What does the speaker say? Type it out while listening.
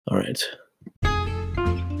All right.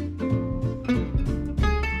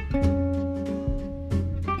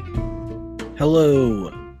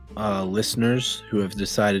 Hello, listeners who have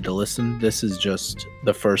decided to listen. This is just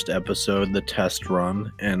the first episode, the test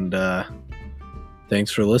run, and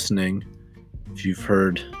thanks for listening. If you've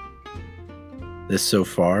heard this so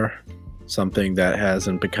far, something that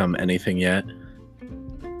hasn't become anything yet,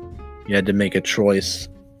 you had to make a choice.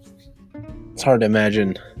 It's hard to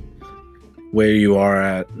imagine where you are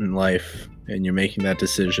at in life and you're making that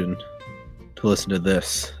decision to listen to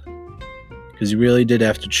this, because you really did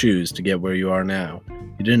have to choose to get where you are now.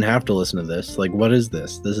 You didn't have to listen to this. Like, what is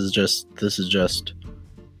this? This is just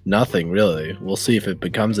nothing, really. We'll see if it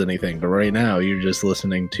becomes anything, but right now you're just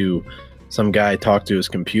listening to some guy talk to his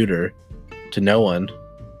computer to no one.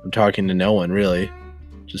 I'm talking to no one, really.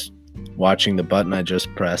 Just watching the button I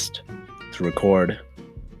just pressed to record.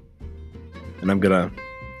 And I'm gonna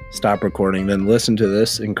stop recording, then listen to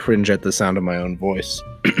this and cringe at the sound of my own voice.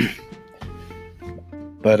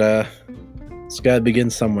 But it's gotta begin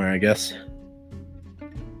somewhere, I guess.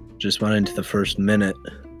 Just went into the first minute.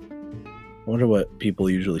 I wonder what people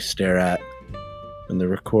usually stare at when they're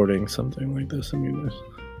recording something like this.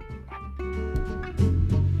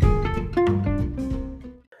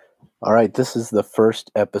 Alright, this is the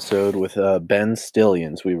first episode with Ben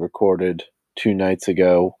Stillions. We recorded 2 nights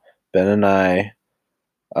ago. Ben and I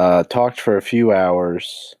talked for a few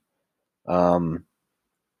hours.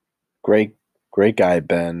 Great guy,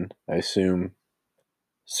 Ben. I assume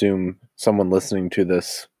someone listening to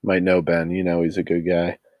this might know Ben. You know, he's a good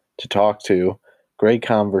guy to talk to. Great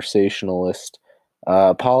conversationalist.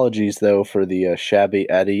 Apologies, though, for the shabby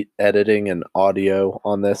editing and audio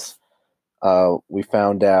on this. We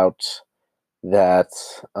found out that,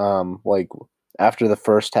 after the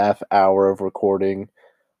first half hour of recording,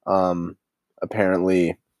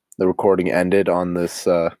 apparently the recording ended on this,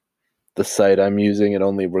 the site I'm using. It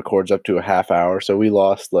only records up to a half hour, so we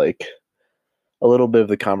lost, a little bit of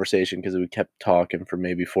the conversation because we kept talking for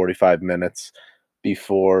maybe 45 minutes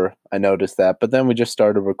before I noticed that. But then we just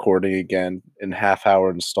started recording again in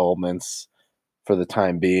half-hour installments for the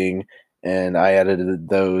time being, and I edited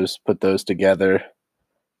those, put those together.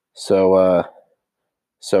 So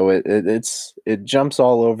it jumps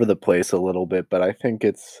all over the place a little bit, but I think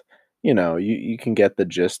it's, you can get the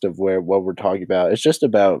gist of what we're talking about. It's just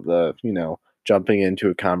about jumping into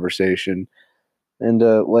a conversation and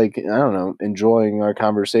I don't know, enjoying our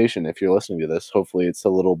conversation. If you're listening to this, hopefully it's a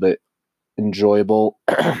little bit enjoyable.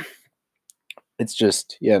 It's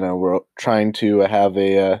just, we're trying to have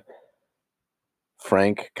a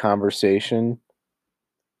frank conversation.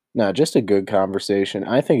 No, just a good conversation.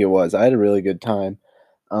 I think it was. I had a really good time.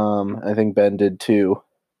 I think Ben did too.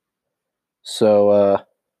 So,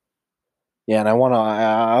 yeah, and I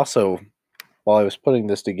also, while I was putting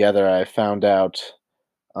this together, I found out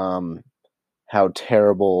how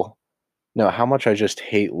much I just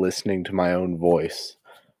hate listening to my own voice.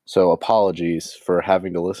 So apologies for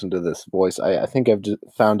having to listen to this voice. I think I've just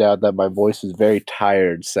found out that my voice is very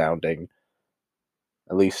tired sounding,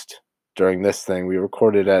 at least during this thing. We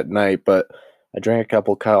recorded at night, but I drank a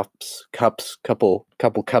couple cups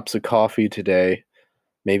of coffee today.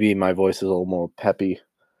 Maybe my voice is a little more peppy.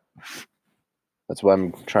 That's what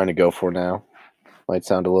I'm trying to go for now. Might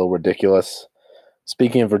sound a little ridiculous.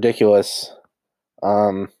 Speaking of ridiculous,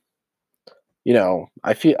 I feel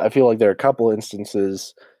like there are a couple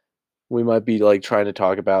instances we might be trying to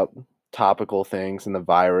talk about topical things and the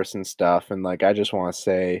virus and stuff, and I just want to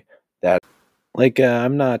say that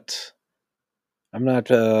I'm not I don't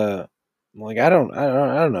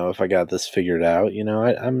know if I got this figured out.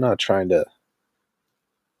 I'm not trying to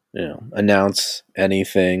announce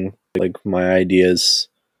anything like my ideas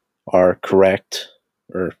are correct,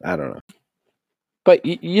 or I don't know. But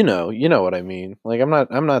you know what I mean.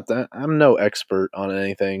 I'm no expert on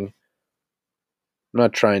anything. I'm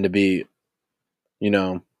not trying to be,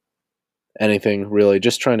 anything really.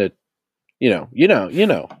 Just trying to, I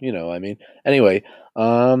mean. Anyway,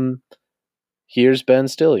 here's Ben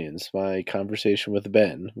Stillions, my conversation with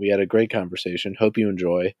Ben. We had a great conversation. Hope you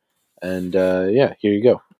enjoy. And yeah, here you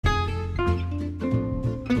go.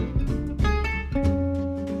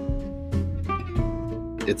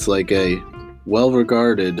 It's like a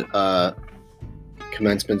well-regarded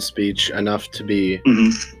commencement speech, enough to be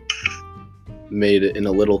made in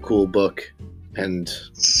a little cool book and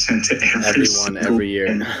sent to everyone every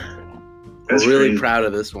year. We're really proud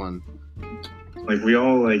of this one. We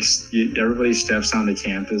all everybody steps onto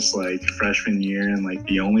campus freshman year, and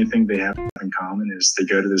the only thing they have in common is they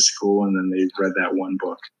go to the school and then they read that one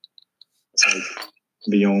book. It's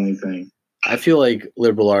the only thing. I feel like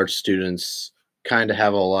liberal arts students kind of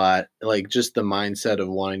have a lot, like just the mindset of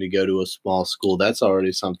wanting to go to a small school. That's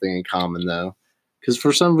already something in common, though. Because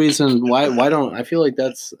for some reason, why don't I feel like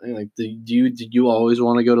that's like? Did you always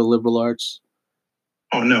want to go to liberal arts?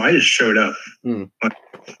 Oh no, I just showed up. Like,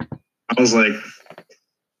 I was like,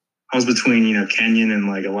 I was between Kenyon and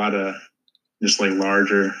like a lot of just like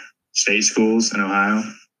larger state schools in Ohio,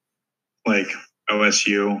 like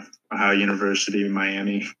OSU, Ohio University,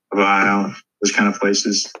 Miami of Ohio, those kind of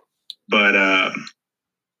places. But I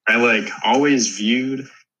like always viewed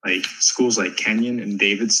like schools like Kenyon and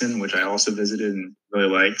Davidson, which I also visited and really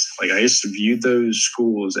liked. Like I used to view those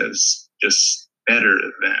schools as just better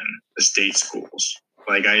than the state schools.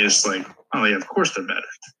 Like I just like, oh yeah, of course they're better.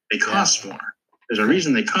 They cost more. There's a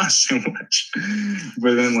reason they cost so much.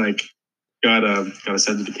 But then like got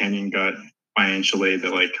accepted to Kenyon, got financial aid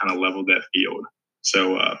that like kind of leveled that field.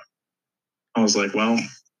 So I was like, well,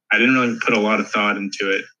 I didn't really put a lot of thought into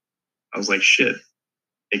it. I was like, shit,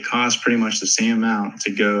 it costs pretty much the same amount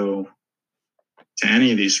to go to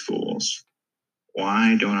any of these schools.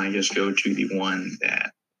 Why don't I just go to the one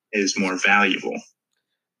that is more valuable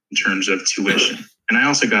in terms of tuition? And I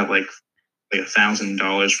also got like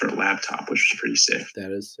 $1,000 for a laptop, which is pretty sick.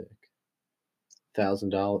 That is sick.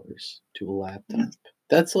 $1,000 to a laptop. Mm-hmm.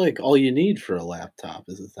 That's like all you need for a laptop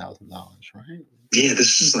is $1,000, right? Yeah,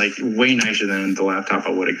 this is like way nicer than the laptop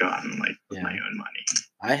I would have gotten like with my own money.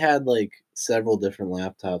 I had like several different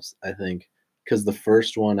laptops, I think, because the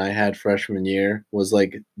first one I had freshman year was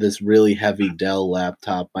like this really heavy Dell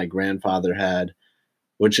laptop my grandfather had,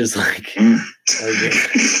 which is like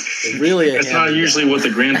really. That's not usually what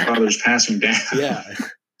the grandfather's passing down. Yeah,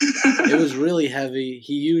 it was really heavy.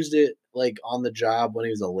 He used it like on the job when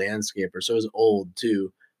he was a landscaper, so it was old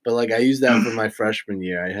too. But like I used that for my freshman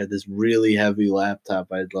year. I had this really heavy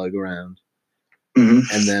laptop I'd lug around, and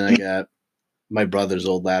then I got my brother's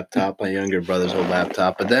old laptop, my younger brother's old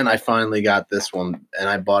laptop. But then I finally got this one, and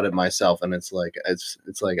I bought it myself. And it's like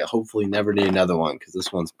hopefully never need another one because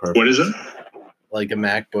this one's perfect. What is it? Like a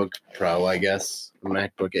MacBook Pro, I guess, a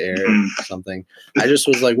MacBook Air, something. I just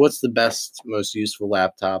was like, what's the best, most useful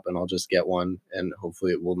laptop, and I'll just get one, and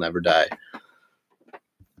hopefully it will never die.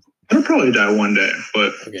 It'll probably die one day,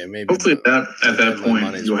 but okay, maybe. Hopefully at that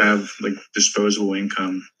point you'll have like disposable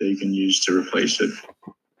income that you can use to replace it.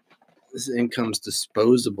 This income's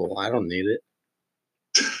disposable. I don't need it.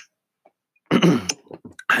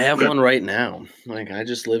 I have one right now. Like I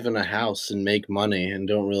just live in a house and make money and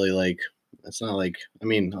don't really like. It's not like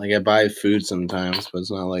I buy food sometimes, but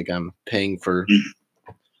it's not like I'm paying for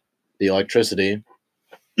the electricity.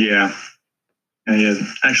 Yeah,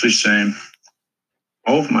 actually, same.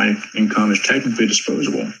 All of my income is technically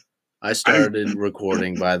disposable. I started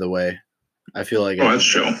recording, by the way. I feel like I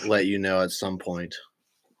should let you know at some point.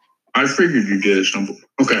 I figured you did at some point.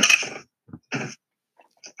 Okay.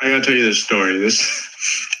 I gotta tell you this story. This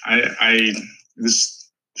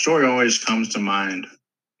story always comes to mind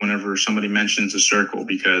whenever somebody mentions The Circle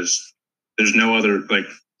because there's no other like.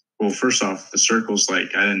 Well, first off, The Circle's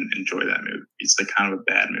like I didn't enjoy that movie. It's like kind of a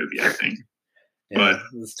bad movie, I think. Yeah, but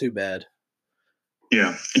it's too bad.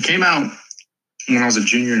 Yeah, it came out when I was a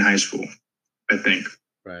junior in high school, I think.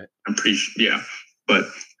 Right. I'm pretty sure. Yeah, but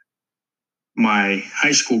my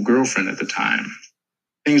high school girlfriend at the time,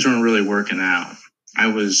 things weren't really working out. I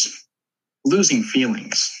was losing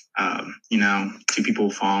feelings. Two people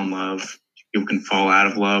fall in love. People can fall out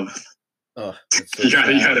of love. Oh, so you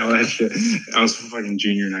got all that shit. I was fucking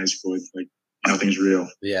junior in high school. It's like nothing's real.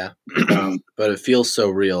 Yeah, but it feels so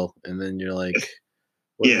real, and then you're like,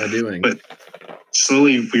 "What am I doing?" But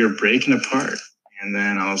slowly we were breaking apart, and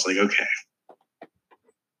then I was like, "Okay,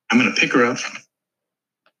 I'm gonna pick her up.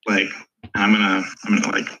 Like, I'm gonna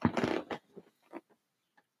like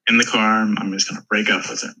in the car. I'm just gonna break up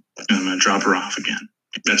with her, and I'm gonna drop her off again.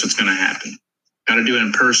 That's what's gonna happen. Got to do it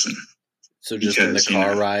in person." So just in the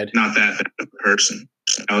car ride? Not that person.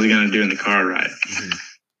 I was going to do in the car ride. Mm-hmm.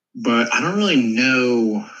 But I don't really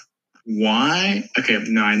know why. Okay,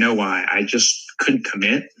 no, I know why. I just couldn't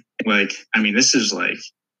commit. Like, this is like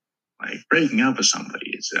breaking up with somebody.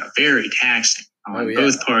 It's very taxing on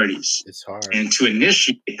both parties. It's hard. And to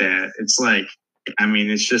initiate that, it's like,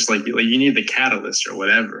 it's just like you need the catalyst or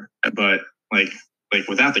whatever. But like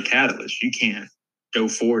without the catalyst, you can't go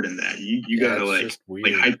forward in that. You gotta like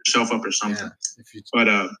hype yourself up or something.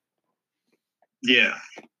 Yeah,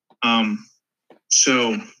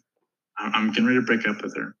 so I'm getting ready to break up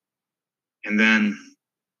with her, and then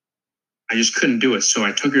I just couldn't do it. So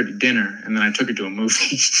I took her to dinner, and then I took her to a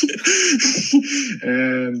movie,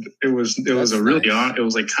 and it was a really it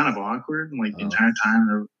was like kind of awkward, like the entire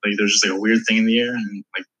time. Like there's just like a weird thing in the air, and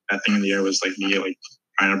like that thing in the air was like me like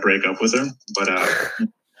trying to break up with her, but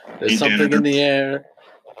there's something in the air.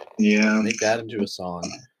 Yeah, make that into a song.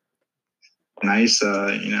 Nice,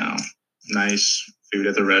 nice food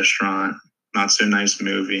at the restaurant. Not so nice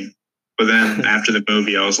movie. But then after the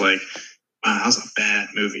movie, I was like, wow, that was a bad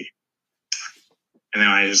movie. And then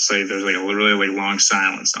I just there was like a really long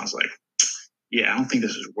silence. And I was like, yeah, I don't think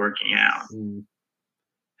this is working out.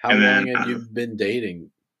 How long had you been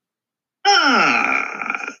dating?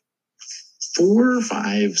 4,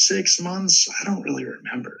 5, 6 months. I don't really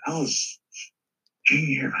remember. That was junior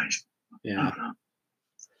year of high school. Yeah.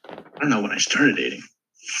 I don't know when I started dating.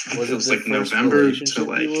 Was it like November to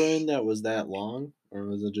like you were in that was that long, or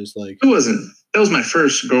was it just like? It wasn't. That was my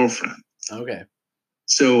first girlfriend. Okay.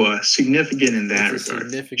 So significant in that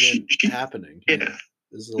regard. Significant happening. Yeah.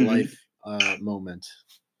 This is a life moment.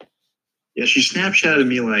 Yeah, she Snapchatted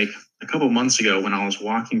me like a couple months ago when I was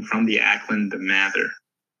walking from the Ackland to Mather.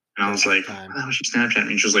 And I was like, oh, she Snapchatted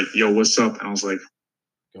me. And she was like, yo, what's up? And I was like,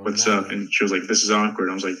 what's up? And she was like, this is awkward.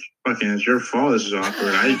 I was like, fucking, it's your fault this is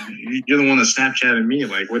awkward. You're the one that Snapchatted me.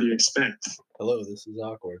 Like, what do you expect? Hello, this is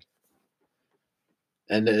awkward.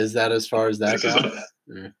 And is that as far as that got?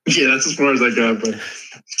 Yeah, that's as far as I got. But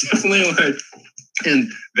definitely like,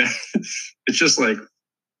 and that, it's just like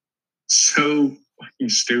so fucking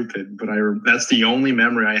stupid. But that's the only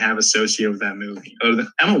memory I have associated with that movie.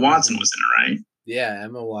 Emma Watson was in it, right? Yeah,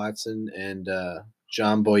 Emma Watson and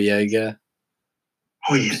John Boyega.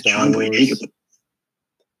 Oh yeah, John Boyega.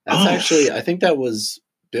 That's actually, I think that was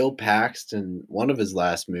Bill Paxton, one of his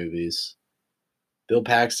last movies. Bill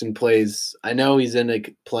Paxton plays. I know he's in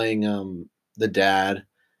it playing the dad,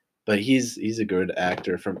 but he's a good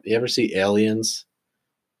actor. You ever see Aliens?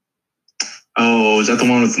 Oh, is that the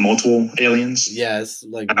one with multiple aliens? Yeah, it's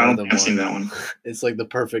like I don't think I've seen that one. It's like the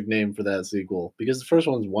perfect name for that sequel because the first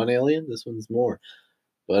one's one alien, this one's more.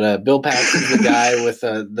 But Bill Paxton's the guy with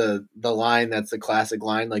the line that's the classic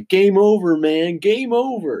line, like "Game over, man, game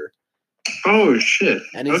over." Oh shit!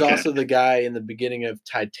 And he's also the guy in the beginning of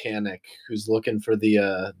Titanic who's looking for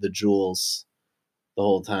the jewels the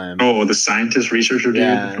whole time. Oh, the scientist researcher dude.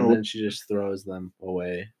 Yeah, and then she just throws them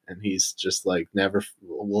away, and he's just like,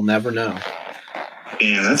 we'll never know.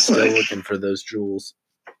 Yeah, that's still looking for those jewels.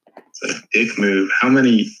 It's a dick move. How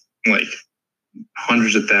many like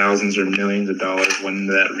hundreds of thousands or millions of dollars went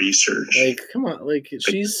into that research? Like, come on, like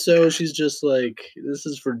she's just like, this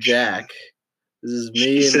is for Jack. This is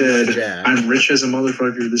me and Jack. I'm rich as a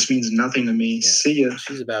motherfucker. This means nothing to me. Yeah. See ya.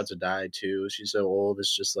 She's about to die too. She's so old.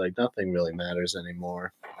 It's just like nothing really matters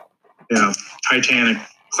anymore. Yeah, Titanic,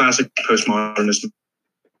 classic postmodernist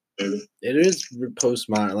movie. It is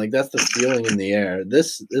postmodern. Like that's the feeling in the air.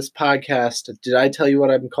 This podcast. Did I tell you what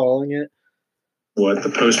I'm calling it? What, the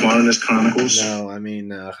Postmodernist Chronicles? No, I mean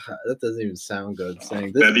that doesn't even sound good.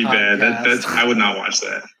 Saying this that'd be bad. That I would not watch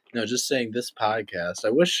that. No, just saying this podcast. I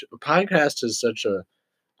wish podcast is such a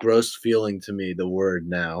gross feeling to me. The word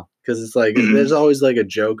now, because it's like there's always like a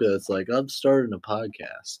joke that's like I'm starting a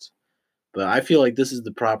podcast, but I feel like this is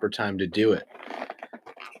the proper time to do it.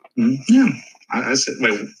 Yeah, I said.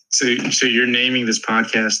 Wait, so you're naming this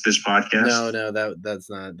podcast? No, that's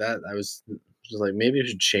not that. I was just like maybe I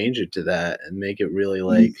should change it to that and make it really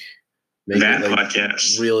like.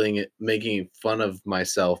 Podcast. Making fun of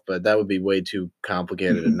myself, but that would be way too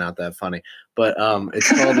complicated and not that funny. But it's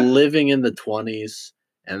called Living in the 20s,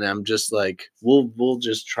 and I'm just like, we'll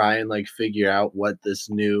just try and like figure out what this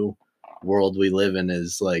new world we live in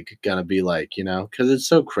is like gonna be like, because it's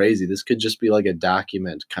so crazy. This could just be like a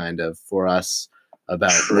document kind of for us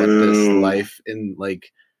about what this life in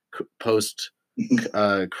like post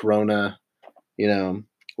corona,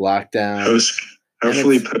 lockdown.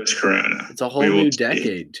 Hopefully post-corona. It's a whole new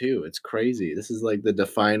decade, too. It's crazy. This is like the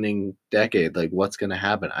defining decade. Like, what's going to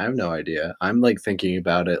happen? I have no idea. I'm like thinking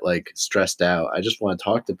about it, like stressed out. I just want to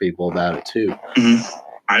talk to people about it, too. Mm-hmm.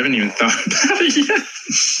 I haven't even thought about it yet.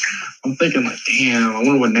 I'm thinking like, damn, I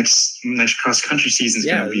wonder what next cross-country season's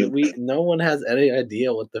going to be. No one has any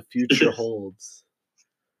idea what the future holds.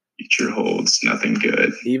 Future holds nothing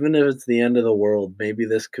good. Even if it's the end of the world, maybe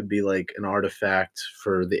this could be like an artifact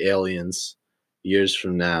for the aliens years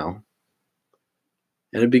from now.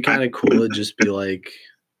 And it'd be kind of cool to just be like,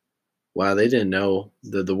 wow, they didn't know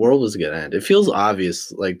that the world was going to end. It feels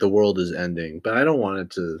obvious, like the world is ending, but I don't want it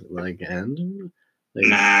to like end. Like,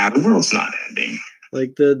 nah, the world's not ending.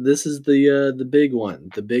 Like this is the big one,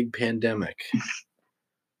 the big pandemic.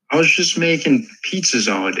 I was just making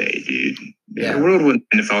pizzas all day, dude. Yeah. The world wouldn't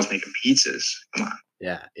end if I was making pizzas. Come on.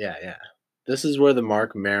 Yeah. This is where the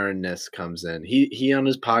Mark Maron-ness comes in. He on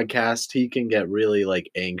his podcast, he can get really like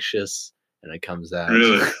anxious and it comes out.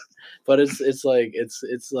 Really? But it's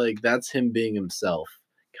like that's him being himself.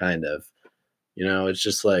 kind of. You know, it's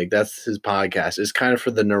just like that's his podcast. It's kind of for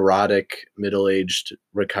the neurotic, middle-aged,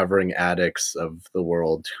 recovering addicts of the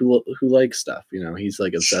world who like stuff. You know, he's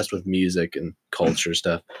like obsessed with music and culture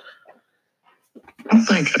stuff. I don't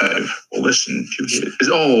think I've listened to it.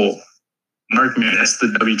 Mark Maron, that's the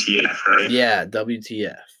WTF, right? Yeah,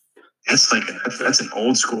 WTF. That's an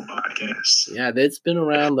old school podcast. Yeah, it's been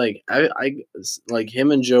around. Like I like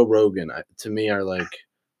him and Joe Rogan. To me, are like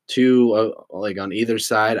two like on either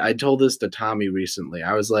side. I told this to Tommy recently.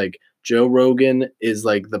 I was like, Joe Rogan is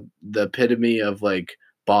like the epitome of like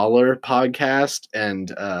baller podcast,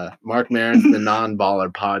 and Mark Maron's the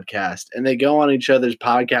non-baller podcast, and they go on each other's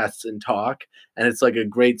podcasts and talk, and it's like a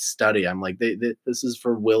great study. I'm like, this is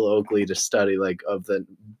for Will Oakley to study, like, of the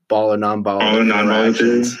baller non-baller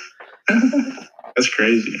interactions. That's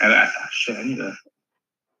crazy. I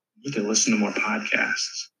need to listen to more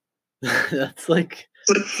podcasts. That's like.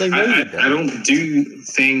 I don't do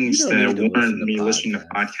things that warrant me listening to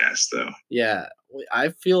podcasts, though. Yeah, I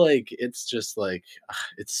feel like it's just like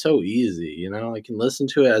it's so easy, you know. I can listen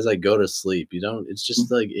to it as I go to sleep. You don't. It's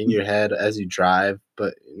just like in your head as you drive,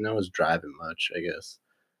 but no one's driving much, I guess.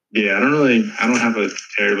 Yeah, I don't have a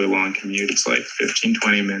terribly long commute. It's like 15,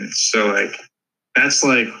 20 minutes. So like that's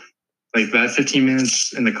like that 15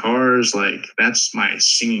 minutes in the car is like that's my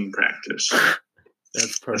singing practice.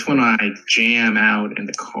 That's perfect. That's when I jam out in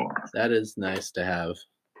the car. That is nice to have.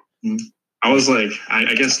 I was like,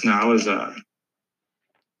 I guess no, I was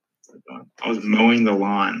mowing the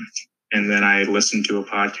lawn, and then I listened to a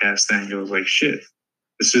podcast thing. It was like, shit,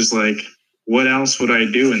 this is like, what else would I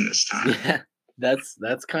do in this time? Yeah,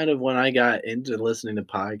 that's kind of when I got into listening to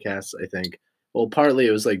podcasts, I think. Well, partly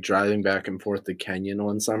it was like driving back and forth to Kenyon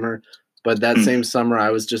one summer, but that same summer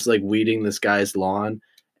I was just like weeding this guy's lawn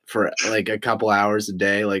for like a couple hours a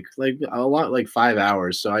day, like a lot, like 5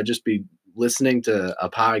 hours. So I'd just be listening to a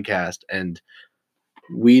podcast and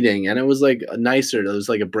weeding, and it was like nicer. It was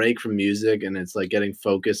like a break from music, and it's like getting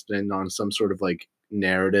focused in on some sort of like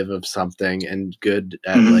narrative of something, and good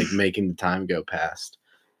at like making the time go past.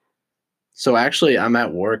 So actually I'm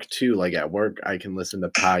at work too. Like at work I can listen to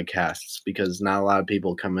podcasts because not a lot of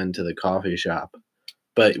people come into the coffee shop.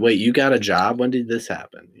 But wait, you got a job? When did this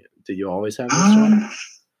happen? Did you always have this job?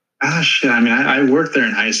 Shit. I mean, I worked there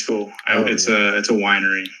in high school. It's a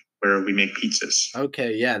winery where we make pizzas.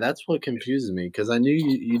 Okay, yeah, that's what confuses me because I knew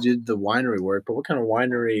you did the winery work, but what kind of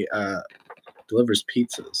winery delivers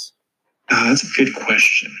pizzas? That's a good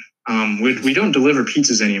question. We don't deliver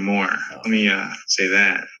pizzas anymore. Let me say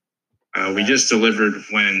that. We just delivered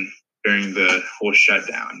during the whole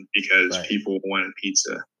shutdown because people wanted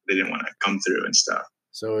pizza. They didn't want to come through and stuff.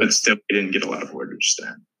 But still, we didn't get a lot of orders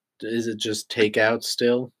then. Is it just takeout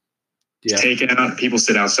still? Takeout. People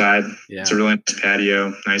sit outside. Yeah. It's a really nice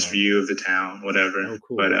patio, nice view of the town, whatever. Oh,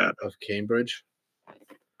 cool. But of Cambridge.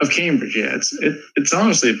 Of Cambridge, yeah. It's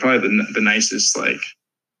honestly probably the nicest like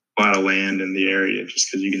plot of land in the area,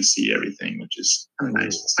 just because you can see everything, which is kind of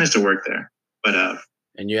nice. It's nice to work there. But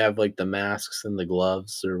and you have like the masks and the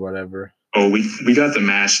gloves or whatever. Oh, we got the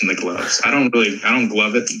mask and the gloves. I don't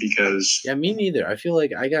glove it because... Yeah, me neither. I feel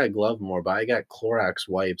like I got to glove more, but I got Clorox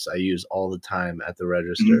wipes I use all the time at the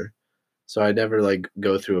register. Mm-hmm. So I never like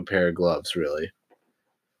go through a pair of gloves really.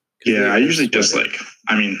 Yeah, I usually just like,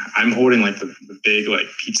 I mean, I'm holding like the big like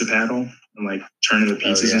pizza paddle and like turning the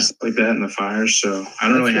pizzas and stuff like that in the fire. So I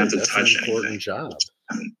don't really have to touch anything. That's an important job.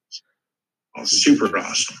 Super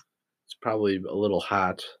awesome. It's probably a little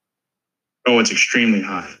hot. Oh, it's extremely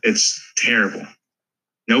hot. It's terrible.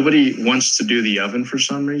 Nobody wants to do the oven for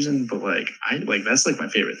some reason, but that's like my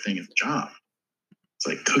favorite thing at the job. It's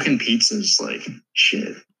like cooking pizzas, like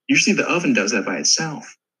shit. Usually the oven does that by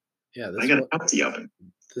itself. Yeah, I gotta up the oven.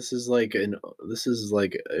 This is like an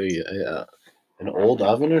old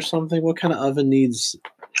oven or something. What kind of oven needs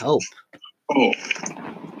help? Oh,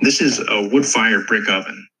 this is a wood fire brick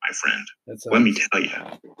oven, my friend. Let me tell you,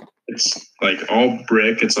 it's like all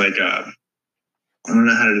brick. It's like I don't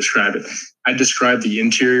know how to describe it. I describe the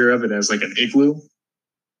interior of it as like an igloo,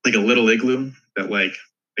 like a little igloo that like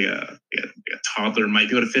a toddler might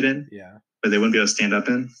be able to fit in. Yeah. But they wouldn't be able to stand up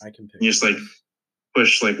in. I can you just like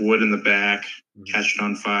push like wood in the back, catch it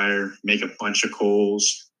on fire, make a bunch of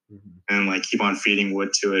coals, and like keep on feeding wood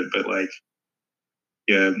to it. But like,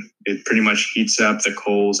 yeah, it pretty much heats up the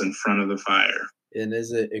coals in front of the fire. And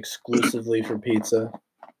is it exclusively for pizza?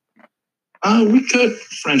 We cook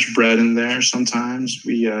French bread in there sometimes.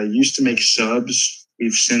 We used to make subs.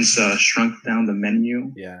 We've since shrunk down the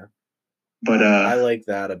menu. Yeah. But I like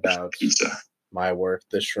that about pizza. My work,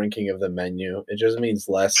 the shrinking of the menu. It just means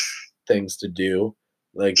less things to do.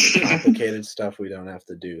 Like the complicated stuff we don't have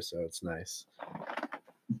to do, so it's nice.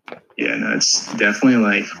 Yeah, no, it's definitely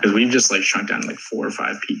like, because we've just like shrunk down like 4 or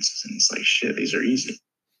 5 pizzas, and it's like, shit, these are easy.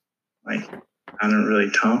 Like, I don't really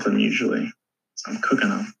top them usually, so I'm cooking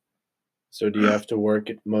them. So do you have to work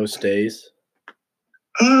most days?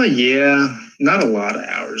 Yeah, not a lot of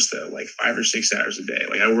hours though, like 5 or 6 hours a day.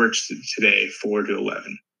 Like I worked today 4 to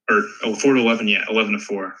 11, or 4 to 11, yeah, 11 to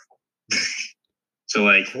 4. So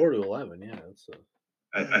like 4 to 11, yeah, that's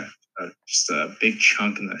just a big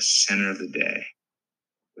chunk in the center of the day,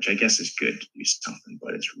 which I guess is good to do something,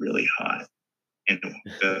 but it's really hot and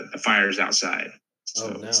the fire's outside. So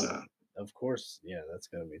no. Of course, yeah, that's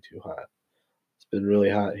gonna be too hot. It's been really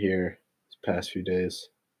hot here these past few days.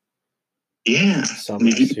 Yeah,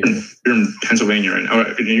 you're in Pennsylvania right now.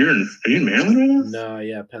 Are you in Maryland right now? No,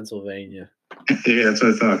 yeah, Pennsylvania. Yeah, that's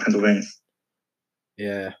what I thought. Pennsylvania.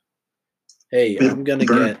 Yeah. Hey, I'm gonna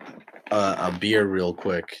get a beer real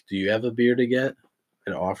quick. Do you have a beer to get?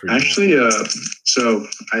 I'd offer you. Actually, so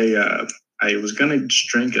I was gonna just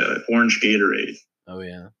drink a orange Gatorade. Oh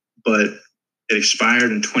yeah. But it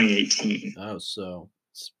expired in 2018. Oh, so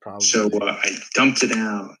it's probably. So I dumped it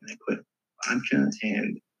out and I put vodka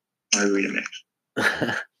and margarita mix.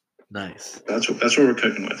 Nice. That's what we're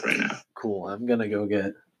cooking with right now. Cool. I'm gonna go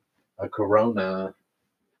get a Corona.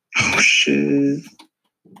 Oh shit.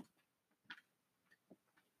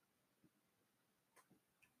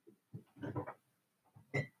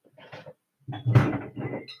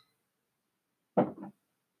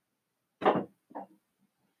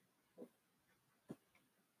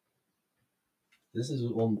 This is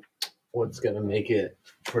what's gonna make it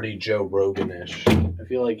pretty Joe Rogan-ish. I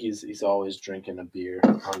feel like he's always drinking a beer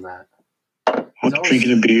on that. I'm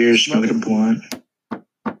drinking a beer, smoking a blunt. Come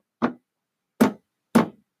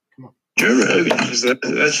on. Joe Rogan,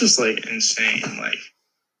 that's just like insane. Like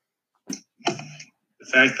the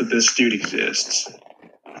fact that this dude exists,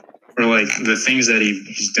 or like the things that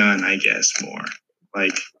he's done, I guess more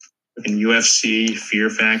like in UFC, Fear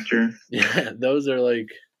Factor. Yeah, those are like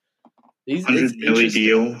these 100 million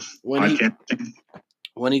deals.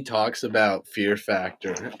 When he talks about Fear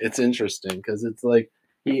Factor, it's interesting because it's like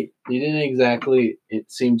he didn't exactly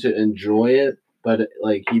seem to enjoy it, but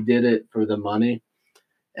like he did it for the money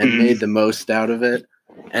and made the most out of it.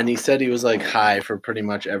 And he said he was like high for pretty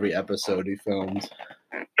much every episode he filmed.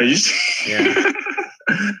 Are you? Yeah.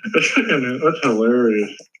 That's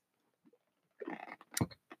hilarious.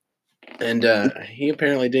 And he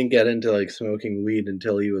apparently didn't get into like smoking weed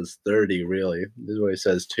until he was 30. Really, this is what he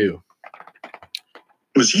says too.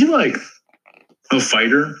 Was he like a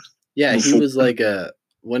fighter? Yeah, he was like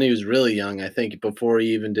when he was really young. I think before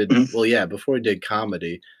he even did. Mm-hmm. Well, yeah, before he did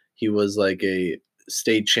comedy, he was like a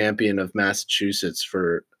state champion of Massachusetts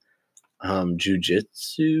for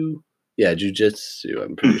jiu-jitsu. Yeah, jiu-jitsu.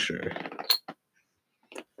 I'm pretty sure.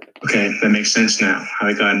 Okay, that makes sense now. How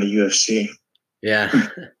he got into UFC. Yeah.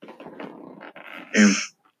 Damn.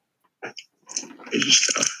 Crazy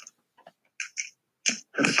stuff.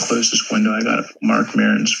 Gotta close this window. I got Mark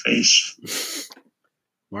Maron's face.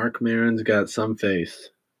 Mark Maron's got some face.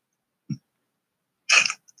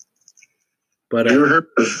 But have you ever heard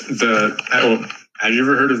of have you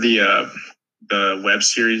ever heard of the web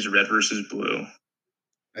series Red vs. Blue?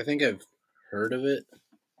 I think I've heard of it.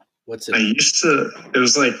 What's it? It's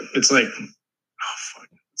like, oh fuck,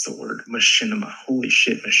 what's the word? Machinima. Holy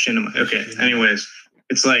shit, machinima. Okay, anyways,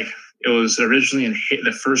 it's like, it was originally in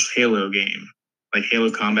the first Halo game, like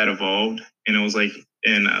Halo Combat Evolved, and it was like,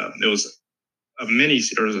 it was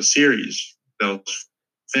a series that was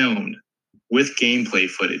filmed with gameplay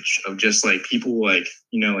footage of just like people like,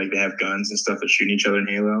 like they have guns and stuff that shoot each other in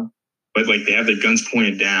Halo, but like they have their guns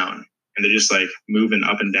pointed down and they're just like moving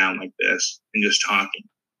up and down like this and just talking.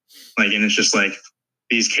 Like, and it's just like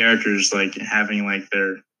these characters like having like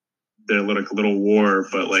their little war,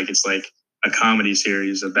 but like it's like a comedy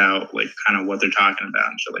series about like kind of what they're talking about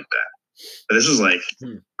and shit like that. But this was like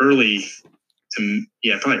probably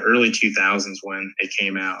early 2000s when it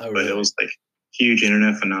came out. Oh, really? But it was like huge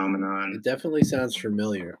internet phenomenon. It definitely sounds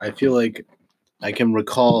familiar. I feel like I can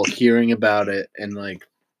recall hearing about it and like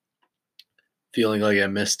feeling like I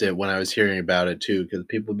missed it when I was hearing about it too, because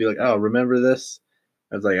people would be like, "Oh, remember this?"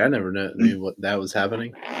 I was like, I never knew what that was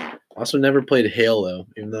happening. Also, never played Halo,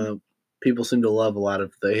 even though people seem to love a lot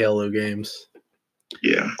of the Halo games.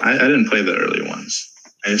 Yeah, I didn't play the early ones.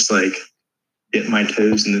 I just like dip my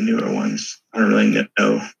toes in the newer ones. I don't really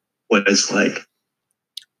know what it's like.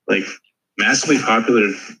 Like, massively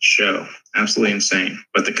popular show, absolutely insane.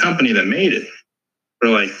 But the company that made it, or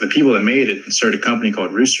like the people that made it, started a company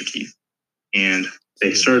called Rooster Teeth, and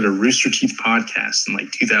they started a Rooster Teeth podcast in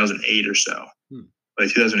like 2008 or so.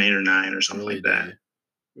 Like 2008 or 9 or something like that.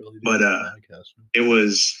 Really but it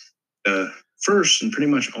was the first and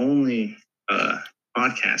pretty much only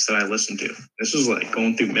podcast that I listened to. This was like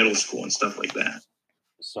going through middle school and stuff like that.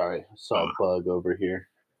 Sorry, I saw a bug over here.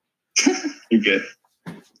 You're good.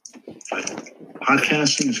 But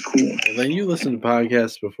podcasting is cool. Well, then you listened to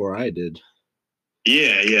podcasts before I did.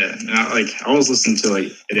 Yeah. And I was listening to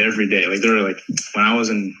like it every day. Like there were like when I was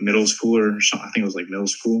in middle school or something, I think it was like middle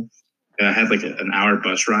school. I had like an hour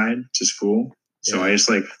bus ride to school. So I just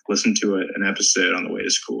like listened to an episode on the way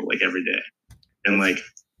to school like every day. And like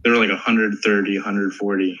there were like 130,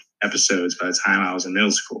 140 episodes by the time I was in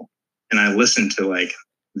middle school. And I listened to like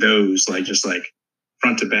those like just like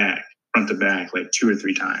front to back, like 2 or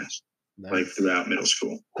 3 times. Like throughout middle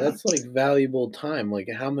school. That's like valuable time. Like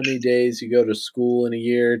how many days you go to school in a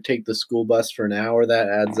year, take the school bus for an hour, that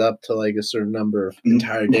adds up to like a certain number of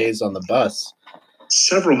entire days on the bus.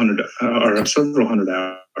 Several hundred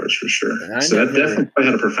hours for sure. So that definitely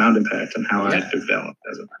had a profound impact on how I developed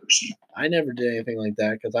as a person. I never did anything like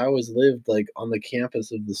that because I always lived like on the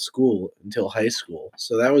campus of the school until high school.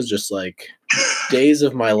 So that was just like days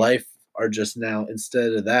of my life are just now,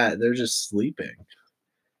 instead of that, they're just sleeping.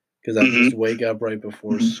 Because I just wake up right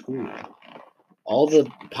before school. All the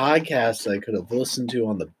podcasts I could have listened to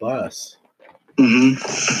on the bus. Yeah,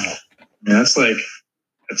 that's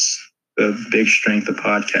the big strength of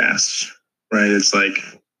podcasts, right? It's like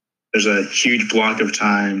there's a huge block of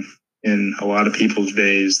time in a lot of people's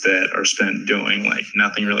days that are spent doing like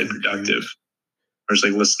nothing really productive, or just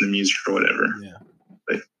like listening to music or whatever. Yeah,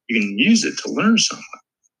 but you can use it to learn something.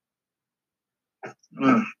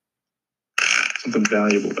 Something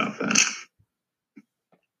valuable about that.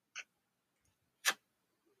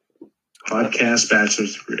 Podcast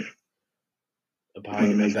bachelor's degree. A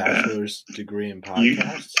bachelor's degree in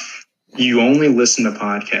podcasts? You only listen to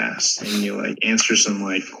podcasts and you like answer some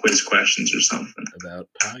like quiz questions or something. About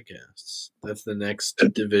podcasts. That's the next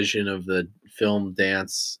division of the film,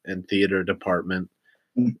 dance, and theater department.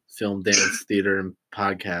 Film, dance, theater, and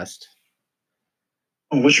podcast.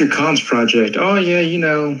 Oh, what's your comms project? Oh yeah,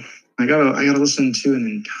 I gotta listen to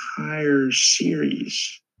an entire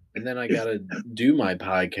series. And then I gotta do my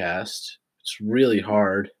podcast. It's really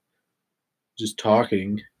hard. Just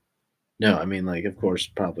talking. No, I mean, like, of course,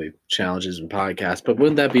 probably challenges in podcasts, but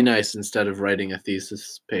wouldn't that be nice instead of writing a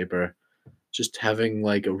thesis paper, just having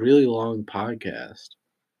like a really long podcast?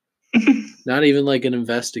 Not even like an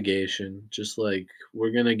investigation, just like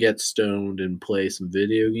we're gonna get stoned and play some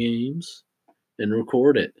video games and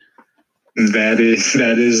record it. That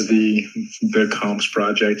is the comps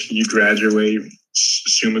project. You graduate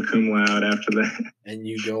summa cum laude after that, and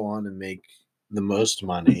you go on and make the most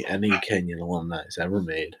money any Kenyon alumni has ever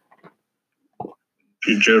made.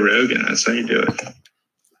 You're Joe Rogan. That's how you do it.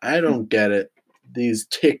 I don't get it. These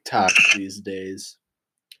TikToks these days.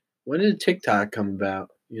 When did TikTok come about?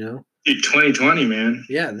 Dude, 2020, man.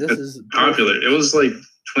 Yeah, this is popular. It was like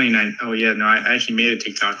 29. Oh yeah, no, I actually made a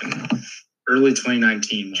TikTok in early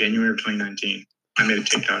 2019, January of 2019. I made a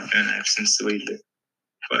TikTok and I've since deleted it,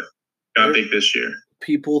 but got big this year.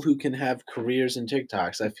 People who can have careers in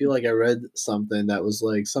TikToks. I feel like I read something that was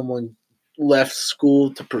like someone left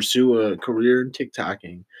school to pursue a career in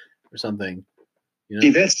TikToking or something.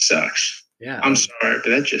 Dude, that sucks. Yeah. I'm sorry, but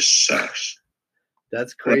that just sucks.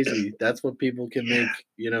 That's crazy. That's what people can make,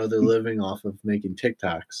 their living off of, making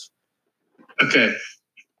TikToks. Okay.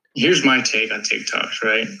 Here's my take on TikToks,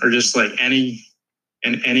 right? Or just like any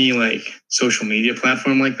like social media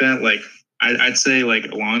platform like that. Like I'd say like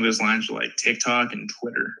along those lines, like TikTok and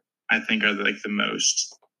Twitter, I think are like the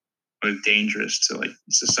most dangerous to like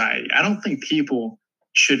society. I don't think people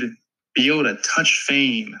should be able to touch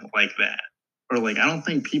fame like that. Or like, I don't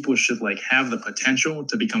think people should like have the potential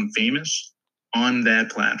to become famous on that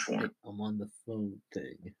platform. I'm on the phone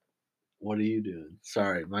thing. What are you doing?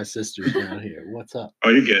 Sorry, my sister's down here. What's up? Oh,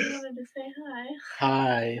 you're good. I wanted to say hi.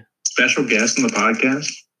 Hi. Special guest on the podcast?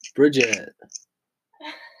 Bridget.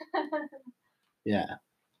 Yeah.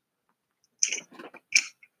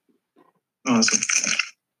 Awesome.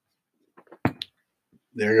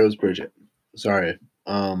 There goes Bridget. Sorry.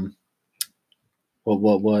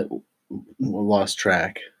 What lost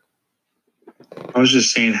track? I was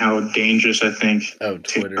just saying how dangerous I think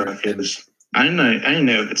Twitter is. I don't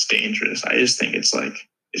know if it's dangerous. I just think it's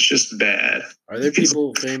just bad. Are there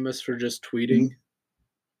people famous for just tweeting?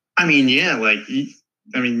 I mean, yeah, you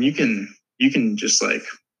can just like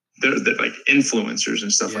they're like influencers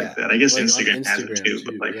and stuff like that. I guess like Instagram has it too,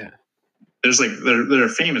 but like there's like there are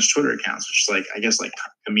famous Twitter accounts, which is like I guess like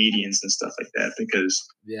comedians and stuff like that, because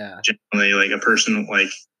generally like a person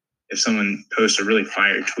like if someone posts a really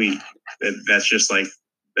fire tweet, that's just like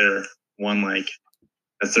their one like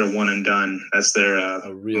That's their one and done. That's their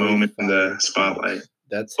really moment in the spotlight.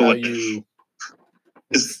 That's how you.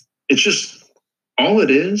 It's just all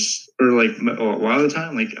it is, or like a lot of the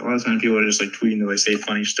time people are just like tweeting to like say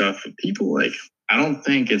funny stuff. But people like, I don't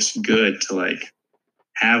think it's good to like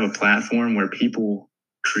have a platform where people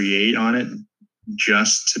create on it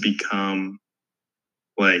just to become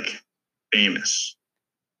like famous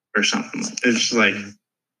or something. It's just like,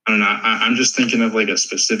 I don't know. I'm just thinking of like a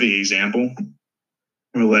specific example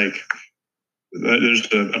where like there's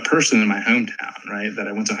a person in my hometown, right, that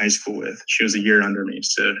I went to high school with. She was a year under me,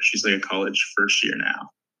 so she's like a college first year now.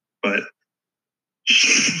 But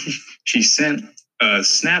she sent a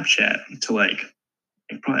Snapchat to like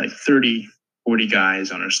probably like 30, 40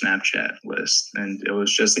 guys on her Snapchat list, and it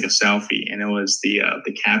was just like a selfie, and it was the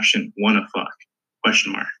caption "Wanna fuck?" ?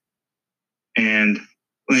 And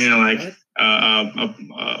you know, like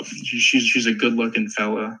she's a good looking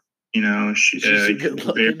fella. You know, she's a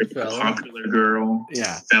very popular girl.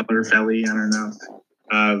 Yeah, felly. I don't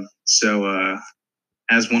know. So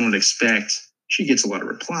as one would expect, she gets a lot of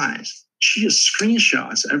replies. She just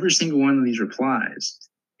screenshots every single one of these replies,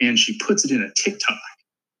 and she puts it in a TikTok.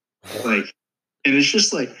 Like, and it's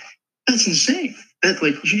just like, that's insane. That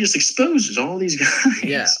like she just exposes all these guys.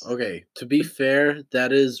 Yeah. Okay. To be fair,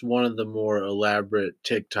 that is one of the more elaborate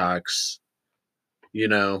TikToks. You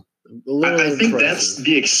know, I think that's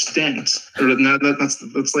the extent, or not.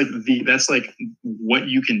 That's like what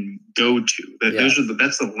you can go to.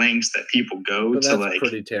 That's the lengths that people go to. Like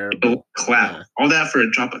pretty terrible. Clap. Yeah. All that for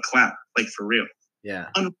a drop of clap, like for real. Yeah.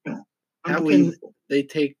 Unreal. How can they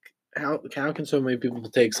take? How can so many people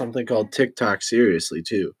take something called TikTok seriously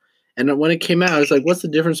too? And when it came out, I was like, what's the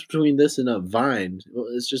difference between this and a Vine? Well,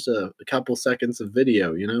 it's just a couple seconds of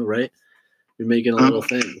video, you know, right? You're making a little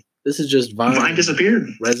thing. This is just Vine. Vine disappeared.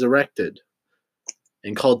 Resurrected.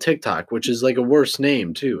 And called TikTok, which is like a worse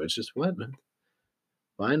name too. It's just what, man?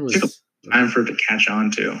 Vine was time for it to catch on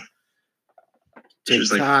to.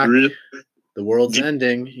 TikTok. Like, the world's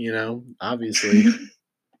ending, you know, obviously.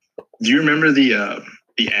 Do you remember the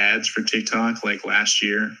ads for TikTok like last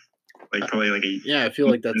year? Like probably like I feel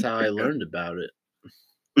like that's how I learned about it.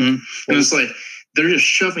 Mm-hmm. And it's like they're just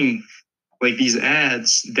shoving like these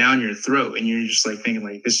ads down your throat, and you're just like thinking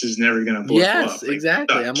like this is never gonna blow up. Yes, like,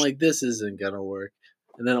 exactly. I'm like, this isn't gonna work.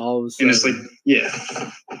 And then all of a sudden, and it's like, yeah,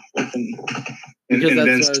 and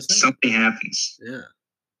then something happens.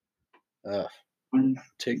 Yeah.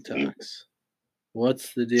 TikToks.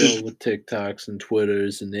 What's the deal with TikToks and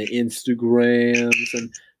Twitters and the Instagrams?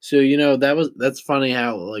 And so, you know, that's funny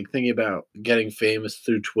how like thinking about getting famous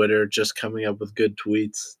through Twitter, just coming up with good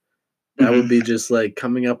tweets. That would be just like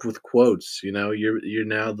coming up with quotes. You know, you're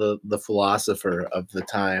now the philosopher of the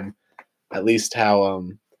time. At least how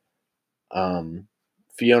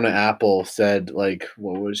Fiona Apple said, like,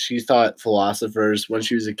 she thought philosophers, when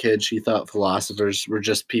she was a kid, she thought philosophers were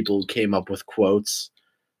just people who came up with quotes.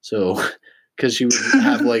 So, because she would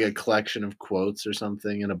have like a collection of quotes or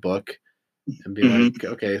something in a book and be like,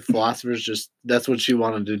 okay, philosophers that's what she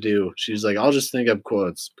wanted to do. She's like, I'll just think up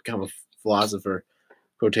quotes, become a philosopher,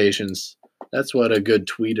 quotations. That's what a good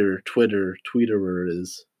tweeterer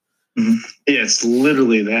is. Mm-hmm. Yeah, it's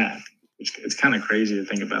literally that. It's kind of crazy to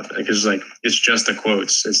think about that because like it's just the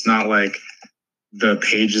quotes. It's not like the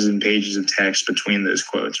pages and pages of text between those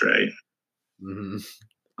quotes, right? Mm-hmm.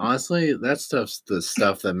 Honestly, that stuff's the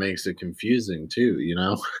stuff that makes it confusing too. You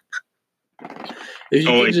know, if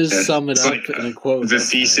you could just sum it up in a quote. The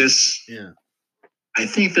thesis. Yeah. I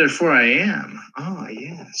think, therefore, I am. Oh,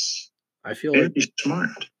 yes. I feel very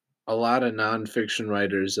smart. A lot of nonfiction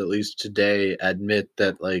writers, at least today, admit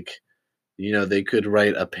that like, you know, they could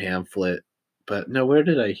write a pamphlet, but no, where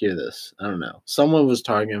did I hear this? I don't know. Someone was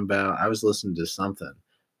talking about, I was listening to something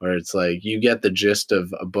where it's like you get the gist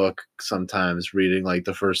of a book sometimes reading like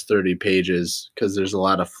the first 30 pages because there's a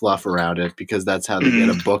lot of fluff around it because that's how they get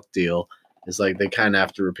a book deal. It's like they kind of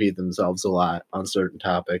have to repeat themselves a lot on certain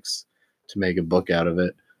topics to make a book out of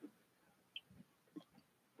it.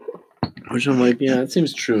 Which I'm like, yeah, it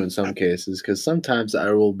seems true in some cases because sometimes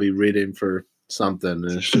I will be reading for something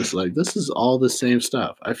and it's just like, this is all the same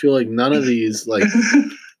stuff. I feel like none of these, like,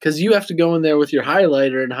 because you have to go in there with your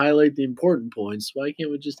highlighter and highlight the important points. Why can't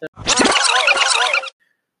we just have...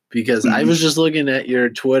 Because I was just looking at your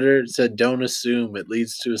Twitter. It said, don't assume, it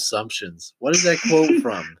leads to assumptions. What is that quote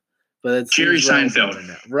from? But it's Jerry Seinfeld.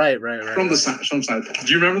 Right. From Seinfeld.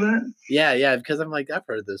 Do you remember that? Yeah, because I'm like, I've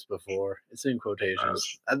heard this before. It's in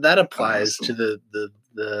quotations. That applies to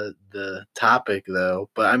the topic though.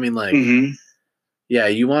 But I mean, like, yeah,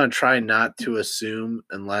 you want to try not to assume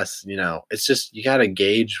unless, you know, it's just you got to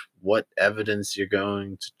gauge what evidence you're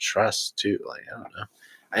going to trust too. Like, I don't know.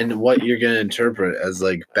 and what you're gonna interpret as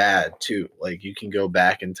like bad too. Like you can go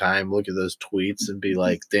back in time, look at those tweets, and be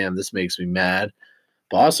like, "Damn, this makes me mad."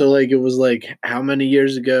 But also, like it was like how many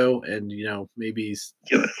years ago, and maybe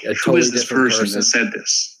a who is totally this different person that said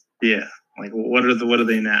this? Yeah, like what are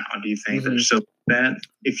they now? Do you think they're so bad?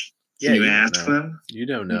 If you ask them, you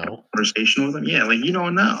don't know. Conversation with them, yeah, like you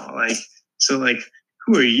don't know, like so, like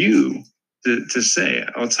who are you to say?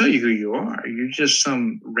 I'll tell you who you are. You're just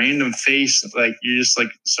some random face, like you're just like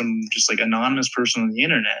some anonymous person on the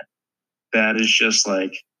internet that is just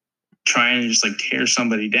like trying to just like tear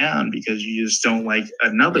somebody down because you just don't like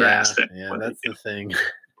another aspect. Yeah, that's the thing.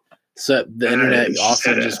 So the internet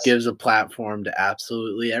also just gives a platform to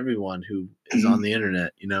absolutely everyone who is on the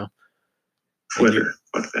internet, Twitter,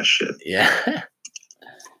 fuck that shit. Yeah.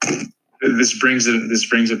 This brings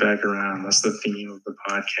it back around. That's the theme of the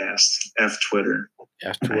podcast. F Twitter.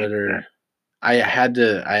 F Twitter. I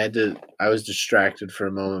was distracted for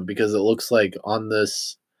a moment because it looks like on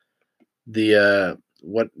this the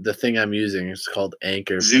thing I'm using is called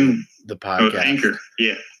Anchor. Zoom. The podcast. Oh, Anchor.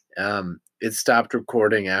 Yeah. It stopped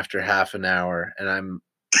recording after half an hour, and I'm.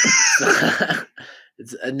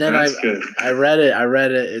 And then I read it.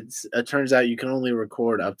 It turns out you can only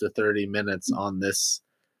record up to 30 minutes on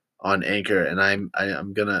Anchor, and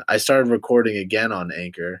I started recording again on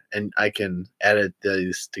Anchor, and I can edit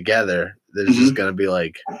these together. There's just gonna be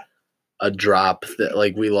like a drop that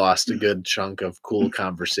like we lost a good chunk of cool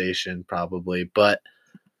conversation probably, but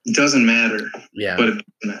it doesn't matter. Yeah, but it doesn't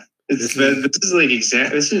matter. This is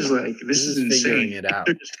insane. Figuring it out.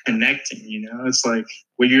 They're just connecting, It's like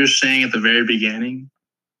what you're saying at the very beginning,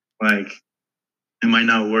 like it might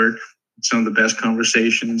not work. Some of the best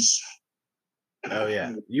conversations. Oh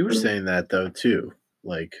yeah, you were saying that though too.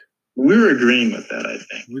 Like we were agreeing with that. I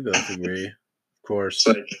think we both agree. Of course,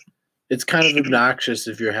 it's kind of obnoxious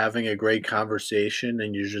if you're having a great conversation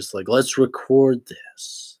and you're just like, "Let's record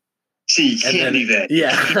this." See, you can't do that.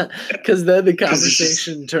 Yeah, because then the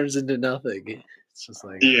conversation turns into nothing. It's just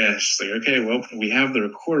like it's like, okay, well, we have the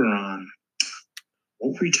recorder on.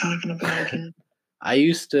 What were we talking about again? I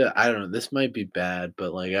don't know, this might be bad,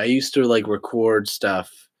 but like I used to like record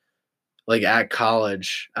stuff like at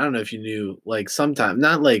college. I don't know if you knew, like sometimes,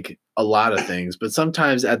 not like a lot of things, but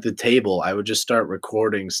sometimes at the table I would just start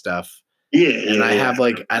recording stuff. And I have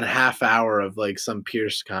like a half hour of like some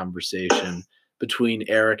Pierce conversation between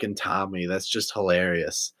Eric and Tommy. That's just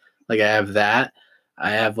hilarious. Like I have that. I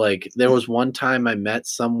have like, there was one time I met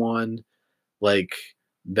someone, like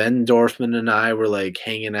Ben Dorfman and I were like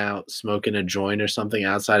hanging out, smoking a joint or something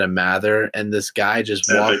outside of Mather. And this guy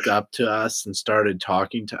just walked up to us and started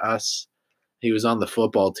talking to us. He was on the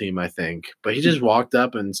football team, I think, but he just walked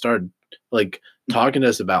up and started like talking to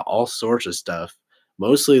us about all sorts of stuff,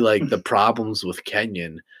 mostly like the problems with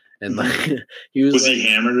Kenyon. And like was like, he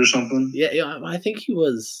hammered or something? Yeah, I think he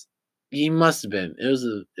was. He must have been. It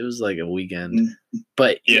was like a weekend,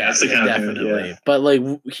 but definitely. But like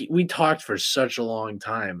we talked for such a long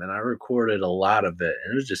time, and I recorded a lot of it,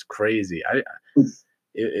 and it was just crazy.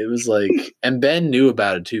 It was like, and Ben knew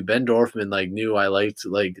about it too. Ben Dorfman like knew I liked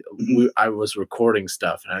I was recording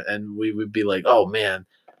stuff, and we would be like, oh man,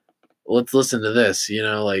 let's listen to this,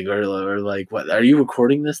 like, or like, what, are you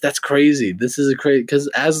recording this? That's crazy. This is a crazy, because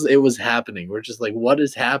as it was happening, we're just like, what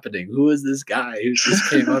is happening? Who is this guy who just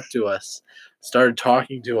came up to us, started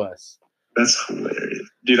talking to us? That's hilarious.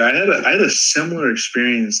 Dude, I had a similar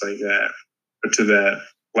experience like that, to that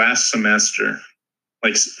last semester,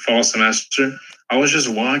 like fall semester. I was just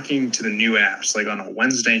walking to the new apps, like on a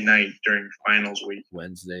Wednesday night during finals week.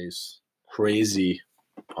 Wednesdays. Crazy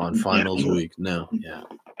on finals week. No, yeah.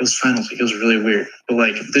 It was finals week. It was really weird. But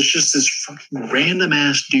like, there's just this fucking random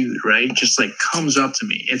ass dude, right? Just like comes up to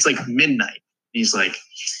me. It's like midnight. He's like,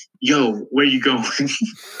 yo, where you going?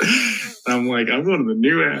 I'm like, I'm going to the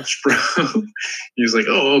new apps, bro. He's like,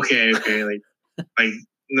 oh, okay. Like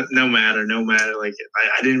no matter. Like,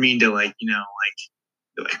 I didn't mean to like,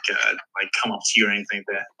 come up to you or anything like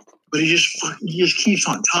that. But he just keeps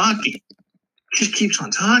on talking.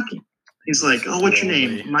 He's like, oh, what's your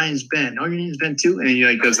name? Mine's Ben. Oh, your name's Ben too? And he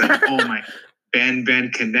like does that, oh my, Ben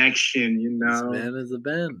connection, This man is a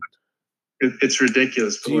Ben. It's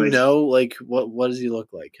ridiculous. Do you know, like, what does he look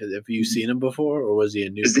like? Have you seen him before, or was he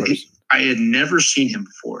a new person? I had never seen him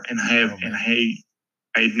before, and I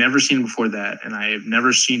had never seen him before that, and I have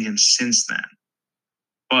never seen him since then.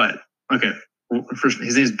 But, okay, well, first,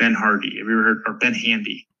 his name is Ben Hardy. Have you ever heard, or Ben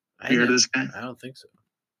Handy? Have you heard of this guy? I don't think so.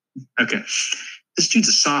 Okay. This dude's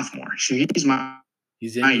a sophomore. So he's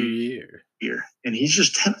in your year, and he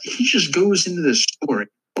just goes into this store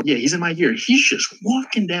Yeah, he's in my ear. He's just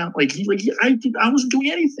walking down I wasn't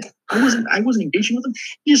doing anything. I wasn't engaging with him.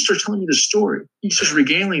 He just starts telling me the story. He's just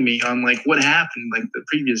regaling me on like what happened like the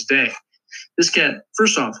previous day. This guy,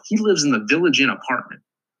 first off, he lives in the Village Inn apartment,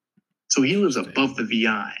 so he lives above the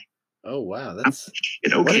VI. Oh wow, that's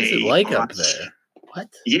okay. What is it like up there? What?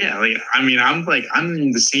 Yeah, like I mean, I'm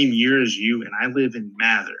in the same year as you, and I live in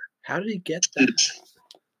Mather. How did he get that?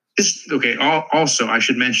 Okay. Also, I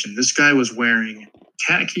should mention this guy was wearing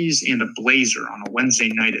khakis and a blazer on a Wednesday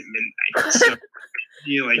night at midnight. So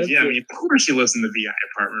I mean, of course he lives in the VI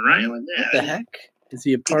apartment, right? Like, yeah. What the heck? Is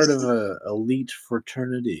he a part of a elite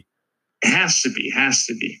fraternity? It has to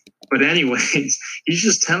be. But anyways, he's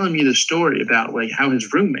just telling me the story about like how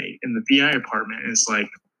his roommate in the VI apartment is like,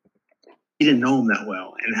 he didn't know him that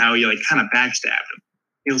well, and how he like kind of backstabbed him.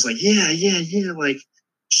 He was like, yeah, like,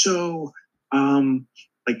 so,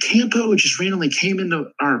 like Campo just randomly came into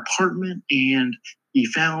our apartment and they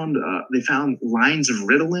found lines of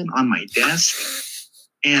Ritalin on my desk.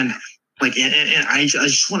 And like, and I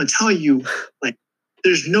just want to tell you, like,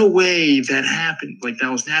 there's no way that happened. Like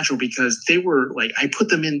that was natural because they were like, I put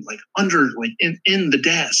them in like under, like in the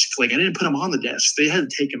desk. Like I didn't put them on the desk. They had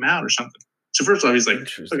to take them out or something. So first off, he's like,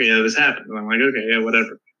 okay, yeah, this happened. And I'm like, okay, yeah,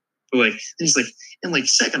 whatever. But like, he's like, and like,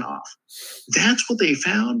 second off, that's what they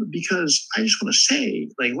found because I just want to say,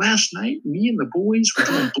 like last night, me and the boys were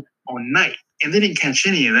doing all night, and they didn't catch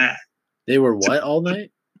any of that. They were what all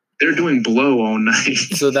night? They're doing blow all night.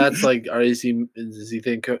 So that's like, does he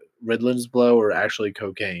think Ritalин's blow or actually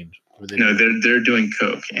cocaine? No, they're doing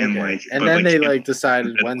coke and like, and then they like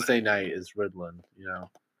decided Wednesday night is Ritalin, you know,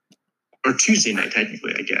 or Tuesday night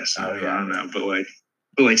technically, I guess. I don't know, but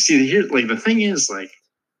like, see here, like the thing is like.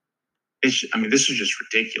 I mean, this is just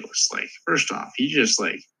ridiculous. Like, first off, he just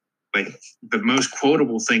like the most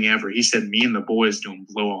quotable thing ever. He said, "Me and the boys doing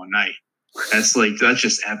blow all night." That's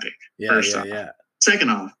just epic. First off.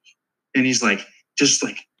 Second off, and he's like, just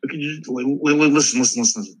like, listen.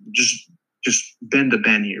 Just bend to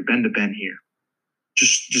Ben here.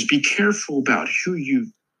 Just be careful about who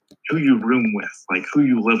you room with, like who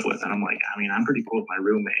you live with. And I'm like, I mean, I'm pretty cool with my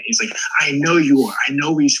roommate. He's like, I know you are. I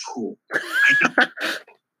know he's cool.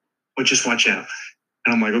 But just watch out.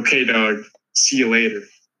 And I'm like, okay, dog, see you later.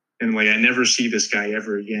 And like, I never see this guy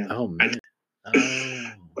ever again. Oh, man.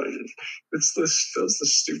 That's the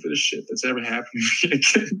stupidest shit that's ever happened to me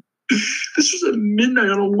again. This was at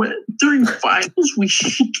midnight during finals week.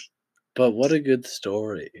 But what a good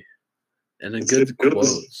story. And good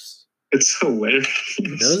quotes. It's hilarious.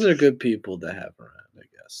 Those are good people to have around, I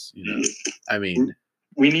guess. You know, I mean,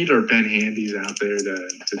 we need our Ben Handies out there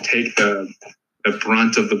to take the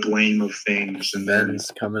brunt of the blame of things. And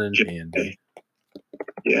Ben's coming in handy.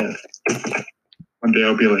 Yeah. One day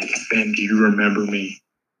I'll be like, Ben, do you remember me?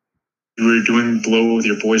 You were doing blow with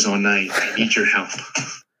your boys all night. I need your help.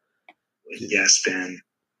 Like, yes, Ben.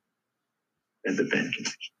 And the Ben can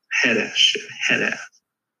head ass.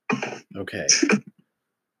 Okay.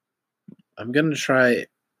 I'm going to try,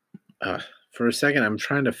 for a second, I'm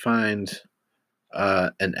trying to find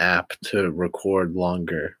an app to record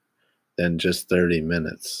longer than just 30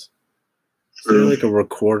 minutes. Is there like a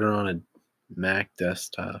recorder on a Mac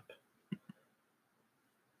desktop?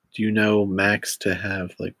 Do you know Macs to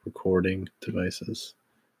have like recording devices?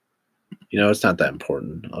 You know, it's not that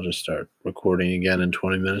important. I'll just start recording again in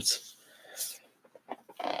 20 minutes.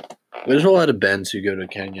 There's a lot of Bens who go to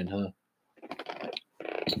Kenyon, huh?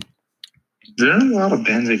 There are a lot of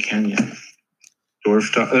Bens at Kenyon. There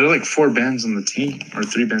are like 4 Bens on the team, or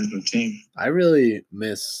 3 Bens on the team. I really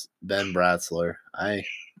miss Ben Bratzler. I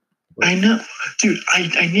know. Dude,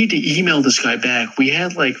 I need to email this guy back. We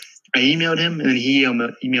had like, I emailed him and then he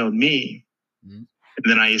emailed me. Mm-hmm. And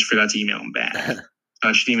then I just forgot to email him back.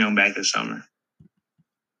 I should email him back this summer.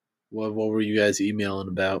 What were you guys emailing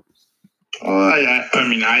about? I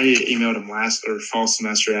mean, I emailed him fall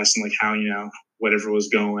semester asking like how, whatever was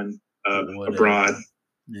going abroad.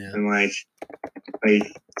 Yeah. And like, I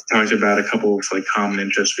talked about a couple of like common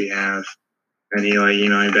interests we have. And he like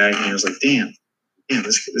emailed me back and he was like, damn,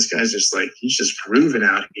 this guy's just like, he's just grooving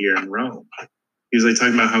out here in Rome. He was like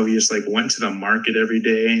talking about how he just like went to the market every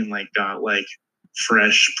day and like got like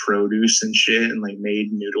fresh produce and shit and like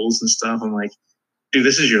made noodles and stuff. I'm like, dude,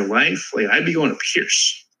 this is your life? Like, I'd be going to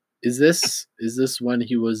Pierce. Is this when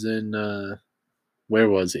he was in where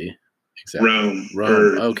was he? Exactly.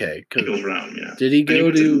 Rome. Okay. It was Rome, yeah. Did he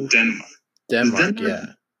go to Denmark? Denmark, yeah.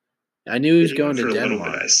 I knew he was going to Denmark. For a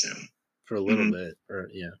little bit, I assume. For a little bit,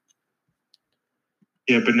 yeah.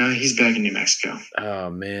 Yeah, but now he's back in New Mexico. Oh,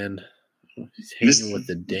 man. He's hanging with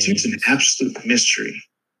the Danes. Dude's an absolute mystery.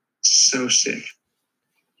 So sick.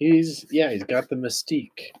 He's got the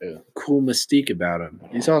mystique, cool mystique about him.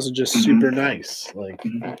 He's also just super nice, like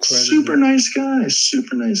super nice guy.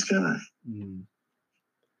 Mm.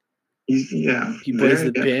 He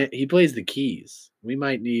plays the keys. We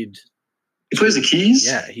might need. He plays the keys.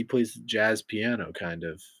 Yeah, he plays the jazz piano, kind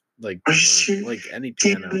of like any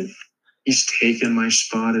piano. He's taking my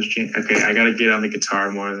spot as James. Okay, I gotta get on the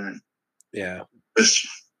guitar more then. Yeah,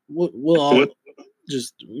 we'll all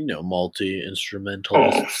just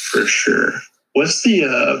multi-instrumentalists. Oh, for sure. What's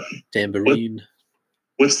the tambourine?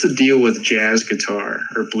 What's the deal with jazz guitar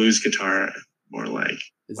or blues guitar? More like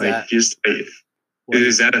is that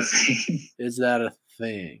a thing? Is that a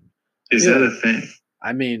thing? Is that a thing?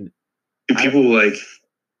 I mean, do people like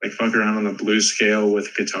fuck around on the blues scale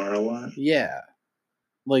with guitar a lot? Yeah.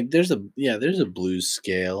 Like there's a blues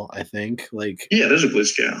scale, I think. Like there's a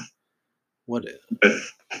blues scale. What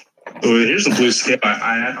is? Here's the blues scale.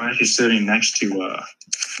 I'm actually sitting next to a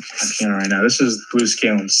piano right now. This is the blues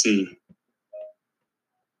scale in C.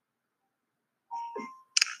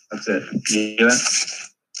 That's it. You hear that?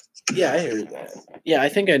 Yeah, I heard that. Yeah, I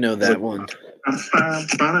think I know that one.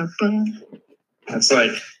 That's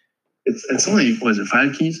like it's only, what is it,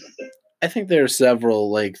 5 keys? I think there are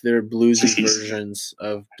several, there are bluesy versions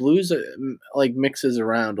of blues, mixes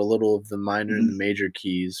around a little of the minor and the major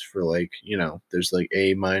keys for, there's,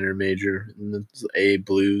 A minor major and there's A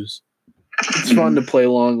blues. It's fun to play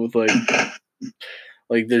along with,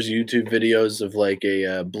 there's YouTube videos of,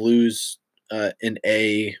 a blues in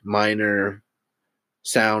A minor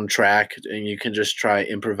soundtrack, and you can just try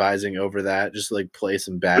improvising over that, just, play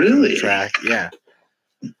some backing track. Yeah.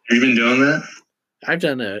 Have you been doing that? I've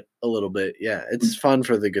done it a little bit. Yeah, it's fun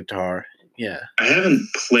for the guitar. Yeah, I haven't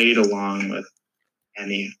played along with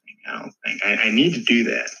anything. I don't think I need to do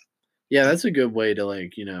that. Yeah, that's a good way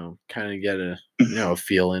to kind of get a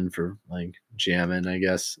feel in for jamming, I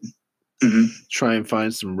guess. Mm-hmm. Try and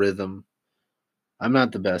find some rhythm. I'm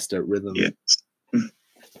not the best at rhythm. Yeah,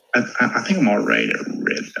 I think I'm all right at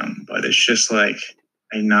rhythm, but it's just I'm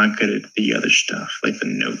not good at the other stuff, like the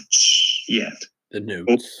notes yet. The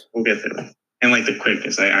notes. We'll get there. And the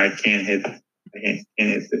quickness, I can't hit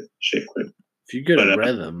the shit quick. If you're good at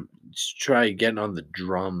rhythm, just try getting on the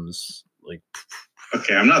drums.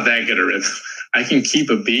 Okay, I'm not that good at rhythm. I can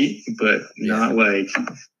keep a beat, but not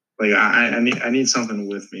I need something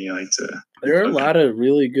with me to. There are a lot of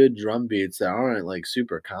really good drum beats that aren't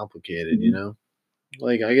super complicated,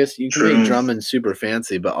 I guess you can make drumming super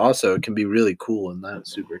fancy, but also it can be really cool and not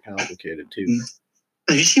super complicated too.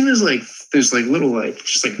 Have you seen those little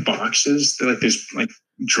just boxes? They're there's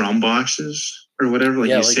drum boxes or whatever.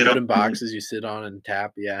 You sit on boxes you sit on and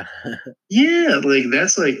tap. Yeah. Yeah,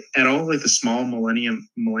 that's at all the small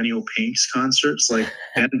millennial Pinks concerts.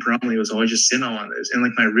 Ben Bromley was always just sitting on one of those,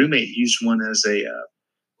 and my roommate used one as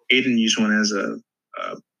Aiden used one as a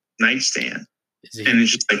nightstand. And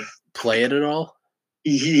it's just play it at all?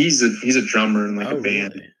 He's a drummer in a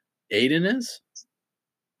band. Really? Aiden is?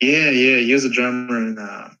 Yeah, he was a drummer in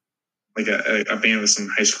a band with some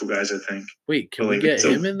high school guys, I think. Wait, can we get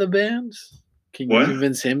him in the band? Can you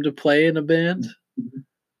convince him to play in a band?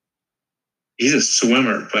 He's a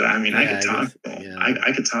swimmer, but I could talk to him. Yeah.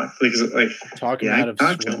 I could talk talking out of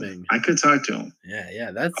swimming. I could talk to him. Yeah,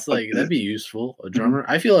 that's that'd be useful. A drummer.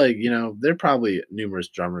 I feel there are probably numerous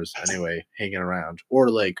drummers anyway hanging around, or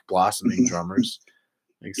blossoming drummers.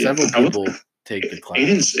 Several people take the class.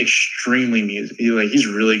 Aiden's extremely music. He's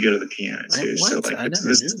really good at the piano too. So I never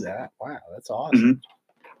knew that. Wow, that's awesome. Mm-hmm.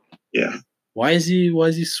 Yeah. Why is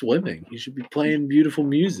he swimming? He should be playing beautiful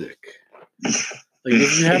music.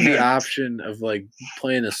 If you have the option of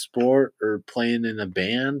playing a sport or playing in a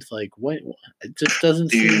band, what? It just doesn't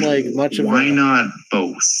seem like much of. Why not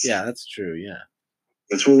both? Yeah, that's true. Yeah.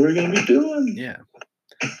 That's what we're gonna be doing. Yeah.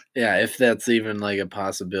 Yeah, if that's even a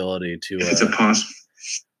possibility to. It's a possible.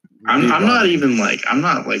 I'm not even I'm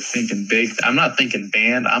not thinking big. I'm not thinking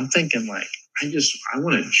band. I'm thinking I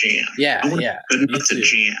want to jam. Yeah, I want good enough to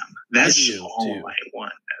jam. That's all I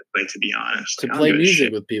want. To be honest, to play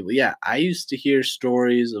music with people. Yeah, I used to hear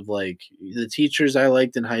stories of the teachers I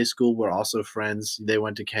liked in high school were also friends. They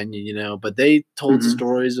went to Kenya, but they told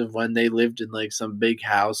stories of when they lived in some big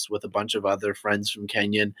house with a bunch of other friends from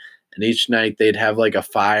Kenya, and each night they'd have a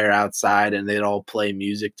fire outside and they'd all play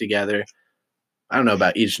music together. I don't know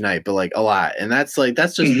about each night, but a lot. And that's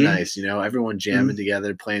just nice, everyone jamming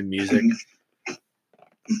together, playing music.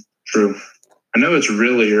 True. I know it's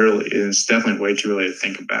really early. It's definitely way too early to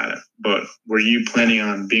think about it. But were you planning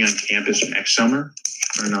on being on campus next summer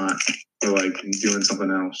or not? or like doing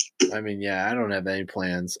something else. I mean, yeah, I don't have any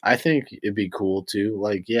plans. I think it'd be cool too.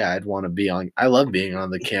 Like, yeah, I'd want to be on. I love being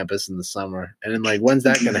on the campus in the summer, and then like, when's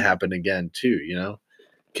that going to happen again too? You know,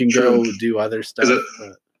 can True. go do other stuff.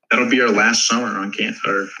 That'll be our last summer on camp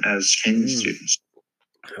or as Canyon students.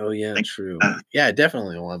 Oh yeah, true. Yeah, I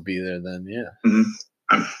definitely want to be there then. Yeah.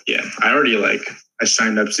 Yeah, I already I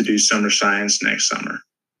signed up to do summer science next summer,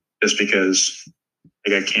 just because I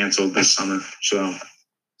got canceled this summer. So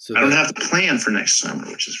I don't have to plan for next summer,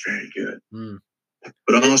 which is very good.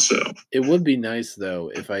 But also, it would be nice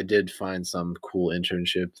though if I did find some cool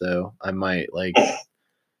internship. Though I might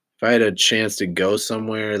if I had a chance to go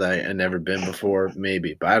somewhere that I had never been before,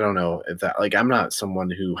 maybe. But I don't know if that I'm not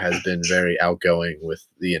someone who has been very outgoing with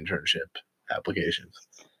the internship applications.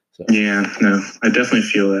 So. Yeah, no, I definitely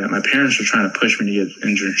feel that. My parents were trying to push me to get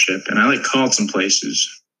an internship, and I called some places,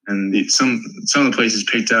 and some of the places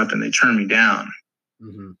picked up, and they turned me down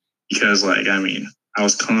because I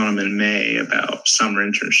was calling them in May about summer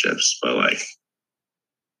internships, but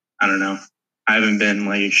I don't know, I haven't been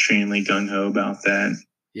extremely gung ho about that.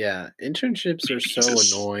 Yeah, internships are so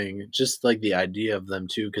annoying. Just the idea of them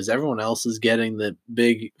too, because everyone else is getting the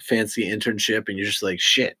big fancy internship, and you're just like,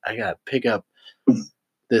 shit, I gotta pick up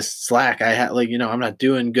this slack. I had I'm not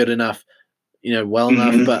doing good enough, well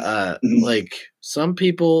enough. But some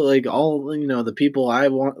people, all the people I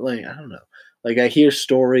want, I don't know. I hear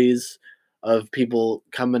stories of people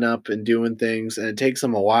coming up and doing things, and it takes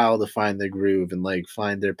them a while to find their groove and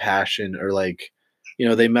find their passion, or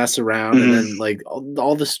they mess around and then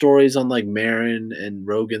all the stories on Maron and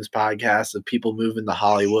Rogan's podcast of people moving to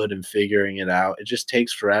Hollywood and figuring it out. It just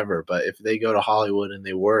takes forever. But if they go to Hollywood and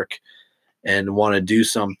they work and want to do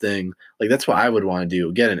something, that's what I would want to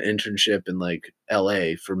do, get an internship in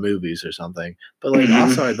LA for movies or something. But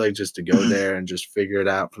also I'd like just to go there and just figure it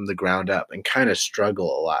out from the ground up and kind of struggle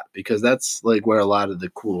a lot, because that's where a lot of the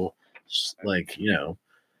cool,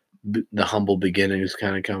 the humble beginnings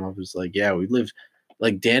kind of come up. Is yeah, we lived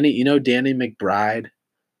Danny, Danny McBride.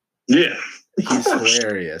 Yeah, he's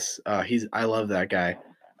hilarious. I love that guy.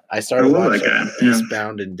 I started watching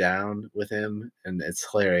Eastbound and Down with him, and it's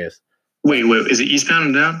hilarious. Wait, is it Eastbound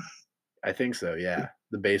and Down? I think so. Yeah,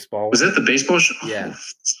 the baseball. Was that the baseball show? Yeah.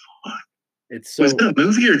 Was it a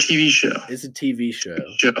movie or a TV show? It's a TV show.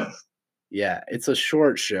 Yeah, it's a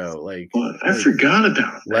short show. I forgot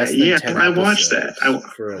about that. Yeah, I watched that.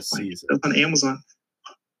 For a season. That's on Amazon.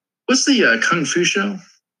 What's the Kung Fu show?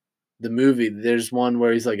 The movie. There's one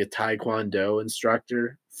where he's a Taekwondo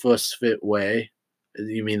instructor. Fuss Fit Way.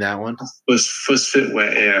 You mean that one? Fuss Fit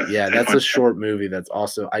Way. Yeah. Yeah, that's a short movie. That's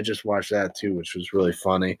also, I just watched that too, which was really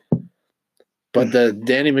funny. But the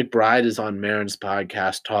Danny McBride is on Maron's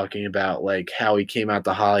podcast talking about how he came out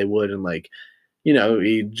to Hollywood, and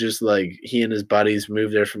he just he and his buddies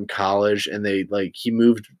moved there from college, and they he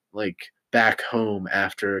moved back home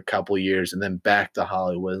after a couple years and then back to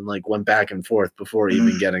Hollywood, and went back and forth before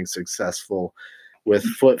even getting successful with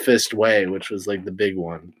Foot Fist Way, which was the big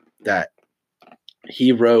one that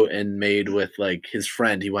he wrote and made with his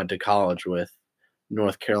friend he went to college with,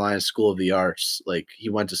 North Carolina School of the Arts. He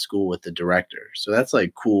went to school with the director. So that's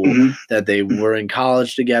cool that they were in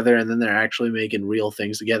college together, and then they're actually making real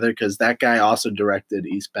things together, because that guy also directed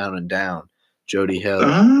Eastbound and Down, Jody Hill.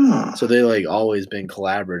 So they always been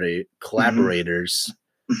collaborators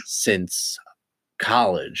since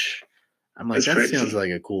college. I'm that sounds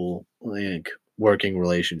like a cool working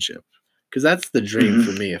relationship, because that's the dream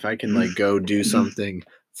for me. If I can go do something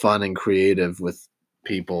fun and creative with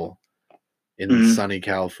people in sunny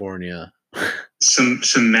California. Some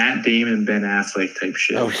Matt Damon, Ben Affleck type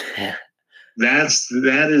shit. Oh yeah.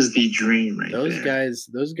 That is the dream right there.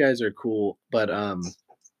 Those guys are cool, but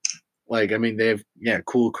they have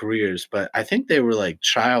cool careers, but I think they were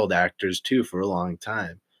child actors too for a long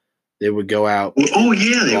time. They would go out. Oh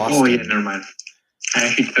yeah, never mind.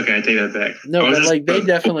 I take that back. No, but they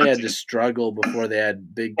definitely had to struggle before they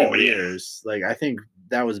had big careers. Yeah. I think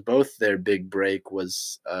that was both their big break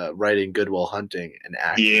was writing Good Will Hunting and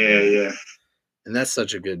acting. Yeah. And that's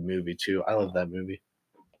such a good movie too. I love that movie.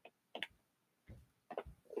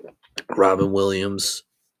 Robin Williams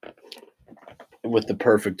with the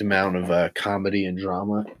perfect amount of comedy and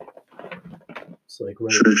drama. It's right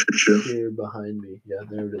here behind me. Yeah,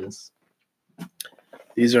 there it is.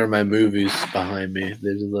 These are my movies behind me.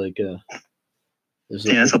 There's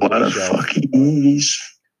that's a lot of fucking movies.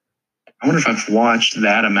 I wonder if I've watched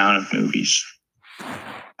that amount of movies.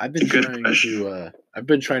 I've been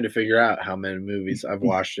trying to figure out how many movies I've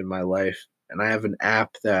watched in my life, and I have an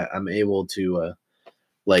app that I'm able to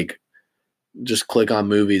just click on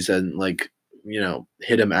movies and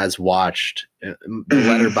hit them as watched. The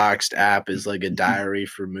Letterboxd app is like a diary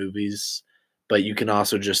for movies, but you can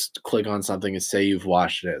also just click on something and say you've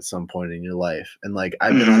watched it at some point in your life. And like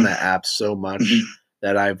I've been on that app so much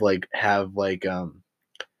that I've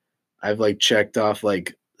checked off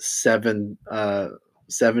like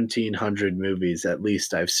 1,700 movies at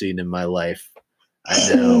least I've seen in my life.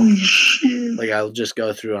 I know. Like I'll just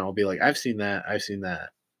go through and I'll be like, I've seen that.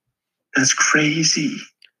 That's crazy.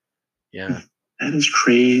 Yeah. That is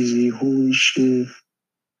crazy. Holy shit.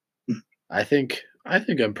 I think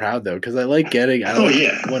I'm proud though, because I like getting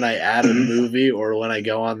when I add a movie or when I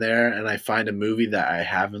go on there and I find a movie that I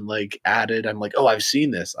haven't like added, I'm like, oh, I've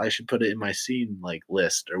seen this. I should put it in my seen like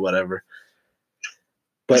list or whatever.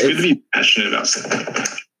 But it's good to be passionate about something.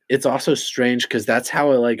 It's also strange because that's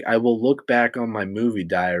how I will look back on my movie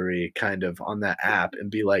diary kind of on that app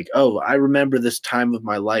and be like, oh, I remember this time of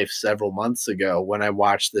my life several months ago when I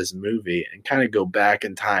watched this movie and kind of go back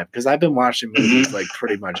in time because I've been watching movies like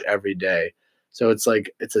pretty much every day. So it's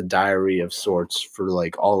like it's a diary of sorts for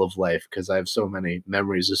like all of life because I have so many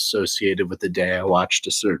memories associated with the day I watched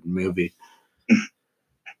a certain movie. It's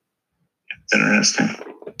interesting.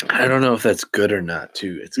 I don't know if that's good or not,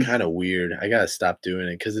 too. It's kind of weird. I got to stop doing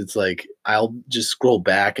it because it's like I'll just scroll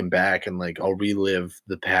back and like I'll relive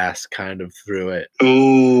the past kind of through it.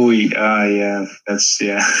 Oh, yeah. It's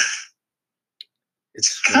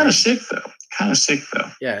kind of sick, though.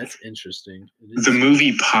 Yeah, it's interesting. The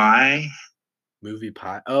movie Pi.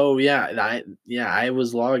 Oh, yeah. I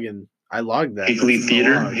was logging. I logged that. Higley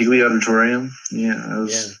Theater, Higley Auditorium. Yeah,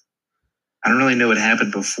 I don't really know what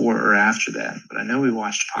happened before or after that, but I know we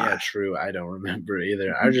watched Pi. Yeah, true. I don't remember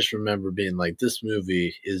either. I just remember being like, this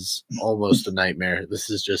movie is almost a nightmare. This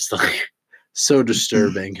is just like so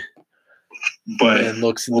disturbing. But and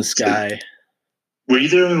looks in the sky. Were you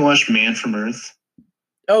there when we watched Man from Earth?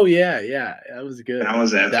 Oh yeah, that was good. That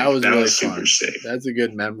was epic. That was really super fun. sick. That's a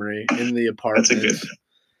good memory in the apartment. That's a good.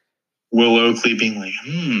 Will Oakley being like,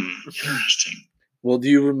 interesting. Well, do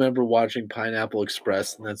you remember watching Pineapple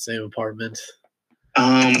Express in that same apartment?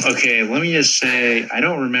 Okay, let me just say I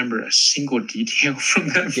don't remember a single detail from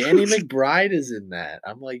that. Danny McBride is in that.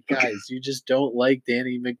 I'm like, guys, you just don't like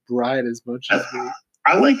Danny McBride as much as me.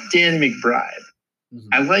 I like Danny McBride. Mm-hmm.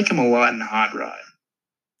 I like him a lot in Hot Rod.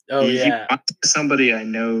 Oh, yeah. He's somebody I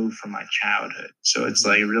know from my childhood. So it's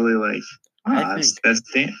like really like, that's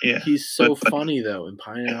Dan. Yeah. He's so funny, though, in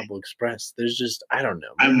Pineapple Express. There's just, I don't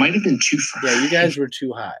know. I might have been too far. Yeah, you guys were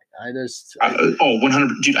too high.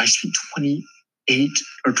 100. Dude, I spent 28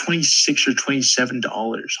 or 26 or $27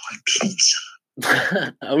 on pizza.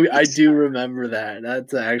 I do remember that.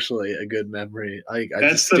 That's actually a good memory.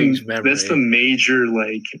 That's the major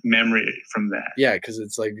like memory from that. Yeah, because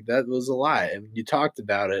it's like that was a lie, and you talked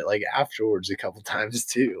about it like afterwards a couple times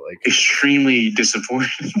too. Like extremely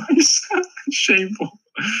disappointed myself. Shameful.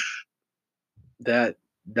 That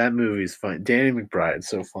movie's funny. Danny McBride's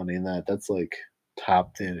so funny in that. That's like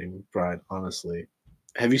top Danny McBride, honestly.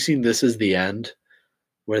 Have you seen This Is the End,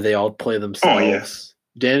 where they all play themselves? Oh, yes.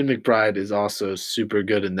 Danny McBride is also super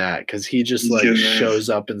good in that because he just like shows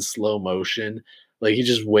up in slow motion. Like he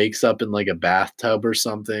just wakes up in like a bathtub or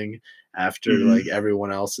something after like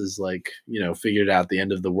everyone else is like, figured out the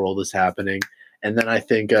end of the world is happening. And then I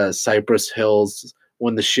think Cypress Hills,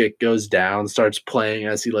 when the shit goes down, starts playing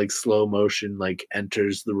as he like slow motion like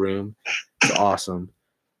enters the room. It's awesome.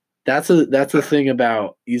 That's the thing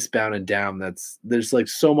about Eastbound and Down. There's like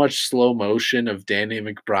so much slow motion of Danny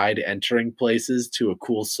McBride entering places to a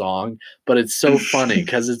cool song, but it's so funny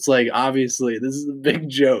because it's like obviously this is a big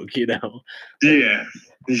joke, Yeah,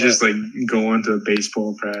 he's just like going to a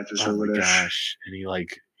baseball practice or whatever. Oh my gosh, and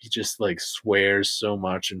he just like swears so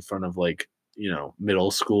much in front of like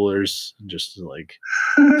middle schoolers, and just like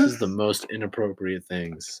this is the most inappropriate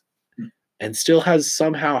things. And still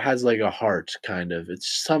somehow has like a heart, kind of. It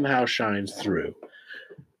somehow shines through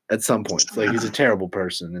at some point. It's like he's a terrible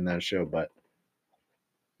person in that show, but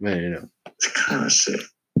man, it's kind of sick.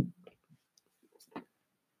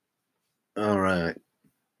 All right.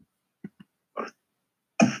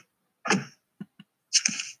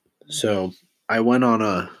 So I went on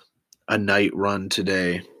a night run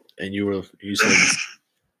today, and you said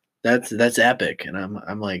that's epic, and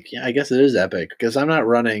I'm like, yeah, I guess it is epic because I'm not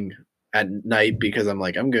running at night because I'm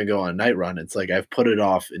like, I'm going to go on a night run. It's like I've put it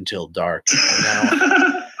off until dark.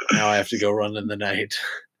 Now I have to go run in the night.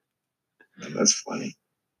 That's funny.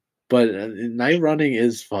 But night running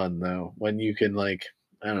is fun, though, when you can, like,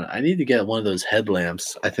 I don't know. I need to get one of those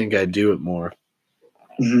headlamps. I think I'd do it more.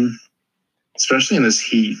 Mm-hmm. Especially in this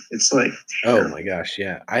heat. It's like, oh my gosh,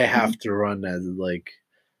 yeah. I have to run as, like,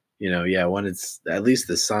 Yeah, when it's at least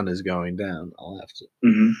the sun is going down, I'll have to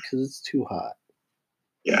because it's too hot.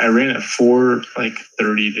 Yeah, I ran at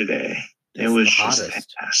 4:30 today. That's it was the just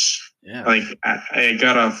hottest. ass. Yeah. Like I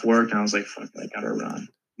got off work and I was like, fuck, I gotta run.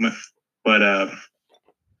 But I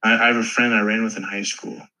have a friend I ran with in high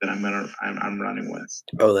school that I'm running with.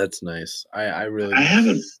 Oh, that's nice. I really I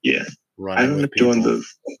haven't been doing the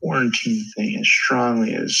quarantine thing as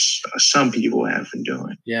strongly as some people have been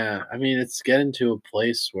doing. Yeah, I mean, it's getting to a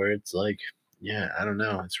place where it's like, yeah, I don't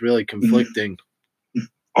know. It's really conflicting.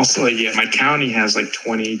 Also, my county has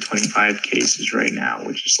 20, 25 cases right now,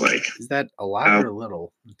 which is Is that a lot or a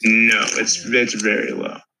little? No, it's very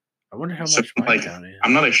low. I wonder how much my county has.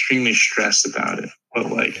 I'm not extremely stressed about it, but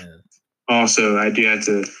also I do have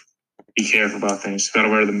to be careful about things. Got to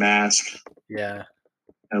wear the mask. Yeah.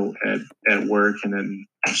 At work and in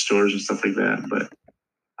stores and stuff like that, but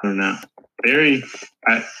I don't know.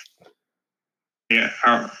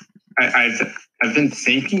 I've been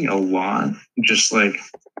thinking a lot, just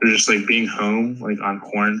being home, on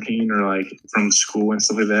quarantine or from school and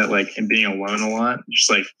stuff like that, and being alone a lot, just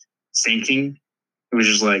thinking. It was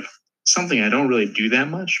just something I don't really do that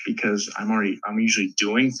much because I'm usually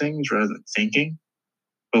doing things rather than thinking.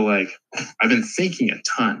 But I've been thinking a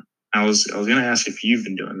ton. I was gonna ask if you've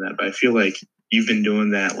been doing that, but I feel like you've been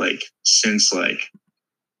doing that since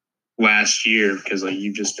last year because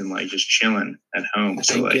you've just been just chilling at home.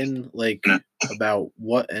 So thinking about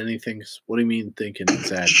what do you mean thinking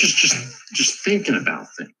exactly? Just thinking about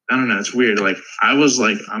things. I don't know. It's weird. I was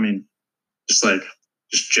just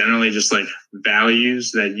generally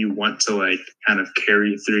values that you want to kind of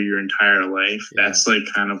carry through your entire life. Yeah. That's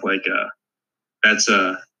kind of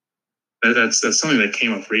that's something that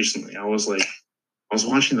came up recently. I was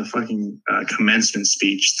watching the fucking commencement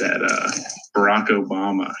speech that Barack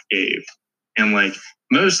Obama gave, and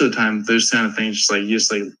most of the time, those kind of things, you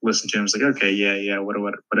just listen to him. It's okay, yeah,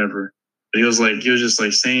 whatever. But he was just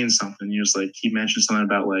saying something. He was he mentioned something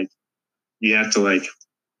about you have to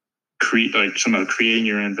create something about creating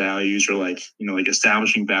your own values or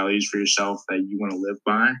establishing values for yourself that you want to live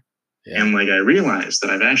by. Yeah. And I realized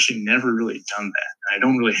that I've actually never really done that. I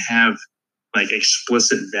don't really have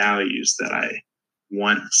explicit values that I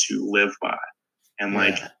want to live by. And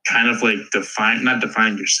kind of not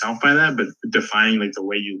defining yourself by that, but defining the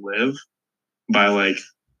way you live by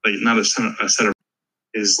not a set of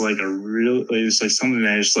is is something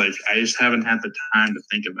that I just haven't had the time to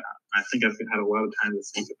think about. I think I've had a lot of time to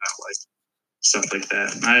think about stuff like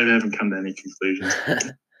that. I haven't come to any conclusions.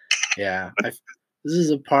 Yeah. This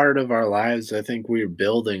is a part of our lives. I think we're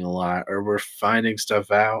building a lot or we're finding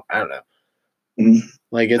stuff out. I don't know. Mm-hmm.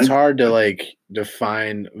 It's hard to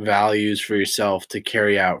define values for yourself to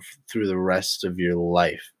carry out through the rest of your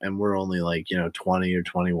life. And we're only 20 or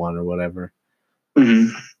 21 or whatever.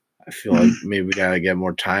 Mm-hmm. I feel like maybe we gotta get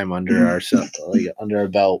more time under ourselves, under our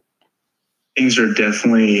belt. Things are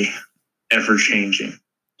definitely ever changing.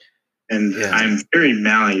 And I'm very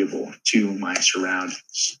malleable to my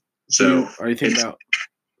surroundings. So are you thinking about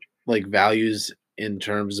values in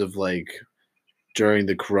terms of during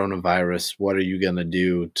the coronavirus, what are you gonna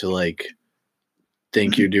do to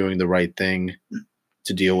think you're doing the right thing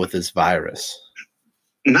to deal with this virus?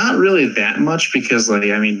 Not really that much because I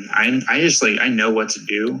just I know what to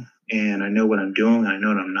do and I know what I'm doing and I know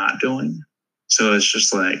what I'm not doing. So it's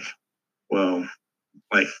just well,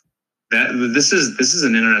 that this is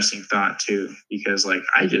an interesting thought too, because I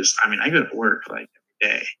go to work every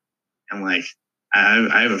day and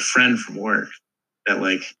I have a friend from work that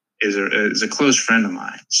is a close friend of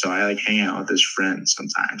mine. So I hang out with this friend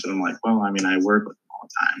sometimes and I'm well, I work with them all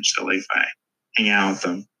the time. So if I hang out with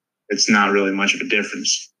them, it's not really much of a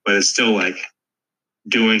difference, but it's still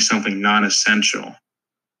doing something non-essential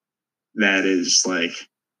that is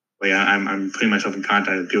I'm putting myself in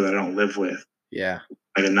contact with people that I don't live with. Yeah.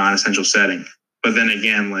 A non-essential setting. But then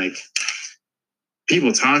again,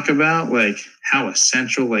 people talk about how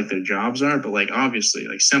essential their jobs are, but obviously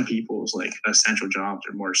some people's essential jobs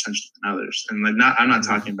are more essential than others. And I'm not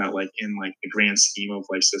talking about in the grand scheme of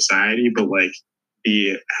society, but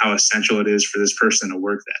how essential it is for this person to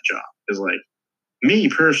work that job. Because me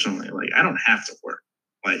personally, I don't have to work.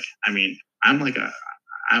 I'm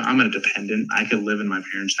I'm a dependent. I could live in my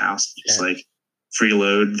parents' house and just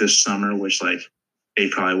freeload this summer, which they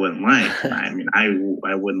probably wouldn't like. I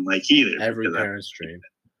wouldn't like either. Every parent's dream.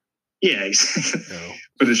 Yeah, exactly. No.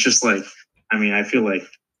 But it's just I feel I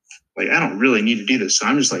don't really need to do this. So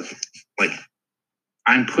I'm just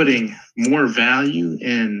I'm putting more value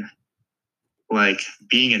in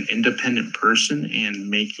being an independent person and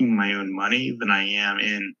making my own money than I am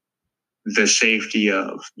in the safety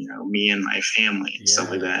of, me and my family and stuff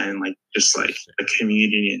like that, and like just like the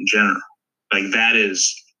community in general. Like that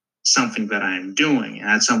is something that I'm doing, and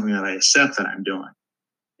that's something that I accept that I'm doing.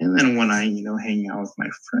 And then when I, hang out with my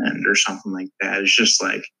friend or something like that, it's just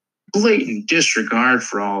like blatant disregard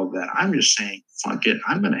for all of that. I'm just saying, fuck it,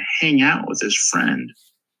 I'm gonna hang out with this friend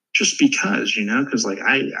just because, because like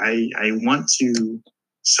I want to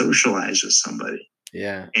socialize with somebody.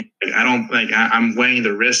 Yeah. And like, I don't like I'm weighing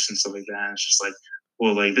the risks and stuff like that. And it's just like,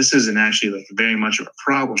 well, like this isn't actually like very much of a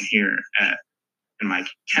problem here in my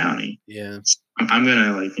county. Yeah. So I'm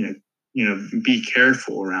gonna like, be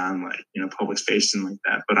careful around like, public space and like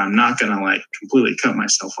that. But I'm not gonna like completely cut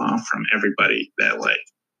myself off from everybody that like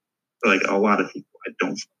a lot of people I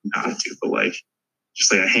don't know how to, but like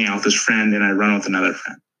just like I hang out with this friend and I run with another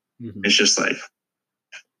friend. Mm-hmm. It's just like,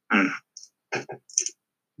 I don't know.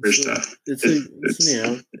 It's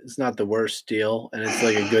not the worst deal, and it's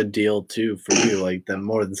like a good deal too for you, like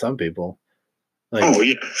more than some people. Like, oh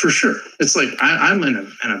yeah, for sure. It's like I'm in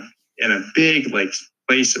a big like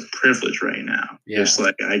place of privilege right now. Yeah. Just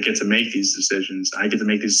like I get to make these decisions. I get to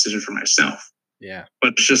make these decisions for myself. Yeah.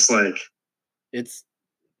 But it's just like it's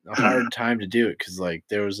a hard time to do it because like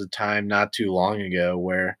there was a time not too long ago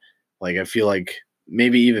where like I feel like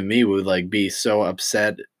maybe even me would like be so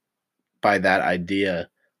upset by that idea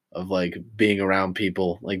of like being around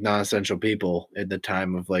people, like non-essential people at the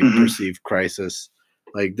time of like perceived crisis.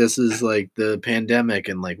 Like this is like the pandemic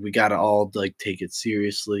and like we got to all like take it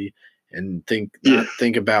seriously and not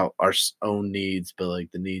think about our own needs, but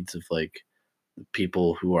like the needs of like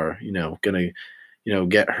people who are, gonna,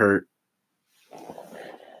 get hurt.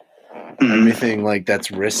 Everything like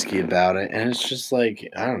that's risky about it. And it's just like,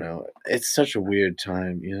 I don't know. It's such a weird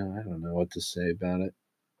time, I don't know what to say about it.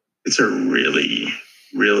 It's a really,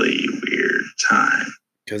 really weird time.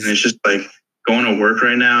 And it's just like going to work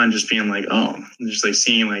right now and just being like, just like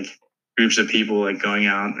seeing like groups of people like going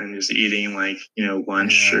out and just eating like,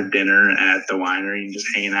 lunch or dinner at the winery and just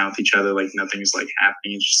hanging out with each other. Like nothing's like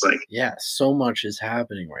happening. It's just like, so much is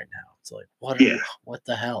happening right now. It's like, what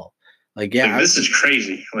the hell? Like, this is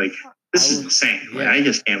crazy. Like this is insane. Like I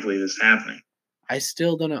just can't believe this is happening. I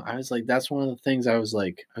still don't know. I was like, that's one of the things I was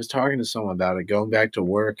talking to someone about it, going back to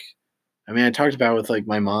work. I mean, I talked about it with like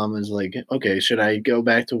my mom is like, okay, should I go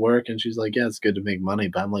back to work? And she's like, yeah, it's good to make money.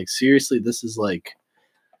 But I'm like, seriously, this is like,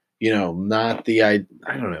 not I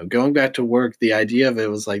don't know, going back to work. The idea of it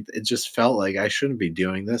was like, it just felt like I shouldn't be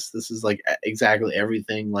doing this. This is like exactly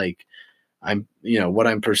everything. Like I'm, what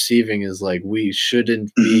I'm perceiving is like, we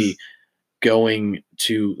shouldn't be going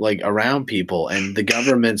to like around people, and the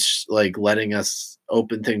government's like letting us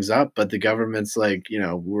open things up, but the government's like,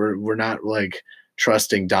 we're not like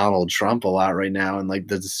trusting Donald Trump a lot right now, and like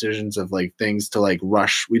the decisions of like things to like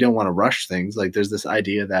rush. We don't want to rush things. Like there's this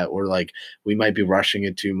idea that we're like we might be rushing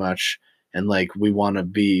it too much, and like we want to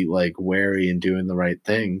be like wary and doing the right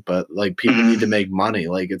thing, but like people need to make money.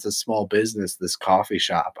 Like it's a small business, this coffee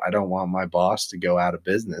shop. I don't want my boss to go out of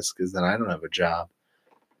business because then I don't have a job.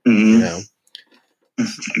 It's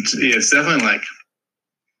definitely like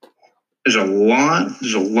there's a lot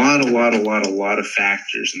of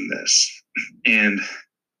factors in this. And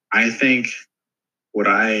I think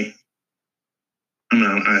I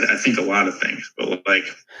think a lot of things, but like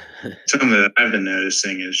something that I've been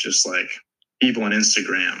noticing is just like people on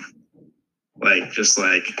Instagram, like just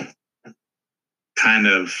like kind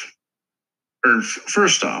of, or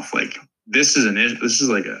first off, like this is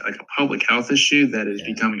like a public health issue that is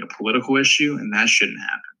becoming a political issue, and that shouldn't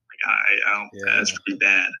happen. Like I don't. That's pretty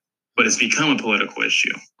bad. But it's become a political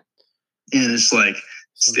issue, and it's like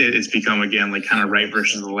it's become again like kind of right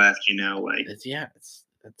versus the left. Like it's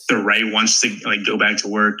the right wants to like go back to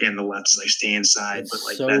work, and the left's like stay inside. But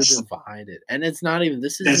like so that's divided, and it's not even.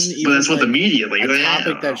 This isn't even. But that's like what the media like. A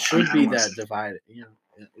topic that should be that divided.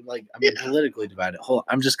 Like I mean, politically divided. Hold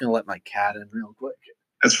on, I'm just gonna let my cat in real quick.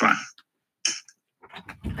 That's fine.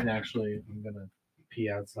 And actually, I'm gonna pee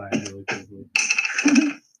outside really quickly.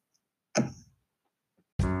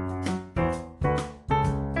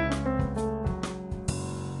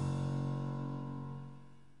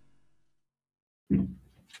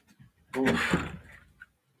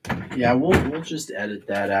 Yeah, we'll just edit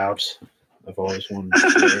that out. I've always wanted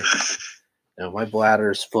to say. Now my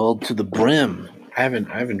bladder is filled to the brim. I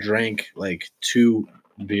haven't drank like 2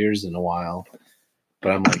 beers in a while,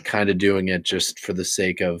 but I'm like kind of doing it just for the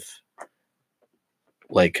sake of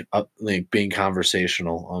like being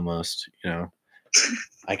conversational almost.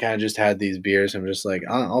 I kind of just had these beers. I'm just like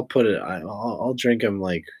I'll put it. I'll drink them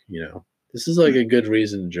like This is like a good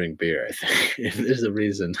reason to drink beer. I think if there's a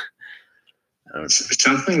reason.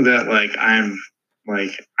 Something that like I'm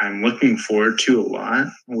like I'm looking forward to a lot,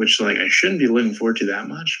 which like I shouldn't be looking forward to that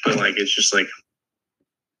much, but like it's just like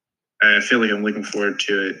I feel like I'm looking forward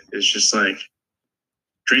to it. It's just like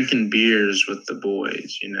drinking beers with the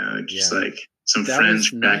boys, just like some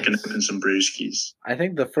friends cracking up and some brewskis. I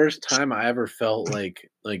think the first time I ever felt like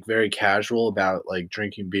very casual about like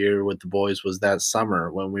drinking beer with the boys was that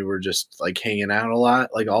summer when we were just like hanging out a lot,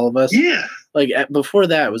 like all of us. Yeah. Like before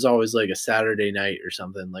that, it was always like a Saturday night or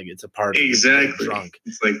something. Like it's a party. Exactly. Drunk.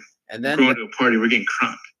 It's like, and then going to a party, we're getting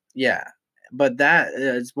crunk. Yeah. But that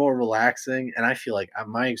it's more relaxing. And I feel like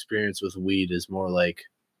my experience with weed is more like,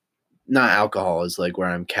 not alcohol, is like where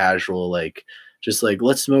I'm casual, like just like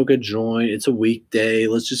let's smoke a joint. It's a weekday.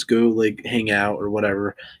 Let's just go like hang out or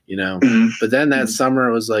whatever, Mm-hmm. But then that summer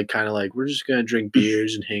it was like kind of like we're just gonna drink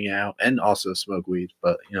beers and hang out and also smoke weed.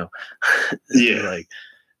 But yeah, like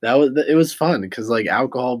it was fun because like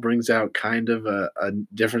alcohol brings out kind of a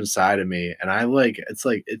different side of me, and I like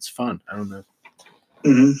it's fun. I don't know.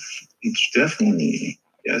 Mm-hmm. It's definitely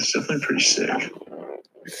pretty sick.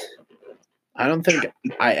 I don't think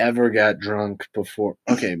I ever got drunk before.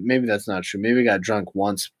 Okay, maybe that's not true. Maybe I got drunk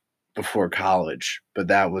once before college, but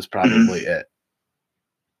that was probably it.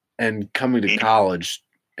 And coming to college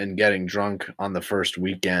and getting drunk on the first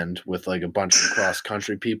weekend with like a bunch of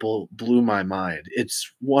cross-country people blew my mind.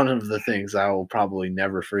 It's one of the things I will probably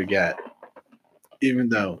never forget, even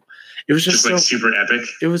though it was just like super epic.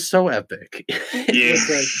 It was so epic. Yeah.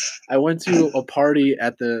 Like, I went to a party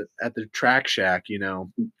at the Track Shack,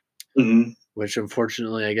 Mm-hmm. which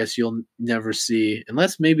unfortunately I guess you'll never see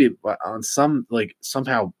unless maybe on some like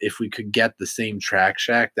somehow if we could get the same Track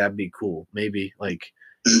Shack, that'd be cool. Maybe like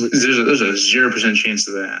there's a 0% chance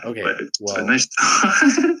of that. Okay, but it's well, a nice.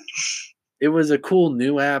 It was a cool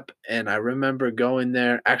new app, and I remember going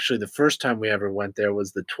there. Actually, the first time we ever went there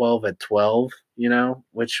was the 12 at 12,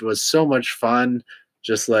 which was so much fun.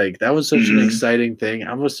 Just like that was such an exciting thing.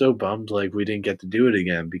 I was so bummed like we didn't get to do it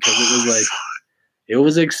again because it was like it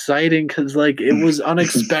was exciting because like it was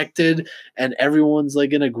unexpected and everyone's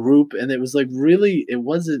like in a group and it was like really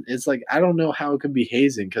it's like I don't know how it could be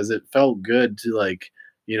hazing because it felt good to like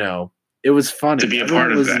it was funny to be a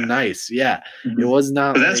part of was that. Nice, yeah. It was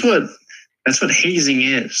not. But that's what hazing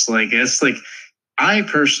is. Like it's like I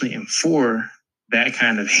personally am for that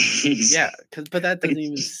kind of haze. Yeah, but that doesn't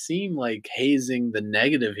even seem like hazing, the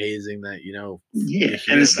negative hazing that Yeah,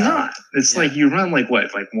 and it's about. Not. It's like you run like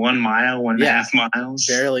what, like 1 mile, 1.5 miles,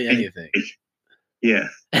 barely anything. Yeah,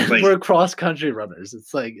 like, we're cross country runners.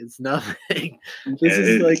 It's like it's nothing. This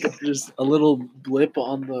is like just a little blip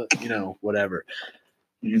on the whatever.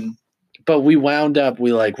 Mm-hmm. But we wound up.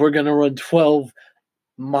 We're gonna run 12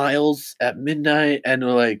 miles at midnight, and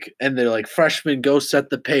they're like, freshmen, go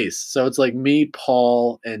set the pace. So it's like me,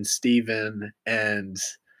 Paul, and Steven, and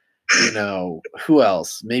who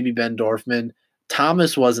else? Maybe Ben Dorfman.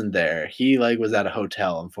 Thomas wasn't there. He was at a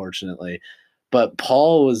hotel, unfortunately. But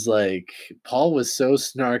Paul was so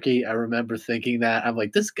snarky. I remember thinking that. I'm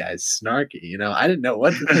like, this guy's snarky. I didn't know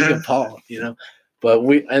what to think of Paul. But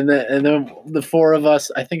and then the four of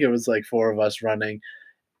us. I think it was like four of us running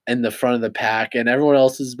in the front of the pack, and everyone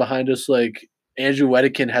else is behind us. Like Andrew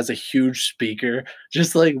Wedekind has a huge speaker,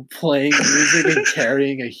 just like playing music and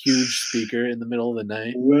carrying a huge speaker in the middle of the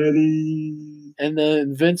night. And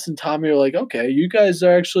then Vince and Tommy are like, okay, you guys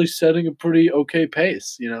are actually setting a pretty okay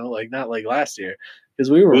pace, not like last year. Because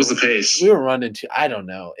what was the pace? We were running I don't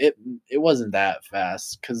know. It wasn't that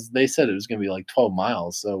fast because they said it was going to be like 12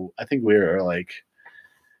 miles. So I think we were like,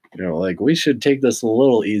 we should take this a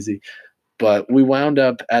little easy. But we wound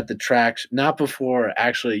up at the track, not before,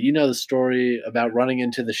 actually, the story about running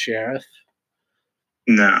into the sheriff?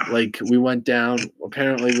 No. Like, we went down.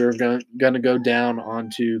 Apparently, we were going to go down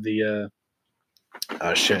onto the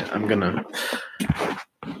oh, shit. I'm going to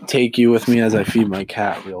take you with me as I feed my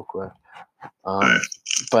cat real quick.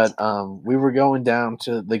 But we were going down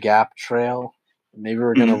to the Gap Trail. Maybe we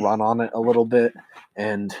were going to run on it a little bit.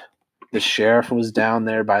 And the sheriff was down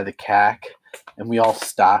there by the CAC. And we all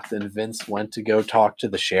stopped, and Vince went to go talk to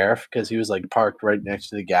the sheriff because he was parked right next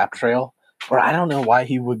to the Gap Trail. Or I don't know why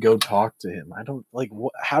he would go talk to him. I don't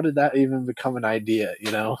how did that even become an idea?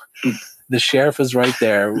 The sheriff is right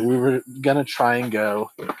there. We were gonna try and go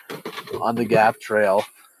on the Gap Trail,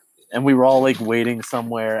 and we were all waiting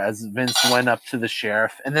somewhere as Vince went up to the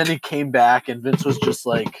sheriff, and then he came back, and Vince was just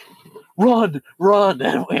like, "Run, run!"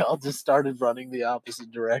 And we all just started running the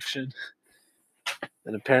opposite direction.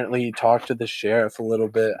 And apparently he talked to the sheriff a little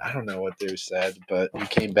bit. I don't know what they said, but he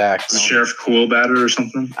came back. Was the sheriff cool about it or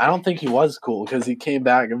something? I don't think he was cool because he came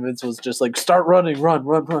back and Vince was just like, start running, run,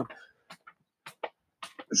 run, run.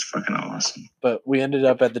 It's fucking awesome. But we ended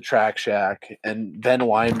up at the Track Shack, and Ben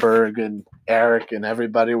Weinberg and Eric and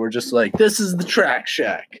everybody were just like, "This is the Track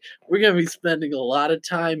Shack. We're gonna be spending a lot of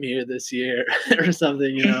time here this year, or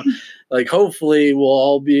something, you know. Like, hopefully, we'll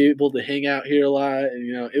all be able to hang out here a lot." And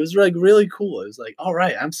you know, it was like really cool. It was like, all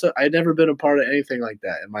right, I'd never been a part of anything like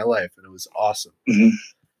that in my life, and it was awesome. Mm-hmm.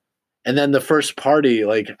 And then the first party,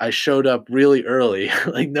 like, I showed up really early,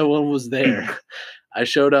 like no one was there. I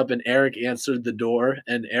showed up and Eric answered the door,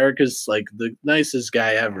 and Eric is like the nicest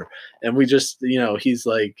guy ever. And we just, you know, he's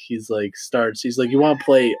like, "You want to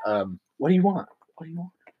play, what do you want? What do you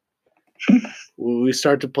want?" We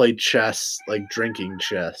start to play chess, like drinking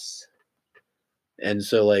chess. And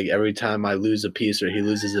so, like, every time I lose a piece or he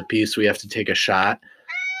loses a piece, we have to take a shot.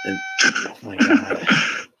 And oh my God.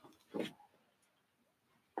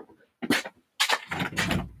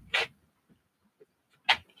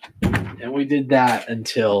 And we did that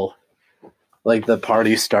until like the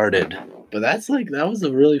party started. But that was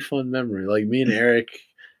a really fun memory. Like me and Eric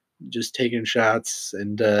just taking shots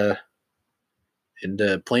and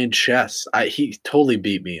playing chess. He totally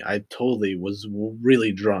beat me. I totally was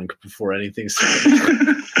really drunk before anything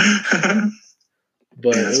started.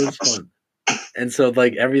 But it was fun. And so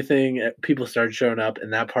like people started showing up,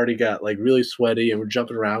 and that party got like really sweaty, and we're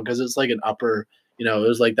jumping around because it's like an upper, you know, it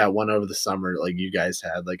was like that one over the summer, like you guys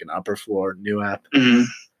had like an upper floor new app. Mm-hmm.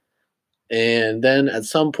 And then at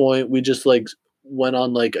some point we just like went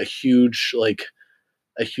on like a huge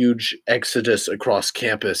exodus across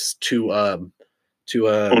campus to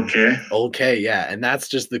okay, yeah. And that's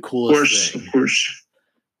just the coolest thing. Of course.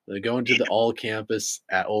 Like going to the all campus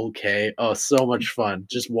at Old K. Oh, so much fun.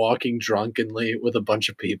 Just walking drunkenly with a bunch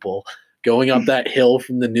of people, going up that hill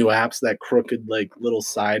from the new apps, that crooked like little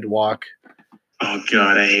sidewalk. Oh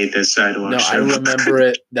God, I hate that sidewalk. No, I remember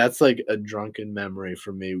it. That's like a drunken memory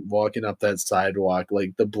for me, walking up that sidewalk,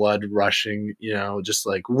 like the blood rushing, you know, just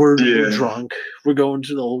like we're drunk. We're going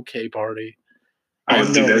to the Old K party. Oh,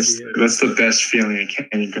 dude, that's the best feeling at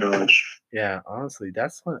Canyon College. Yeah, honestly,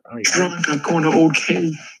 that's what I'm going to Old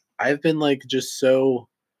K. I've been like just so,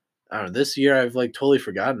 I don't know, this year I've like totally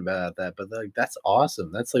forgotten about that, but like that's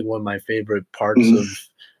awesome. That's like one of my favorite parts of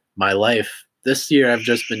my life. This year I've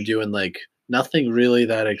just been doing like nothing really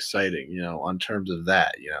that exciting, you know, on terms of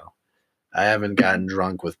that, you know. I haven't gotten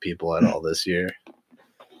drunk with people at all this year.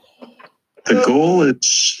 The goal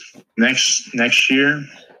is next year,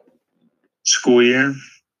 school year,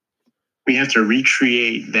 we have to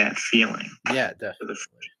recreate that feeling. Yeah, definitely.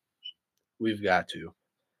 We've got to.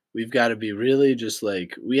 We've got to be really just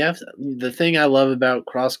like, the thing I love about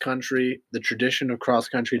cross country, the tradition of cross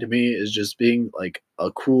country to me is just being like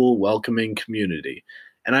a cool, welcoming community.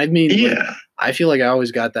 And I mean, like, I feel like I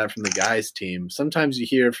always got that from the guys' team. Sometimes you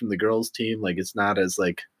hear from the girls' team, like it's not as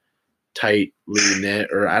like tightly knit,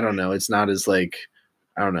 or I don't know, it's not as like,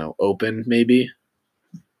 I don't know, open maybe.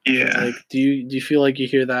 Yeah. Like, do you feel like you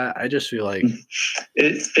hear that? I just feel like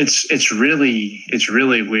it's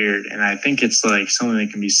really weird, and I think it's like something that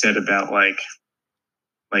can be said about like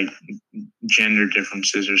gender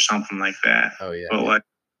differences or something like that. Oh yeah. But like,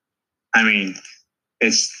 I mean,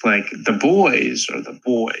 it's like the boys are the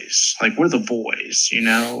boys. Like we're the boys, you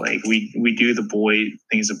know. Like we do the boy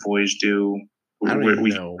things the boys do. I don't even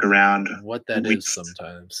know around what that is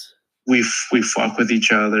sometimes. We fuck with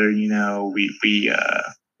each other, you know.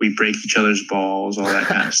 We break each other's balls, all that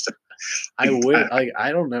kind of stuff. I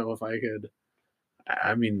don't know if I could.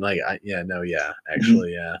 I mean, like,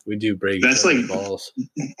 actually, yeah, we do break each other's balls.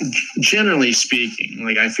 Generally speaking,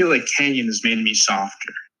 like I feel like Canyon has made me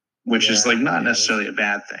softer, which is like not necessarily a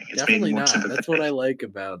bad thing. It's made me more sympathetic. That's what I like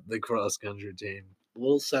about the cross country team. A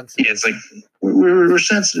little sensitive. Yeah, it's like we're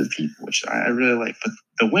sensitive people, which I really like. But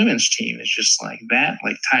the women's team is just like that,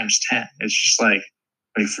 like times 10. It's just like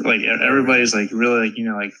everybody's like really like, you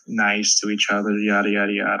know, like nice to each other, yada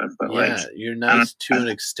yada yada. But yeah, like you're nice to an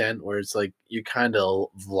extent where it's like you're kind of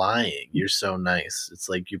lying. You're so nice. It's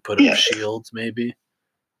like you put up shields, maybe.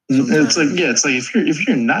 Sometimes. It's like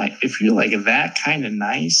if you're like that kind of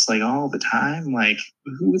nice like all the time, like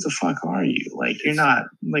who the fuck are you? Like you're not,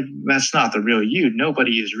 like that's not the real you.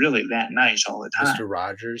 Nobody is really that nice all the time. Mr.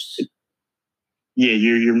 Rogers. Yeah,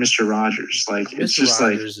 you're Mr. Rogers. Like Mr. It's just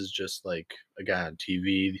Rogers is just like a guy on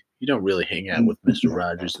TV. You don't really hang out with Mr.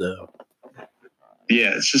 Rogers though.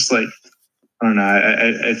 Yeah, it's just like I don't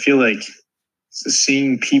know. I feel like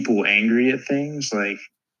seeing people angry at things, like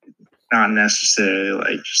not necessarily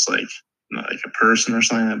like just like not like a person or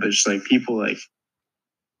something like that, but just like people like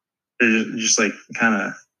they're just like kind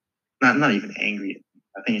of not even angry.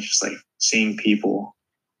 I think it's just like seeing people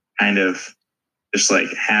kind of just like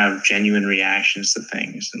have genuine reactions to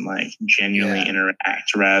things and like genuinely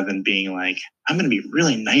interact rather than being like, I'm going to be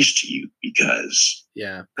really nice to you because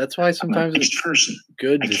that's why sometimes I'm a nice person.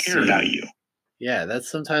 Good I to care about you. Yeah,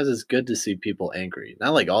 sometimes it's good to see people angry.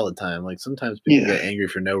 Not like all the time. Like sometimes people get angry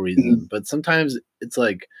for no reason, but sometimes it's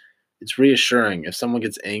like it's reassuring if someone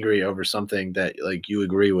gets angry over something that like you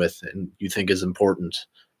agree with and you think is important.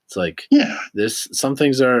 It's like some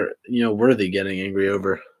things are worthy getting angry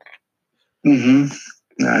over.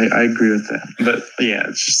 I agree with that, but yeah,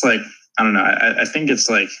 it's just like I don't know. I think it's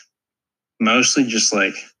like mostly just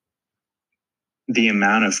like the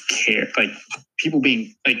amount of care, like people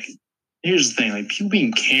being like. Here's the thing, like people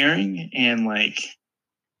being caring and like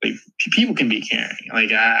people can be caring.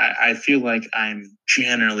 Like I feel like I'm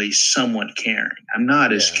generally somewhat caring. I'm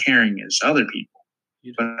not as caring as other people,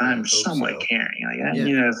 but I'm somewhat caring. Like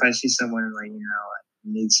if I see someone like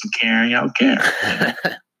needs some caring, I'll care.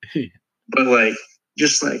 But like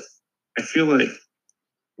just like I feel like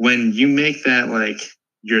when you make that like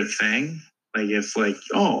your thing, like if like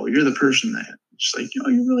you're the person that just like you're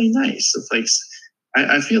really nice. It's like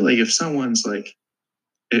I feel like if someone's like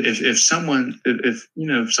if someone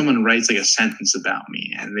writes like a sentence about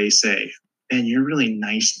me and they say, "Man, you're really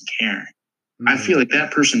nice and caring," I feel like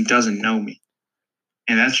that person doesn't know me,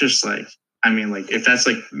 and that's just like I mean, like if that's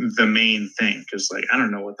like the main thing, because like I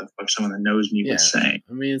don't know what the fuck someone that knows me would say.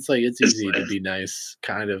 I mean, it's like it's easy to be nice,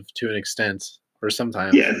 kind of to an extent, or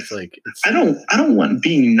sometimes it's like I don't want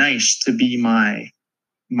being nice to be my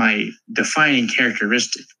defining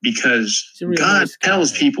characteristic because God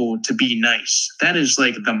tells people to be nice. That is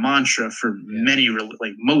like the mantra for many,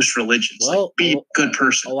 like most religions. Well, like, be a good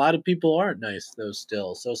person. A lot of people aren't nice though.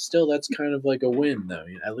 Still, that's kind of like a win though.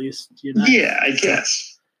 At least you're nice. Yeah, I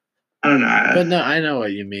guess. I don't know. But no, I know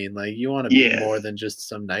what you mean. Like you want to be more than just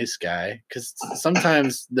some nice guy, because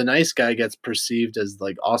sometimes the nice guy gets perceived as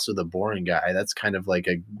like also the boring guy. That's kind of like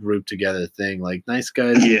a group together thing. Like nice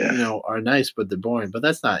guys, are nice, but they're boring. But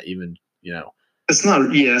that's not even, It's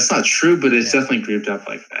not. Yeah, it's not true. But it's definitely grouped up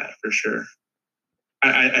like that for sure.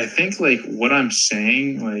 I think like what I'm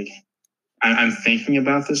saying, like I'm thinking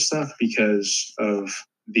about this stuff because of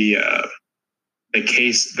the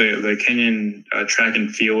case, the Kenyan track and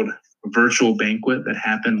field virtual banquet that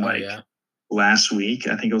happened last week.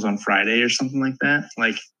 I think it was on Friday or something like that.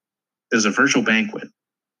 Like there's a virtual banquet,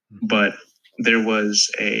 but there was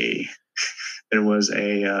a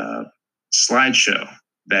slideshow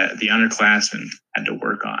that the underclassmen had to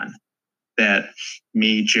work on that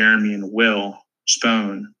me, Jeremy, and Will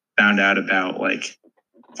Spone found out about like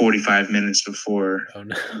 45 minutes before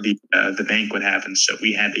the banquet happened. So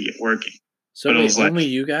we had to get working. So it was only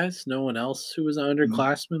you guys? No one else who was an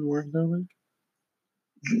underclassman worked on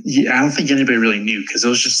it? Yeah, I don't think anybody really knew because it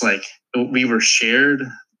was just like we were shared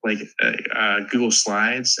like Google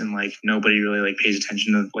Slides and like nobody really like pays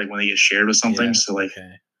attention to like when they get shared with something. So like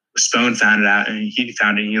Spone found it out and he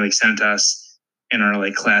found it and he like sent it to us in our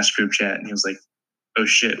like class group chat and he was like, "Oh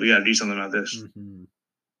shit, we got to do something about this."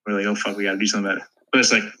 We're like, "Oh fuck, we got to do something about it." But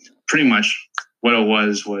it's like pretty much what it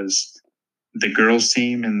was the girls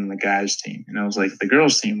team and the guys team. And I was like, the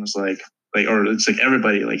girls team was like, or it's like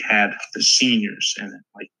everybody like had the seniors in it,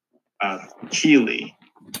 like Keely,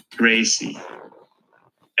 Gracie,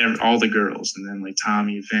 all the girls. And then like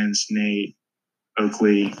Tommy, Vince, Nate,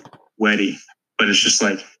 Oakley, Weddy. But it's just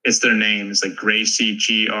like, it's their name. It's like Gracie,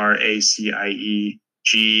 Gracie.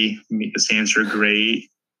 G stands for great,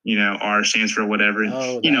 R stands for whatever.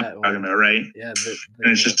 What I'm talking about, right? Yeah.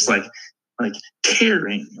 And it's just like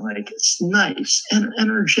caring, like it's nice and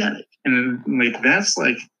energetic. And like, that's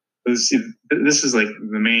like, this is like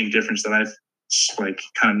the main difference that I've like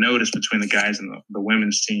kind of noticed between the guys and the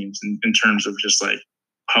women's teams in terms of just like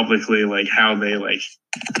publicly, like how they like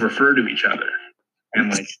refer to each other. And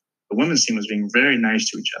like the women's team was being very nice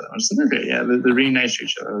to each other. I was like, okay, yeah, they're really nice to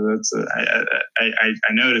each other. That's I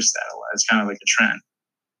noticed that a lot. It's kind of like a trend.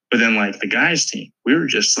 But then like the guys team, we were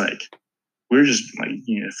just like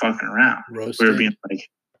fucking around. Roasting. We were being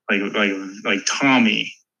like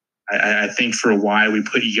Tommy. I think for a while we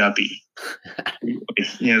put Yuppie.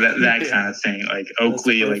 that kind of thing. Like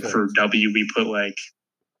Oakley, like for W we put like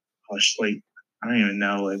I don't even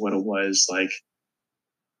know like what it was, like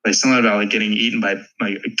something about like getting eaten by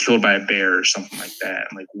like killed by a bear or something like that.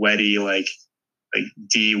 And like Weddy, like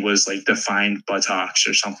D was like defined buttocks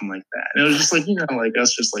or something like that. And it was just like, like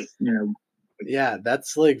us just like, yeah,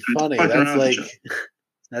 that's like funny. That's like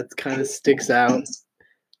that kind of sticks out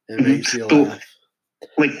and makes you laugh.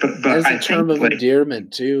 Like, but as a term of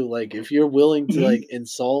endearment too. Like, if you're willing to like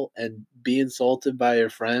insult and be insulted by your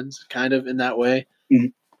friends, kind of in that way,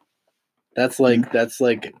 that's like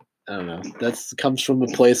I don't know. That's comes from a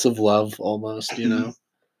place of love, almost. You know.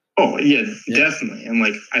 Oh yeah, definitely. And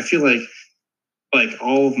like I feel like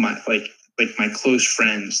all of my like my close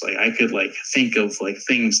friends, like I could like think of like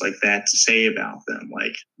things like that to say about them,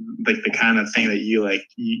 like the kind of thing that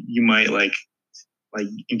you might like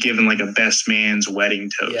given like a best man's wedding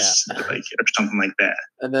toast, like or something like that.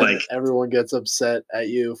 And then like everyone gets upset at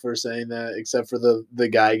you for saying that, except for the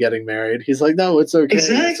guy getting married. He's like, "No, it's okay.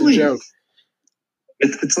 Exactly. It's a joke."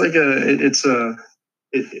 It's like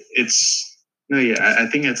it's no, yeah. I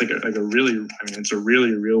think it's like a really, I mean, it's a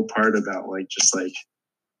really real part about like just like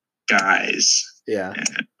guys. Yeah.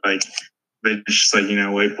 And, like, but just like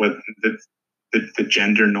like what the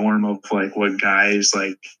gender norm of like what guys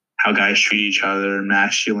like. How guys treat each other,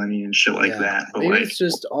 masculinity and shit like that. But maybe it's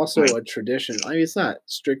just also a tradition. I mean, it's not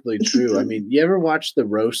strictly true. I mean, you ever watch the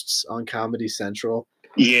roasts on Comedy Central?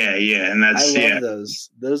 Yeah, and that's I love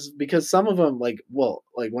those because some of them like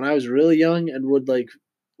when I was really young and would like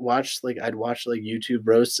I'd watch like YouTube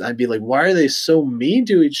roasts. I'd be like, why are they so mean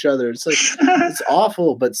to each other? It's like it's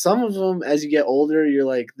awful. But some of them, as you get older, you're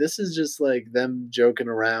like, this is just like them joking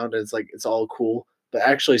around. And it's like it's all cool. But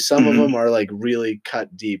actually, some of them are like really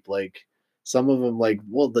cut deep. Like some of them, like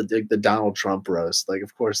the Donald Trump roast. Like,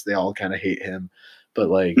 of course, they all kind of hate him, but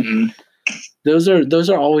like those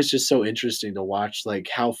are always just so interesting to watch. Like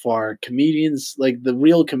how far comedians, like the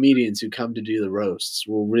real comedians who come to do the roasts,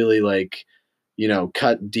 will really like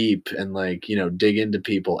cut deep and like dig into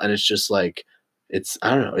people, and it's just like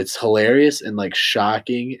I don't know, it's hilarious and like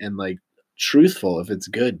shocking and like truthful if it's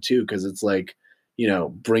good too, because it's like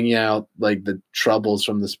bringing out like the troubles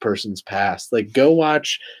from this person's past. Like go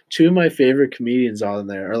watch two of my favorite comedians on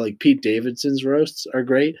there are like Pete Davidson's roasts are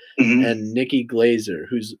great, and Nikki Glazer,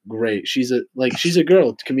 who's great. She's a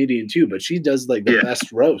girl comedian too, but she does like the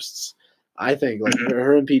best roasts. I think like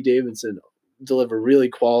her and Pete Davidson deliver really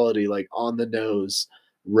quality, like on the nose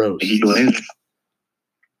roasts.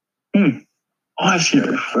 Oh, I've seen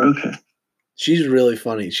her before. Okay. She's really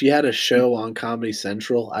funny. She had a show on Comedy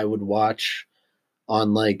Central I would watch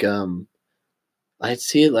on like I'd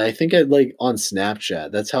see it, I think I'd like on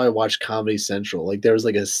Snapchat. That's how I watched Comedy Central. Like there was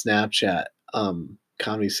like a Snapchat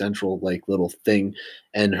Comedy Central like little thing,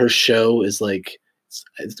 and her show is like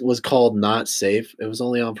it was called Not Safe. It was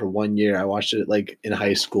only on for 1 year. I watched it like in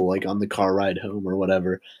high school, like on the car ride home or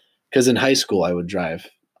whatever. Because in high school I would drive.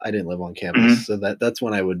 I didn't live on campus, so that's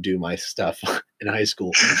when I would do my stuff in high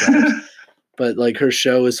school. But like her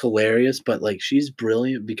show is hilarious, but like she's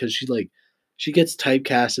brilliant because she gets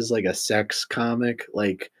typecast as like a sex comic.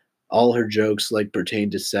 Like all her jokes like pertain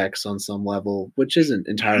to sex on some level, which isn't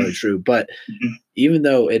entirely true. But even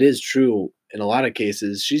though it is true in a lot of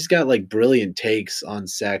cases, she's got like brilliant takes on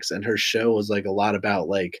sex, and her show was like a lot about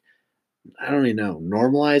like, I don't even know,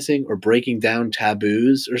 normalizing or breaking down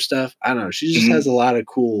taboos or stuff. I don't know. She just has a lot of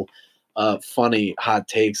cool, funny, hot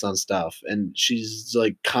takes on stuff. And she's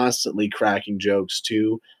like constantly cracking jokes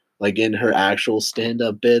too, like in her actual stand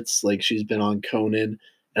up bits. Like she's been on Conan.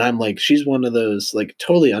 And I'm like, she's one of those like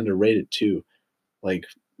totally underrated too. Like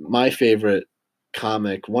one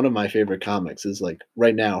of my favorite comics is like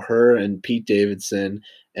right now her and Pete Davidson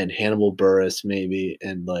and Hannibal Buress maybe,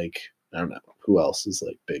 and like I don't know who else is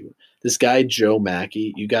like big. This guy Joe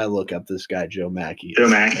Mackey, you gotta look up this guy Joe Mackey. Joe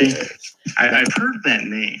Mackey, I've heard that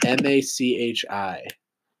name. Machi,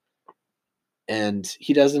 and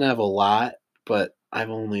he doesn't have a lot, but I've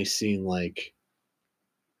only seen like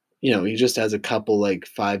he just has a couple like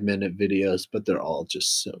 5-minute videos, but they're all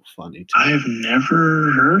just so funny. I've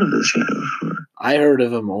never heard of this guy before. I heard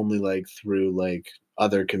of him only like through like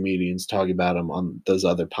other comedians talking about him on those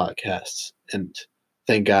other podcasts, and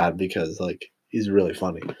thank God, because like he's really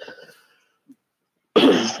funny.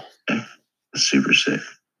 Super sick.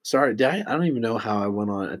 Sorry, I don't even know how I went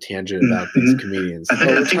on a tangent about these comedians.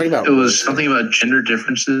 I think it was something about gender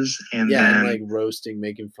differences and and like roasting,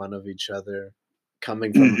 making fun of each other,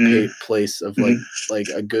 coming from a place of like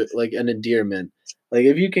a good, like an endearment. Like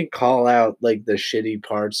if you can call out like the shitty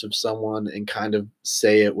parts of someone and kind of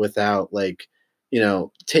say it without like,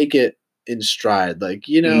 take it in stride. Like,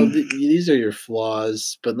 these are your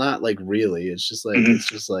flaws, but not like really. It's just like it's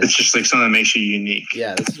just like something that makes you unique.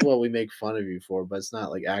 Yeah, this is what we make fun of you for, but it's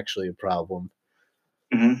not like actually a problem.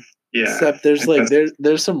 Yeah. Except there's like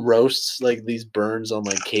there's some roasts like these burns on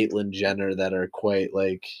like Caitlyn Jenner that are quite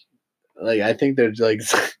like I think they're like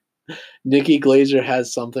Nikki Glazer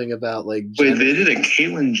has something about like. Wait, they did a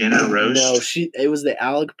Caitlyn Jenner roast? No, it was the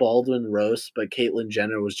Alec Baldwin roast, but Caitlyn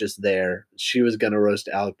Jenner was just there. She was gonna roast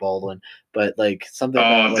Alec Baldwin, but like something. Oh,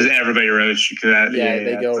 about, like, everybody roast you?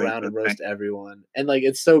 They go around and roast everyone, and like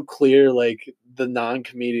it's so clear. Like the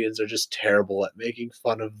non-comedians are just terrible at making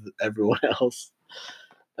fun of everyone else.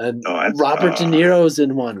 And Robert De Niro is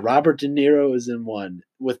in one. Robert De Niro is in one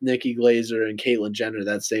with Nikki Glazer and Caitlyn Jenner.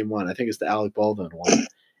 That same one, I think it's the Alec Baldwin one.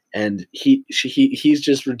 And he's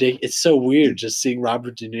just ridiculous. It's so weird just seeing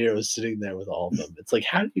Robert De Niro sitting there with all of them. It's like,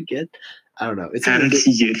 how did you get? I don't know. It's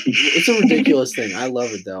a ridiculous thing. I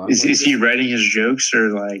love it though. Is he writing his jokes or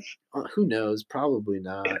like? Who knows? Probably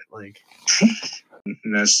not. Yeah. Like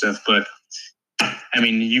and that stuff. But I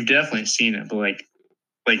mean, you've definitely seen it. But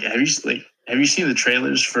like have you seen the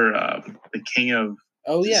trailers for the King of?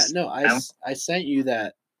 Oh yeah, no, I sent you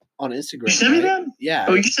that on Instagram. You sent me that? Yeah.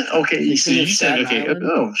 Oh, you said okay. You said okay. Island?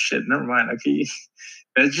 Oh shit, never mind. Okay,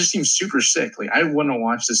 that just seems super sick. Like I want to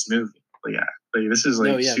watch this movie. Like this is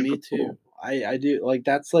like super me too. Cool. I do like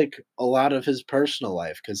that's like a lot of his personal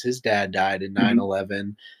life because his dad died in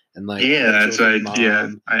 9/11 and like that's right.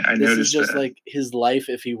 I this noticed is just that. Like his life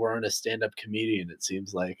if he weren't a stand-up comedian. It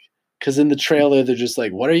seems like because in the trailer they're just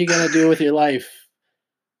like, what are you gonna do with your life?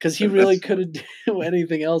 Because he really couldn't do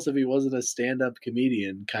anything else if he wasn't a stand-up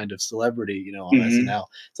comedian kind of celebrity, on SNL.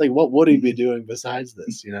 It's like, what would he be doing besides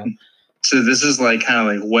this, So this is like kind of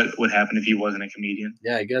like what would happen if he wasn't a comedian?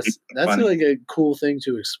 Yeah, I guess that's like a cool thing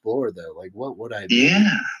to explore, though. Like, what would I do? Yeah.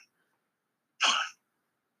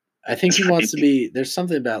 I think he wants to be. There's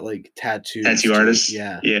something about like tattoo artists.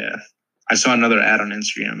 Yeah. I saw another ad on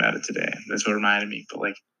Instagram about it today. That's what reminded me. But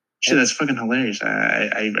like, shit, that's fucking hilarious.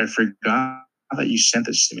 I forgot that you sent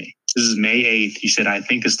this to me. This is May 8th. You said, I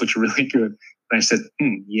think this looks really good. And I said,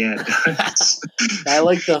 yeah, it does. I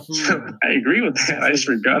like the. I agree with that. I just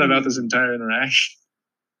forgot about this entire interaction.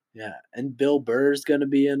 Yeah, and Bill Burr's gonna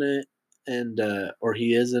be in it, and or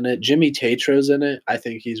he is in it. Jimmy Tatro's in it. I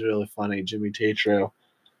think he's really funny, Jimmy Tatro.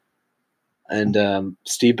 And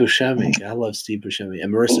Steve Buscemi. I love Steve Buscemi.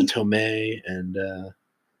 And Marissa Tomei and.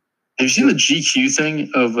 Have you seen the GQ thing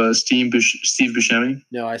of Steve Buscemi?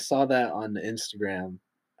 No, I saw that on Instagram.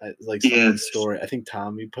 Like someone's story. I think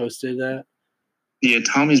Tommy posted that. Yeah,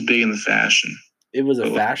 Tommy's big in the fashion. It was a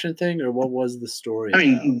fashion thing, or what was the story? I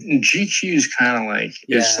mean, GQ is kind of like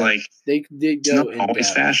it's like they go not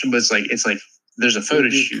always fashion, but it's like there's a photo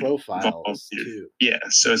shoot profiles too. Yeah,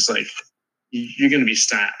 so it's like you're gonna be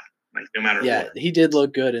styled. Like no matter what. Yeah, he did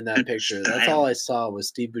look good in that picture. That's all I saw was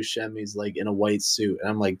Steve Buscemi's like in a white suit, and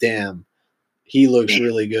I'm like, damn, he looks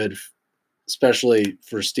really good, especially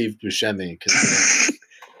for Steve Buscemi.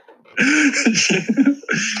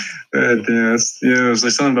 It was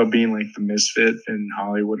like something about being like the misfit in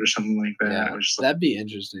Hollywood or something like that. Yeah, that'd be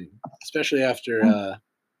interesting, especially after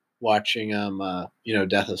watching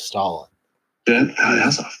Death of Stalin.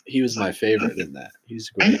 He was my favorite in that. He's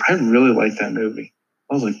great. I really like that movie.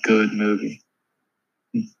 That was a good movie.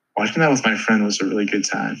 Watching that with my friend was a really good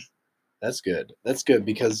time. That's good. That's good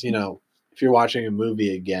because if you're watching a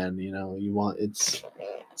movie again, it's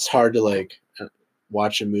hard to like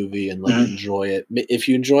watch a movie and like enjoy it. If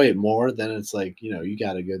you enjoy it more, then it's like you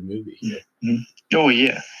got a good movie here. Mm-hmm. Oh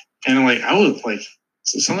yeah, and like I would like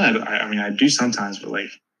something I do sometimes, but like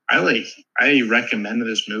I recommended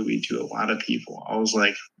this movie to a lot of people. I was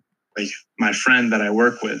like my friend that I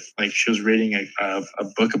work with, like she was reading a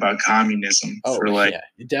book about communism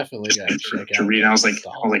you definitely got to check to read. I was like,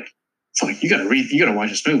 you gotta read, you gotta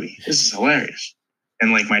watch this movie. This is hilarious.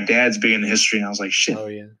 And like my dad's big into history, and I was like, shit. Oh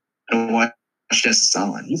yeah. I watched Death of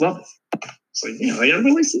Stalin. You love it. It's like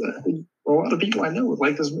a lot of people I know would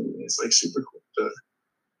like this movie. It's like super cool to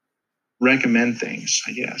recommend things,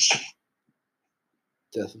 I guess.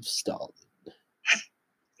 Death of Stalin.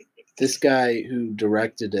 This guy who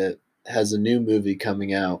directed it has a new movie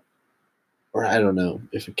coming out, or I don't know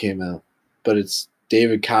if it came out, but it's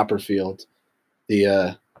David Copperfield,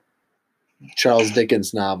 the Charles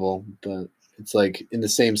Dickens novel, but it's like in the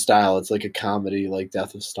same style. It's like a comedy, like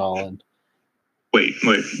Death of Stalin. Wait,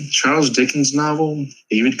 Charles Dickens novel,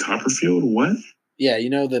 David Copperfield, what? Yeah,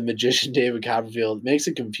 the magician David Copperfield. Makes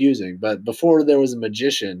it confusing, but before there was a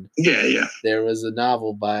magician, there was a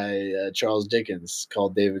novel by Charles Dickens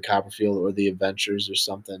called David Copperfield or The Adventures or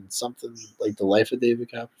something like The Life of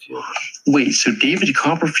David Copperfield. Wait, so David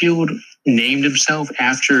Copperfield named himself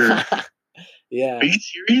after... Yeah. Are you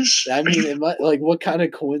serious? I mean, what kind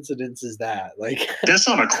of coincidence is that? Like, that's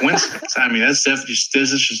not a coincidence. I mean, that's definitely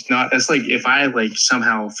this is just not. That's like if I like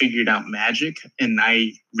somehow figured out magic and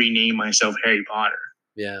I rename myself Harry Potter.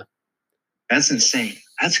 Yeah, that's insane.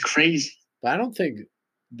 That's crazy. But I don't think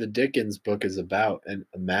the Dickens book is about and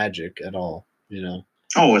magic at all. You know.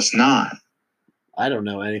 Oh, it's not. I don't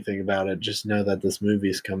know anything about it. Just know that this movie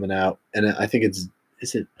is coming out, and I think is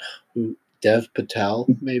it who Dev Patel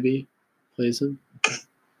maybe plays him.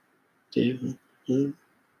 Dev.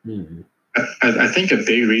 I think a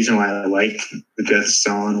big reason why I liked The Death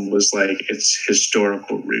Zone was like its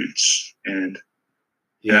historical roots, and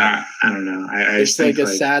I don't know. It's like a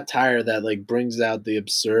satire that like brings out the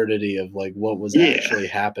absurdity of like what was actually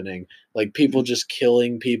happening. Like people just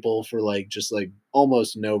killing people for like just like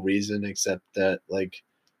almost no reason except that like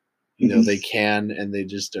you know they can and they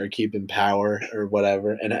just are keeping power or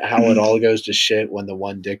whatever, and how it all goes to shit when the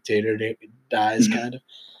one dictator dies, kind of.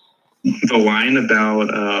 The line about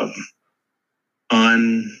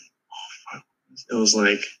it was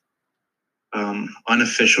like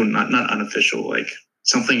unofficial, not unofficial, like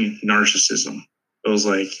something narcissism. It was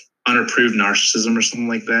like unapproved narcissism or something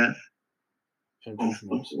like that.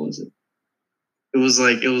 What was it? It was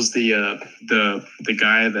the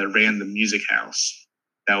guy that ran the music house.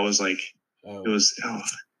 That was like it was.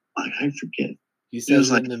 I forget. He says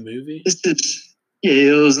it in the movie.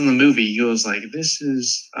 It was in the movie. He was like, "This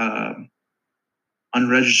is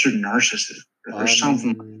unregistered narcissism or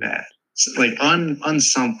something like that." Like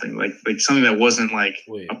something like something that wasn't like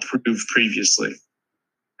approved previously.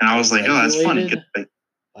 And I was like, "Oh, that's funny." Like,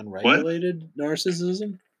 unregulated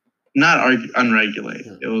narcissism? Not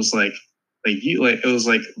unregulated. It was like it was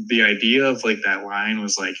like the idea of like that line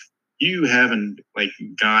was like you haven't like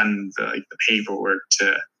gotten the paperwork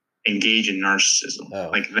to engage in narcissism.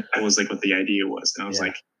 Like that was like what the idea was, and I was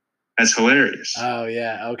like, that's hilarious. Oh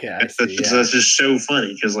yeah, okay, That's just so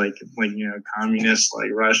funny because like communist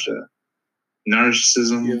like Russia,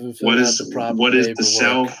 narcissism. What is the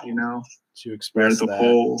self? You know, to express the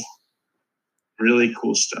whole really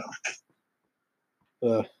cool stuff.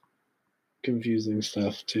 Confusing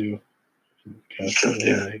stuff too.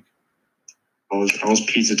 Yeah. I was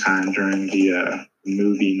pizza time during the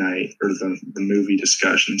movie night or the movie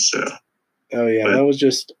discussion. So. Oh yeah, that was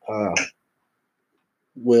just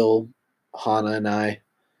Will, Hannah, and I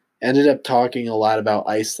ended up talking a lot about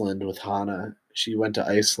Iceland with Hannah. She went to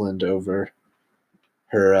Iceland over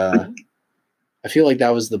her. I feel like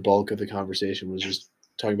that was the bulk of the conversation, was just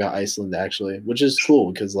talking about Iceland actually, which is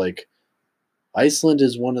cool because like Iceland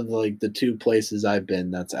is one of the two places I've been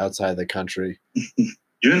that's outside the country.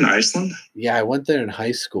 You're in Iceland? Yeah, I went there in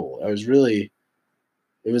high school. It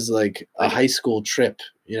was like a high school trip.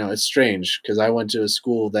 You know, it's strange because I went to a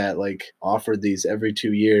school that like offered these every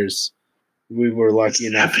 2 years. We were lucky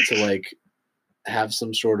enough to like have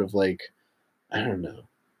some sort of like, I don't know.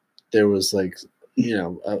 There was like,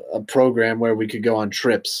 a program where we could go on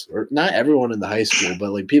trips, or not everyone in the high school,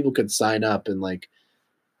 but like people could sign up and like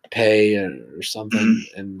pay or something.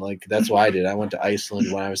 And like, that's what I did. I went to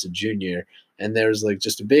Iceland when I was a junior, and there was like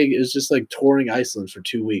it was just like touring Iceland for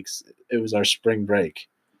 2 weeks. It was our spring break.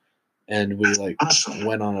 And we like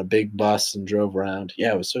went on a big bus and drove around.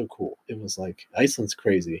 Yeah, it was so cool. It was like Iceland's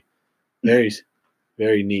crazy. Very,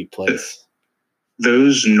 very neat place.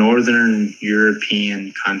 Those Northern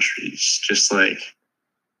European countries, just like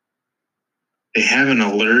they have an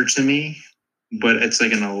allure to me, but it's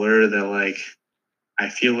like an allure that like I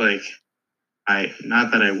feel like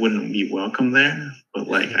not that I wouldn't be welcome there, but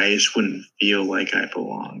like I just wouldn't feel like I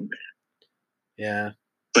belong there. Yeah.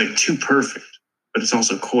 It's like too perfect, but it's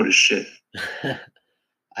also cold as shit.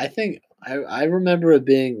 I think I remember it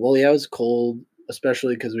being, well, yeah, it was cold,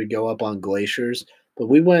 especially because we go up on glaciers. But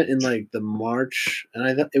we went in like the March, and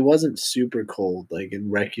I thought it wasn't super cold. Like in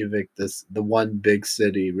Reykjavik, the one big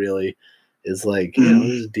city really is like, it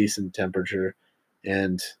was a decent temperature.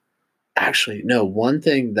 And actually, no, one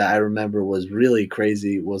thing that I remember was really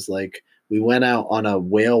crazy was like we went out on a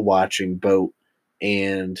whale watching boat,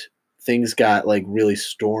 and things got like really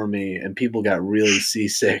stormy, and people got really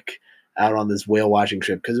seasick out on this whale watching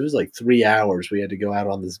trip because it was like 3 hours we had to go out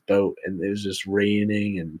on this boat, and it was just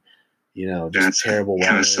raining and just terrible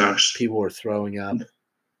weather. Sucks. People were throwing up.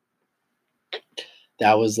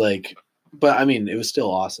 That was like, but I mean, it was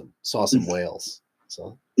still awesome. Saw some whales.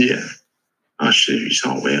 So yeah. Oh shit! You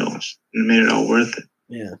saw whales. It made it all worth it.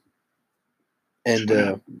 Yeah.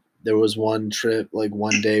 And there was one trip, like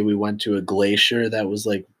one day we went to a glacier that was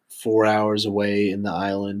like 4 hours away in the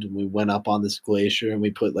island, and we went up on this glacier and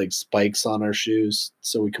we put like spikes on our shoes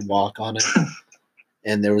so we could walk on it.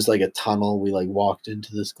 And there was like a tunnel. We like walked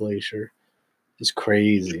into this glacier. It's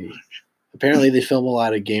crazy. Apparently they film a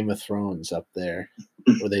lot of Game of Thrones up there,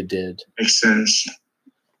 or they did. Makes sense.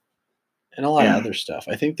 And a lot of other stuff.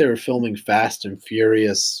 I think they were filming Fast and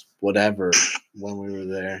Furious whatever when we were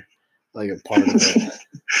there. Like a part of it.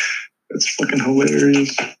 That's fucking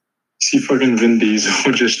hilarious. See fucking Vin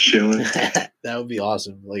Diesel just chilling. That would be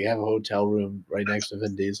awesome. Like have a hotel room right next to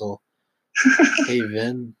Vin Diesel. Hey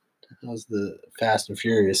Vin, how's the Fast and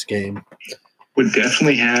Furious game? Would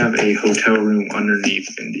definitely have a hotel room underneath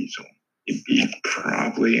Vin Diesel. It'd be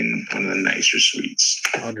probably in one of the nicer suites.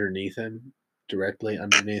 Underneath him? Directly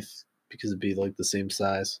underneath? Because it'd be like the same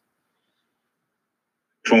size.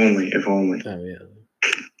 If only. Oh yeah.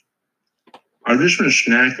 I've just been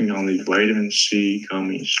snacking on these vitamin C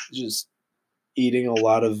gummies. Just eating a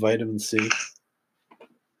lot of vitamin C.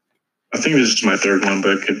 I think this is my third one,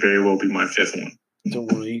 but it could very well be my fifth one.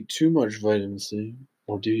 Don't want to eat too much vitamin C.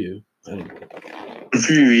 Or do you? I don't know. If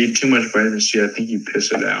you eat too much vitamin C, I think you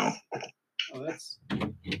piss it out. Oh, that's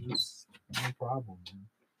no problem.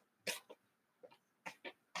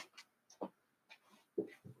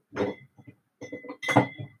 I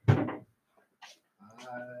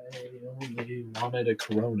only wanted a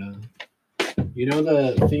Corona. You know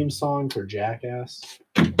the theme song for Jackass?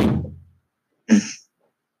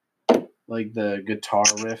 Like the guitar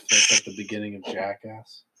riff that's at the beginning of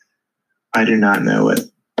Jackass? I do not know it.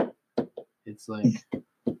 It's like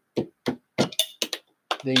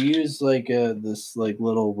they use like this like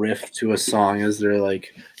little riff to a song as their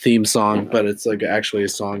like theme song, but it's like actually a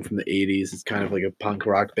song from the 80s. It's kind of like a punk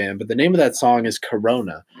rock band, but the name of that song is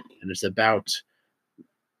Corona, and it's about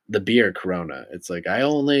the beer Corona. It's like I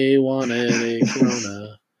only wanted a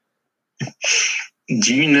Corona.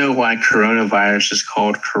 Do you know why coronavirus is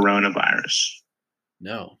called coronavirus?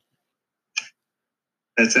 No.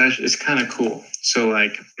 That's actually, it's kind of cool. So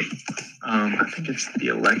like, I think it's the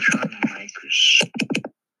electron microscope.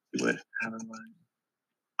 Would have in mind.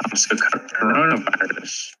 So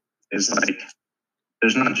coronavirus is like,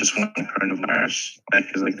 there's not just one coronavirus.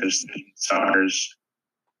 Like, cause like there's SARS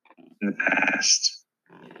in the past,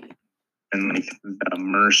 and like the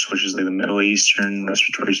MERS, which is like the Middle Eastern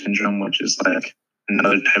Respiratory Syndrome, which is like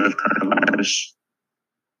another type of coronavirus.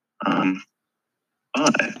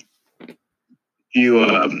 But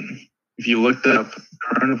if you looked up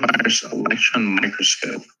coronavirus electron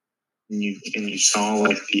microscope and you saw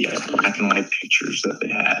like the black and white pictures that they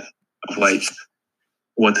had of like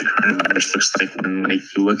what the coronavirus looks like when like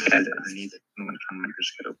you look at it underneath an electron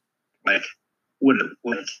microscope, like what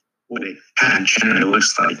it kind of generally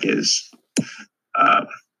looks like is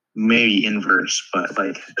maybe inverse, but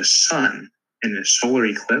like the sun in a solar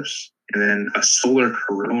eclipse and then a solar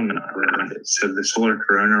corona around it. So the solar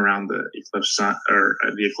corona around the eclipse sun or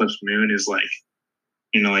the eclipse moon is like,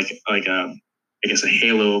 like a, I guess a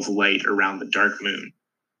halo of light around the dark moon.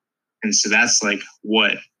 And so that's like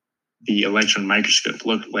what the electron microscope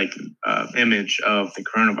image of the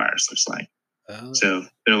coronavirus looks like. Oh. So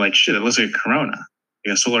they're like, shit, it looks like a corona,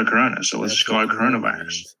 like a solar corona. So let's just call it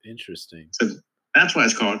coronavirus. Interesting. So that's why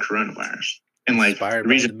it's called coronavirus. And like the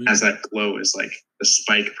reason it has that glow is like the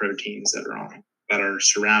spike proteins that are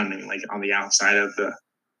surrounding, like on the outside of the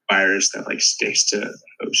virus that like sticks to the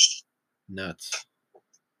host. Nuts.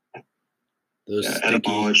 Those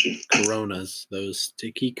sticky coronas, those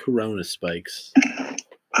sticky corona spikes.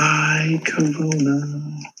 I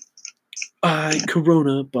corona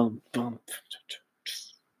bump bump.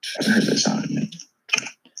 I heard that song.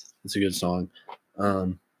 It's a good song.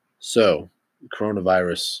 So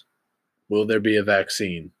coronavirus. Will there be a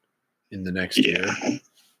vaccine in the next year?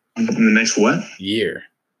 In the next what? Year.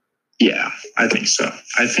 Yeah, I think so.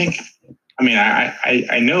 I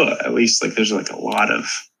know at least like there's like a lot of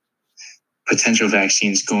potential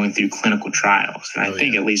vaccines going through clinical trials. And I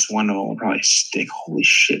think at least one of them will probably stick. Holy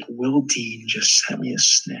shit, Will Dean just sent me a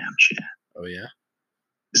Snapchat. Oh, yeah?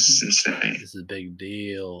 This is insane. This is a big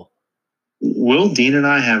deal. Will Dean and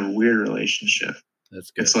I have a weird relationship.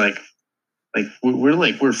 That's good. It's like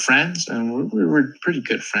we're friends and we're pretty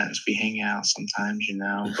good friends. We hang out sometimes,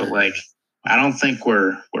 but like I don't think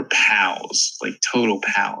we're pals, like total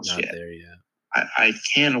pals Not yet. There yet. I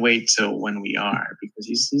can't wait till when we are, because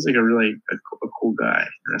he's like a really a cool guy,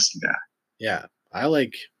 interesting guy. Yeah, I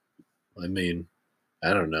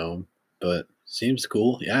don't know him, but seems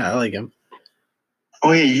cool. Yeah, I like him.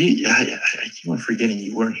 Oh yeah, I keep on forgetting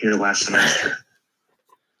you weren't here last semester.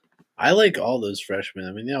 I like all those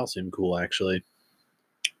freshmen. They all seem cool, actually.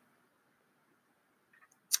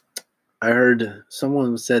 I heard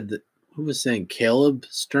someone said that, who was saying Caleb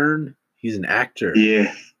Stern? He's an actor.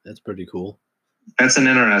 Yeah. That's pretty cool. That's an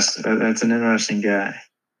interesting guy.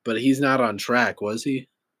 But he's not on track, was he?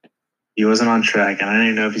 He wasn't on track, and I don't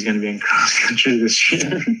even know if he's going to be in cross country this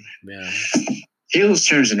year. Yeah. Caleb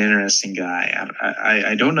Stern's an interesting guy.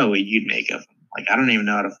 I don't know what you'd make of him. Like, I don't even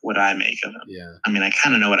know what I make of him. Yeah. I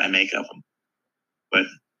kind of know what I make of him. But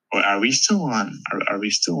Are we still on? Are we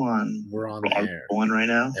still on? We're on the air. On right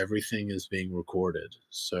now. Everything is being recorded.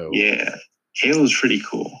 So yeah, Halo's pretty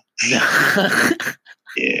cool. Yeah.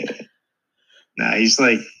 Nah,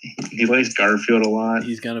 he likes Garfield a lot.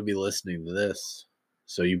 He's gonna be listening to this,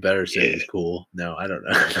 so you better say he's cool. No, I don't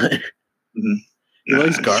know. He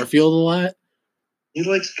likes Garfield a lot. He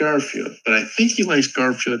likes Garfield, but I think he likes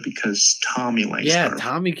Garfield because Tommy likes Garfield. Yeah,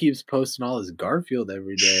 Tommy keeps posting all his Garfield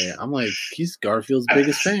every day. I'm like, he's Garfield's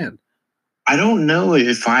biggest fan. I don't know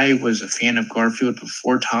if I was a fan of Garfield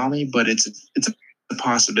before Tommy, but it's a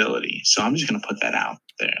possibility. So I'm just gonna put that out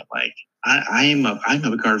there. Like I'm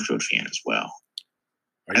a Garfield fan as well.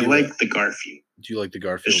 I like the Garfield. Do you like the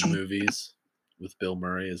Garfield movies with Bill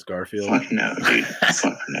Murray as Garfield? Fuck no, dude.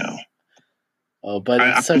 Fuck no. Oh, but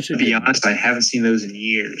it's to be honest, I haven't seen those in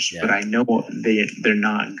years, but I know they're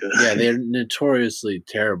not good. Yeah, they're notoriously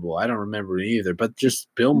terrible. I don't remember it either. But just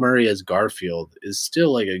Bill Murray as Garfield is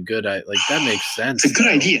still like a good, like that makes sense. It's a good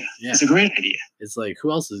idea. Yeah. It's a great idea. It's like, who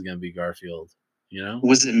else is going to be Garfield? You know?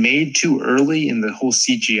 Was it made too early in the whole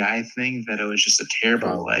CGI thing that it was just a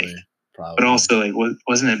terrible Probably. But also like,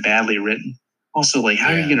 wasn't it badly written? Also, like,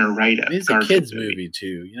 how are you going to write a? It's a kids movie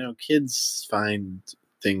too. You know, kids find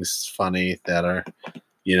things funny that are,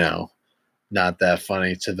 you know, not that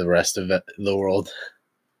funny to the rest of the world.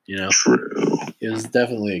 You know, true. It was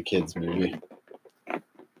definitely a kids movie,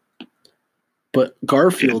 but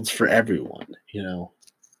Garfield's for everyone. You know,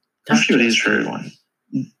 Garfield is for everyone.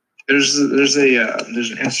 There's an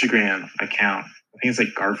Instagram account. I think it's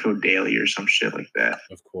like Garfield Daily or some shit like that.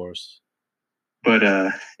 Of course. But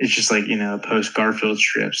it's just like, you know, post Garfield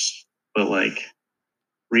strips. But like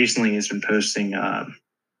recently, it's been posting.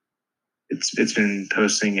 It's been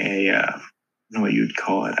posting I don't know what you'd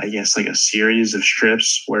call it. I guess like a series of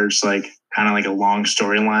strips where it's like kind of like a long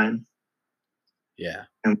storyline. Yeah.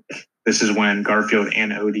 And this is when Garfield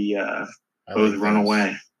and Odie both run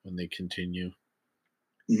away. When they continue.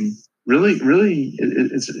 Mm-hmm. Really,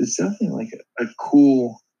 it's definitely like a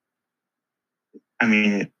cool. I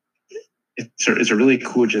mean, it's a really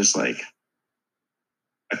cool just like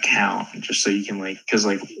account, just so you can like, because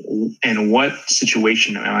like, in what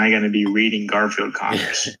situation am I going to be reading Garfield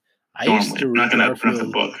comics? I used to read I'm not going to open up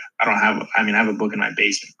the book. I have a book in my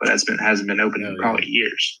basement, but hasn't been open in probably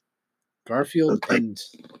years. Garfield and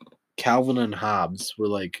Calvin and Hobbes were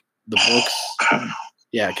like the books.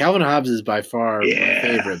 Yeah, Calvin and Hobbes is by far my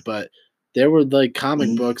favorite, but there were like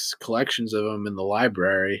comic books, collections of them in the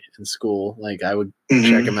library in school. Like I would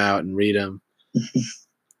check them out and read them.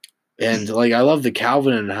 And like I love the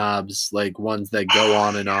Calvin and Hobbes like ones that go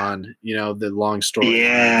on and on, you know, the long story.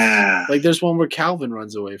 Yeah. Like there's one where Calvin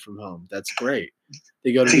runs away from home. That's great.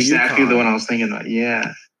 They go to exactly the one I was thinking about.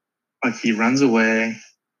 Yeah. Like he runs away.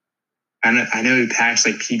 I know he packs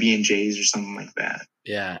like PB&Js or something like that.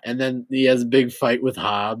 Yeah, and then he has a big fight with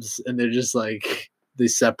Hobbes, and they're just like they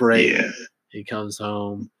separate. Yeah. He comes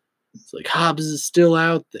home. It's like Hobbes is still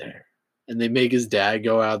out there, and they make his dad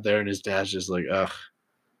go out there, and his dad's just like, ugh,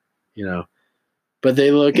 you know. But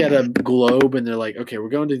they look at a globe, and they're like, okay, we're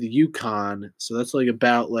going to the Yukon, so that's like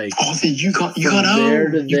about like the Yukon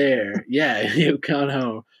there to there. Yeah, Yukon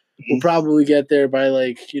home. We'll probably get there by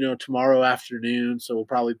like, you know, tomorrow afternoon. So we'll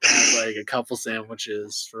probably pack like a couple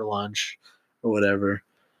sandwiches for lunch or whatever.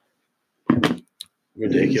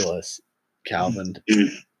 Ridiculous. Calvin.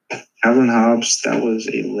 Dude, Calvin Hobbes, that was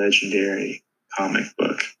a legendary comic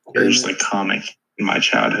book. Or just like comic in my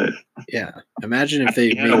childhood. Yeah. Imagine if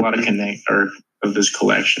they had a lot of those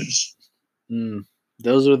collections.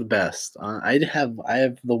 Those are the best. I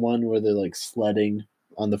have the one where they're like sledding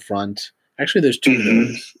on the front. Actually, there's two of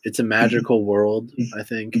those. It's a Magical World, I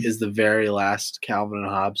think, is the very last Calvin and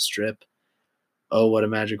Hobbes strip. Oh, what a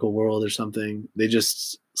magical world or something. They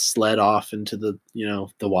just sled off into the, you know,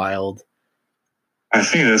 the wild. I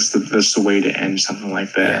think that's the way to end something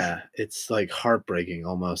like that. Yeah, it's like heartbreaking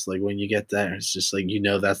almost. Like when you get there, it's just like, you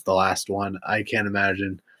know, that's the last one. I can't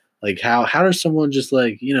imagine. Like how does someone just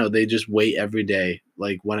like, you know, they just wait every day,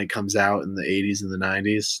 like when it comes out in the 80s and the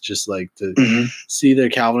 90s, just like to see their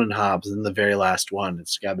Calvin and Hobbes in the very last one.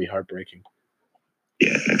 It's got to be heartbreaking.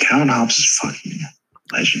 Yeah, Calvin Hobbes is fucking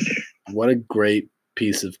legendary. What a great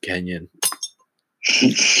piece of Kenyan.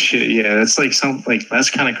 Shit, yeah, that's like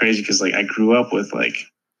that's kind of crazy because like I grew up with like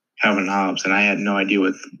Calvin Hobbes and I had no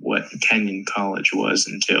idea what Kenyan college was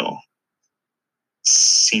until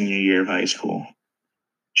senior year of high school.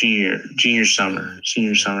 Senior summer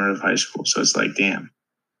of high school. So it's like, damn,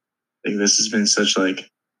 like this has been such like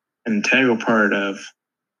an integral part of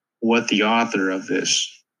what the author of this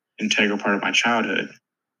integral part of my childhood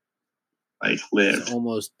like lived. It's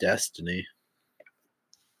almost destiny.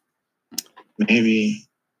 Maybe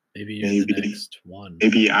Maybe you're the next one.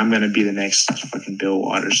 Maybe I'm gonna be the next fucking Bill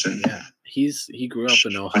Watterson. Yeah, he grew up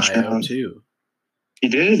in Ohio too. He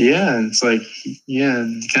did, yeah. And it's like, yeah,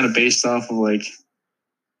 kind of based off of like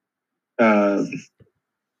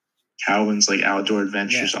Calvin's like outdoor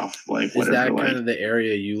adventures off of like whatever. Is that like, kind of the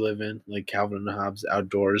area you live in, like Calvin and Hobbes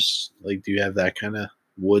outdoors? Like, do you have that kind of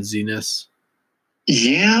woodsiness?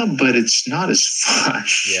 Yeah, but it's not as fun.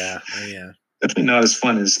 Yeah. Definitely not as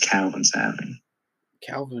fun as Calvin's having.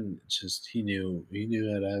 Calvin just he knew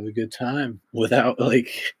how to have a good time without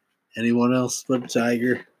like anyone else but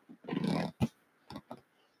Tiger.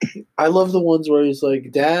 I love the ones where he's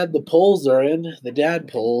like, "Dad, the poles are in. The dad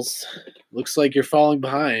poles. Looks like you're falling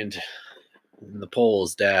behind." And the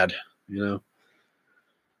poles, Dad. You know.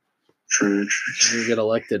 True. You get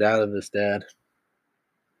elected out of this, Dad.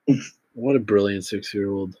 What a brilliant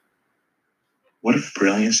 6-year-old. What a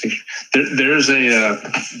brilliant 6-year-old.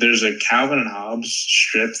 There's a Calvin and Hobbes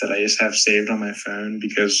strip that I just have saved on my phone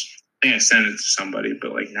because I think I sent it to somebody,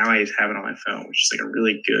 but like now I just have it on my phone, which is like a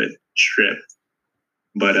really good strip.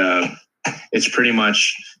 But it's pretty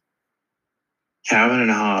much Calvin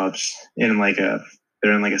and Hobbes they're in like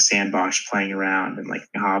a sandbox playing around, and like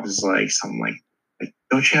Hobbes is like something like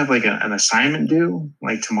don't you have like an assignment due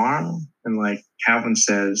like tomorrow? And like Calvin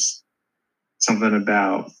says something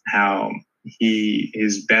about how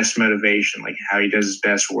his best motivation, like how he does his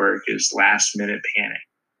best work, is last minute panic.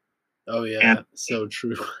 Oh yeah, and, so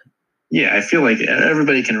true. Yeah, I feel like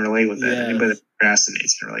everybody can relate with that. Yes. Anybody that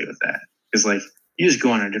procrastinates can relate with that because like you just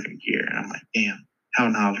go on a different gear, and I'm like, damn,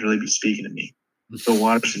 Calvin Hobbes really be speaking to me. Bill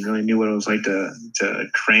Watterson really knew what it was like to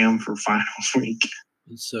cram for finals week.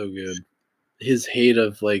 It's so good. His hate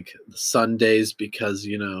of like Sundays because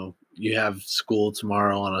you have school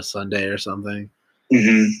tomorrow on a Sunday or something.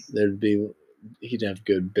 Mm-hmm. He'd have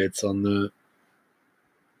good bits on that.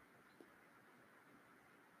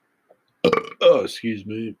 Oh, excuse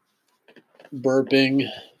me. Burping.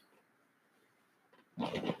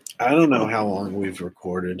 I don't know how long we've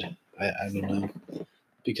recorded. I don't know.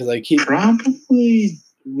 Because I keep probably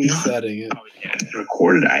resetting it. Oh, yeah.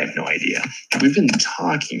 Recorded, I have no idea. We've been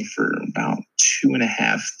talking for about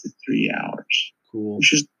 2.5 to 3 hours. Cool.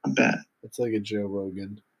 Which is not bad. It's like a Joe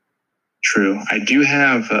Rogan. True. I do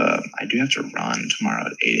have to run tomorrow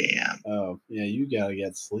at 8 a.m. Oh, yeah, you gotta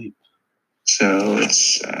get sleep. So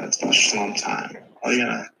it's a slump time.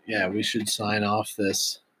 Yeah, we should sign off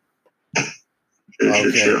this.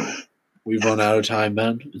 True. We've run out of time,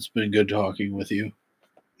 Ben. It's been good talking with you.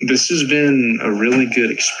 This has been a really good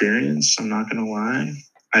experience. I'm not gonna lie.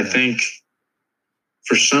 I think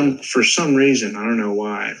for some reason, I don't know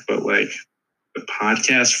why, but like the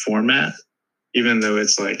podcast format, even though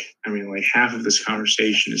it's like, I mean, like half of this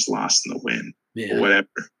conversation is lost in the wind or whatever.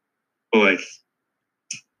 But like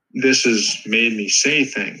this has made me say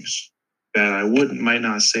things that I might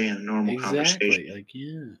not say in a normal conversation. Like,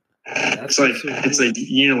 yeah. It's like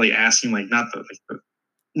like asking like not the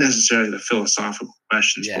necessarily the philosophical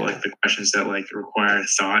questions, but like the questions that like require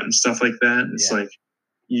thought and stuff like that. It's like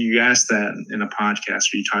you ask that in a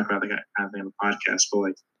podcast or you talk about the kind of thing in a podcast, but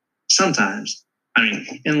like sometimes, I mean,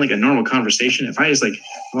 in like a normal conversation, if I was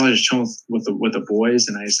just chilling with the boys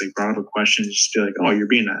and I just like brought up a question, just be like, oh, you're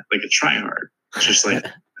being a tryhard. It's just like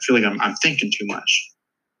I feel like I'm thinking too much,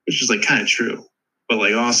 which is like kind of true, but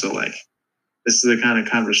like also like this is the kind of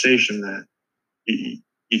conversation that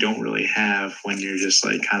you don't really have when you're just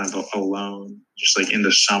like kind of alone, just like in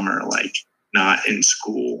the summer, like not in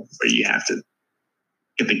school where you have to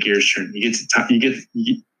get the gears turning.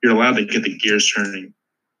 You're allowed to get the gears turning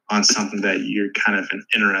on something that you're kind of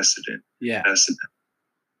interested in. Yeah.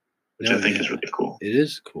 Which I think is really cool. It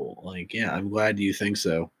is cool. Like, yeah, I'm glad you think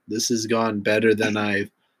so. This has gone better than I,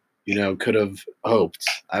 could have hoped.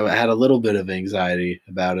 I had a little bit of anxiety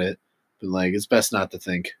about it, but like, it's best not to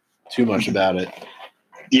think too much about it.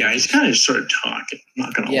 Yeah, I just kind of started talking. I'm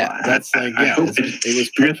not gonna lie. That's like, it was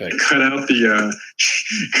perfect. Cut out the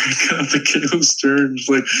Caleb Stearns.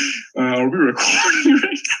 Like, are we recording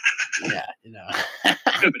right now? Yeah,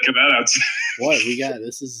 cut that out. What we got?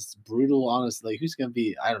 This is brutal, honest. Like, who's gonna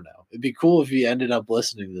be? I don't know. It'd be cool if he ended up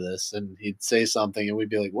listening to this and he'd say something, and we'd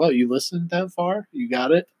be like, "Whoa, you listened that far? You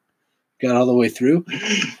got it? Got all the way through?"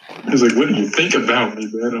 I was like, "What do you think about me,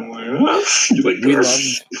 man?" I'm like, "Oh, you like we love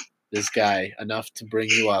this guy enough to bring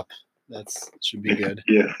you up. That should be good."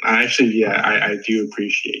 Yeah, I do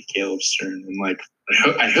appreciate Caleb Stern, and like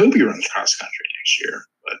I hope he runs cross country next year,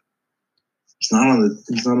 but he's not on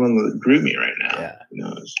the group me right now. Yeah, who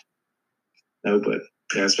knows? No, but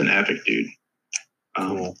yeah, it's been epic, dude.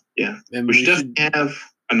 Cool. Yeah, and we should definitely have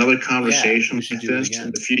another conversation like this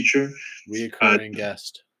in the future. Reoccurring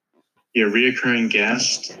guest. be a reoccurring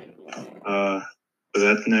guest. But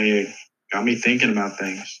that, you got me thinking about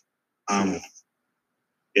things.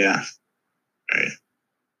 Yeah. All right.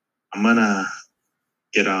 I'm gonna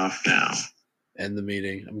get off now. End the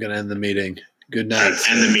meeting. I'm gonna end the meeting. Good night.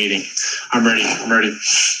 End the meeting. I'm ready.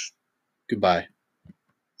 Goodbye.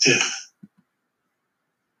 Yeah.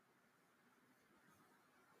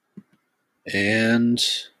 And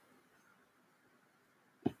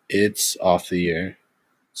it's off the air.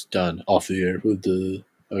 It's done. Off the air with the...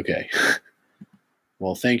 Okay.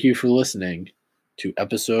 Well, thank you for listening to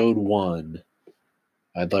episode 1.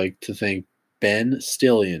 I'd like to thank Ben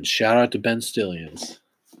Stillions. Shout out to Ben Stillions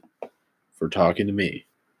for talking to me.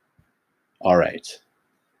 All right.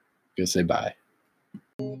 Gonna say bye.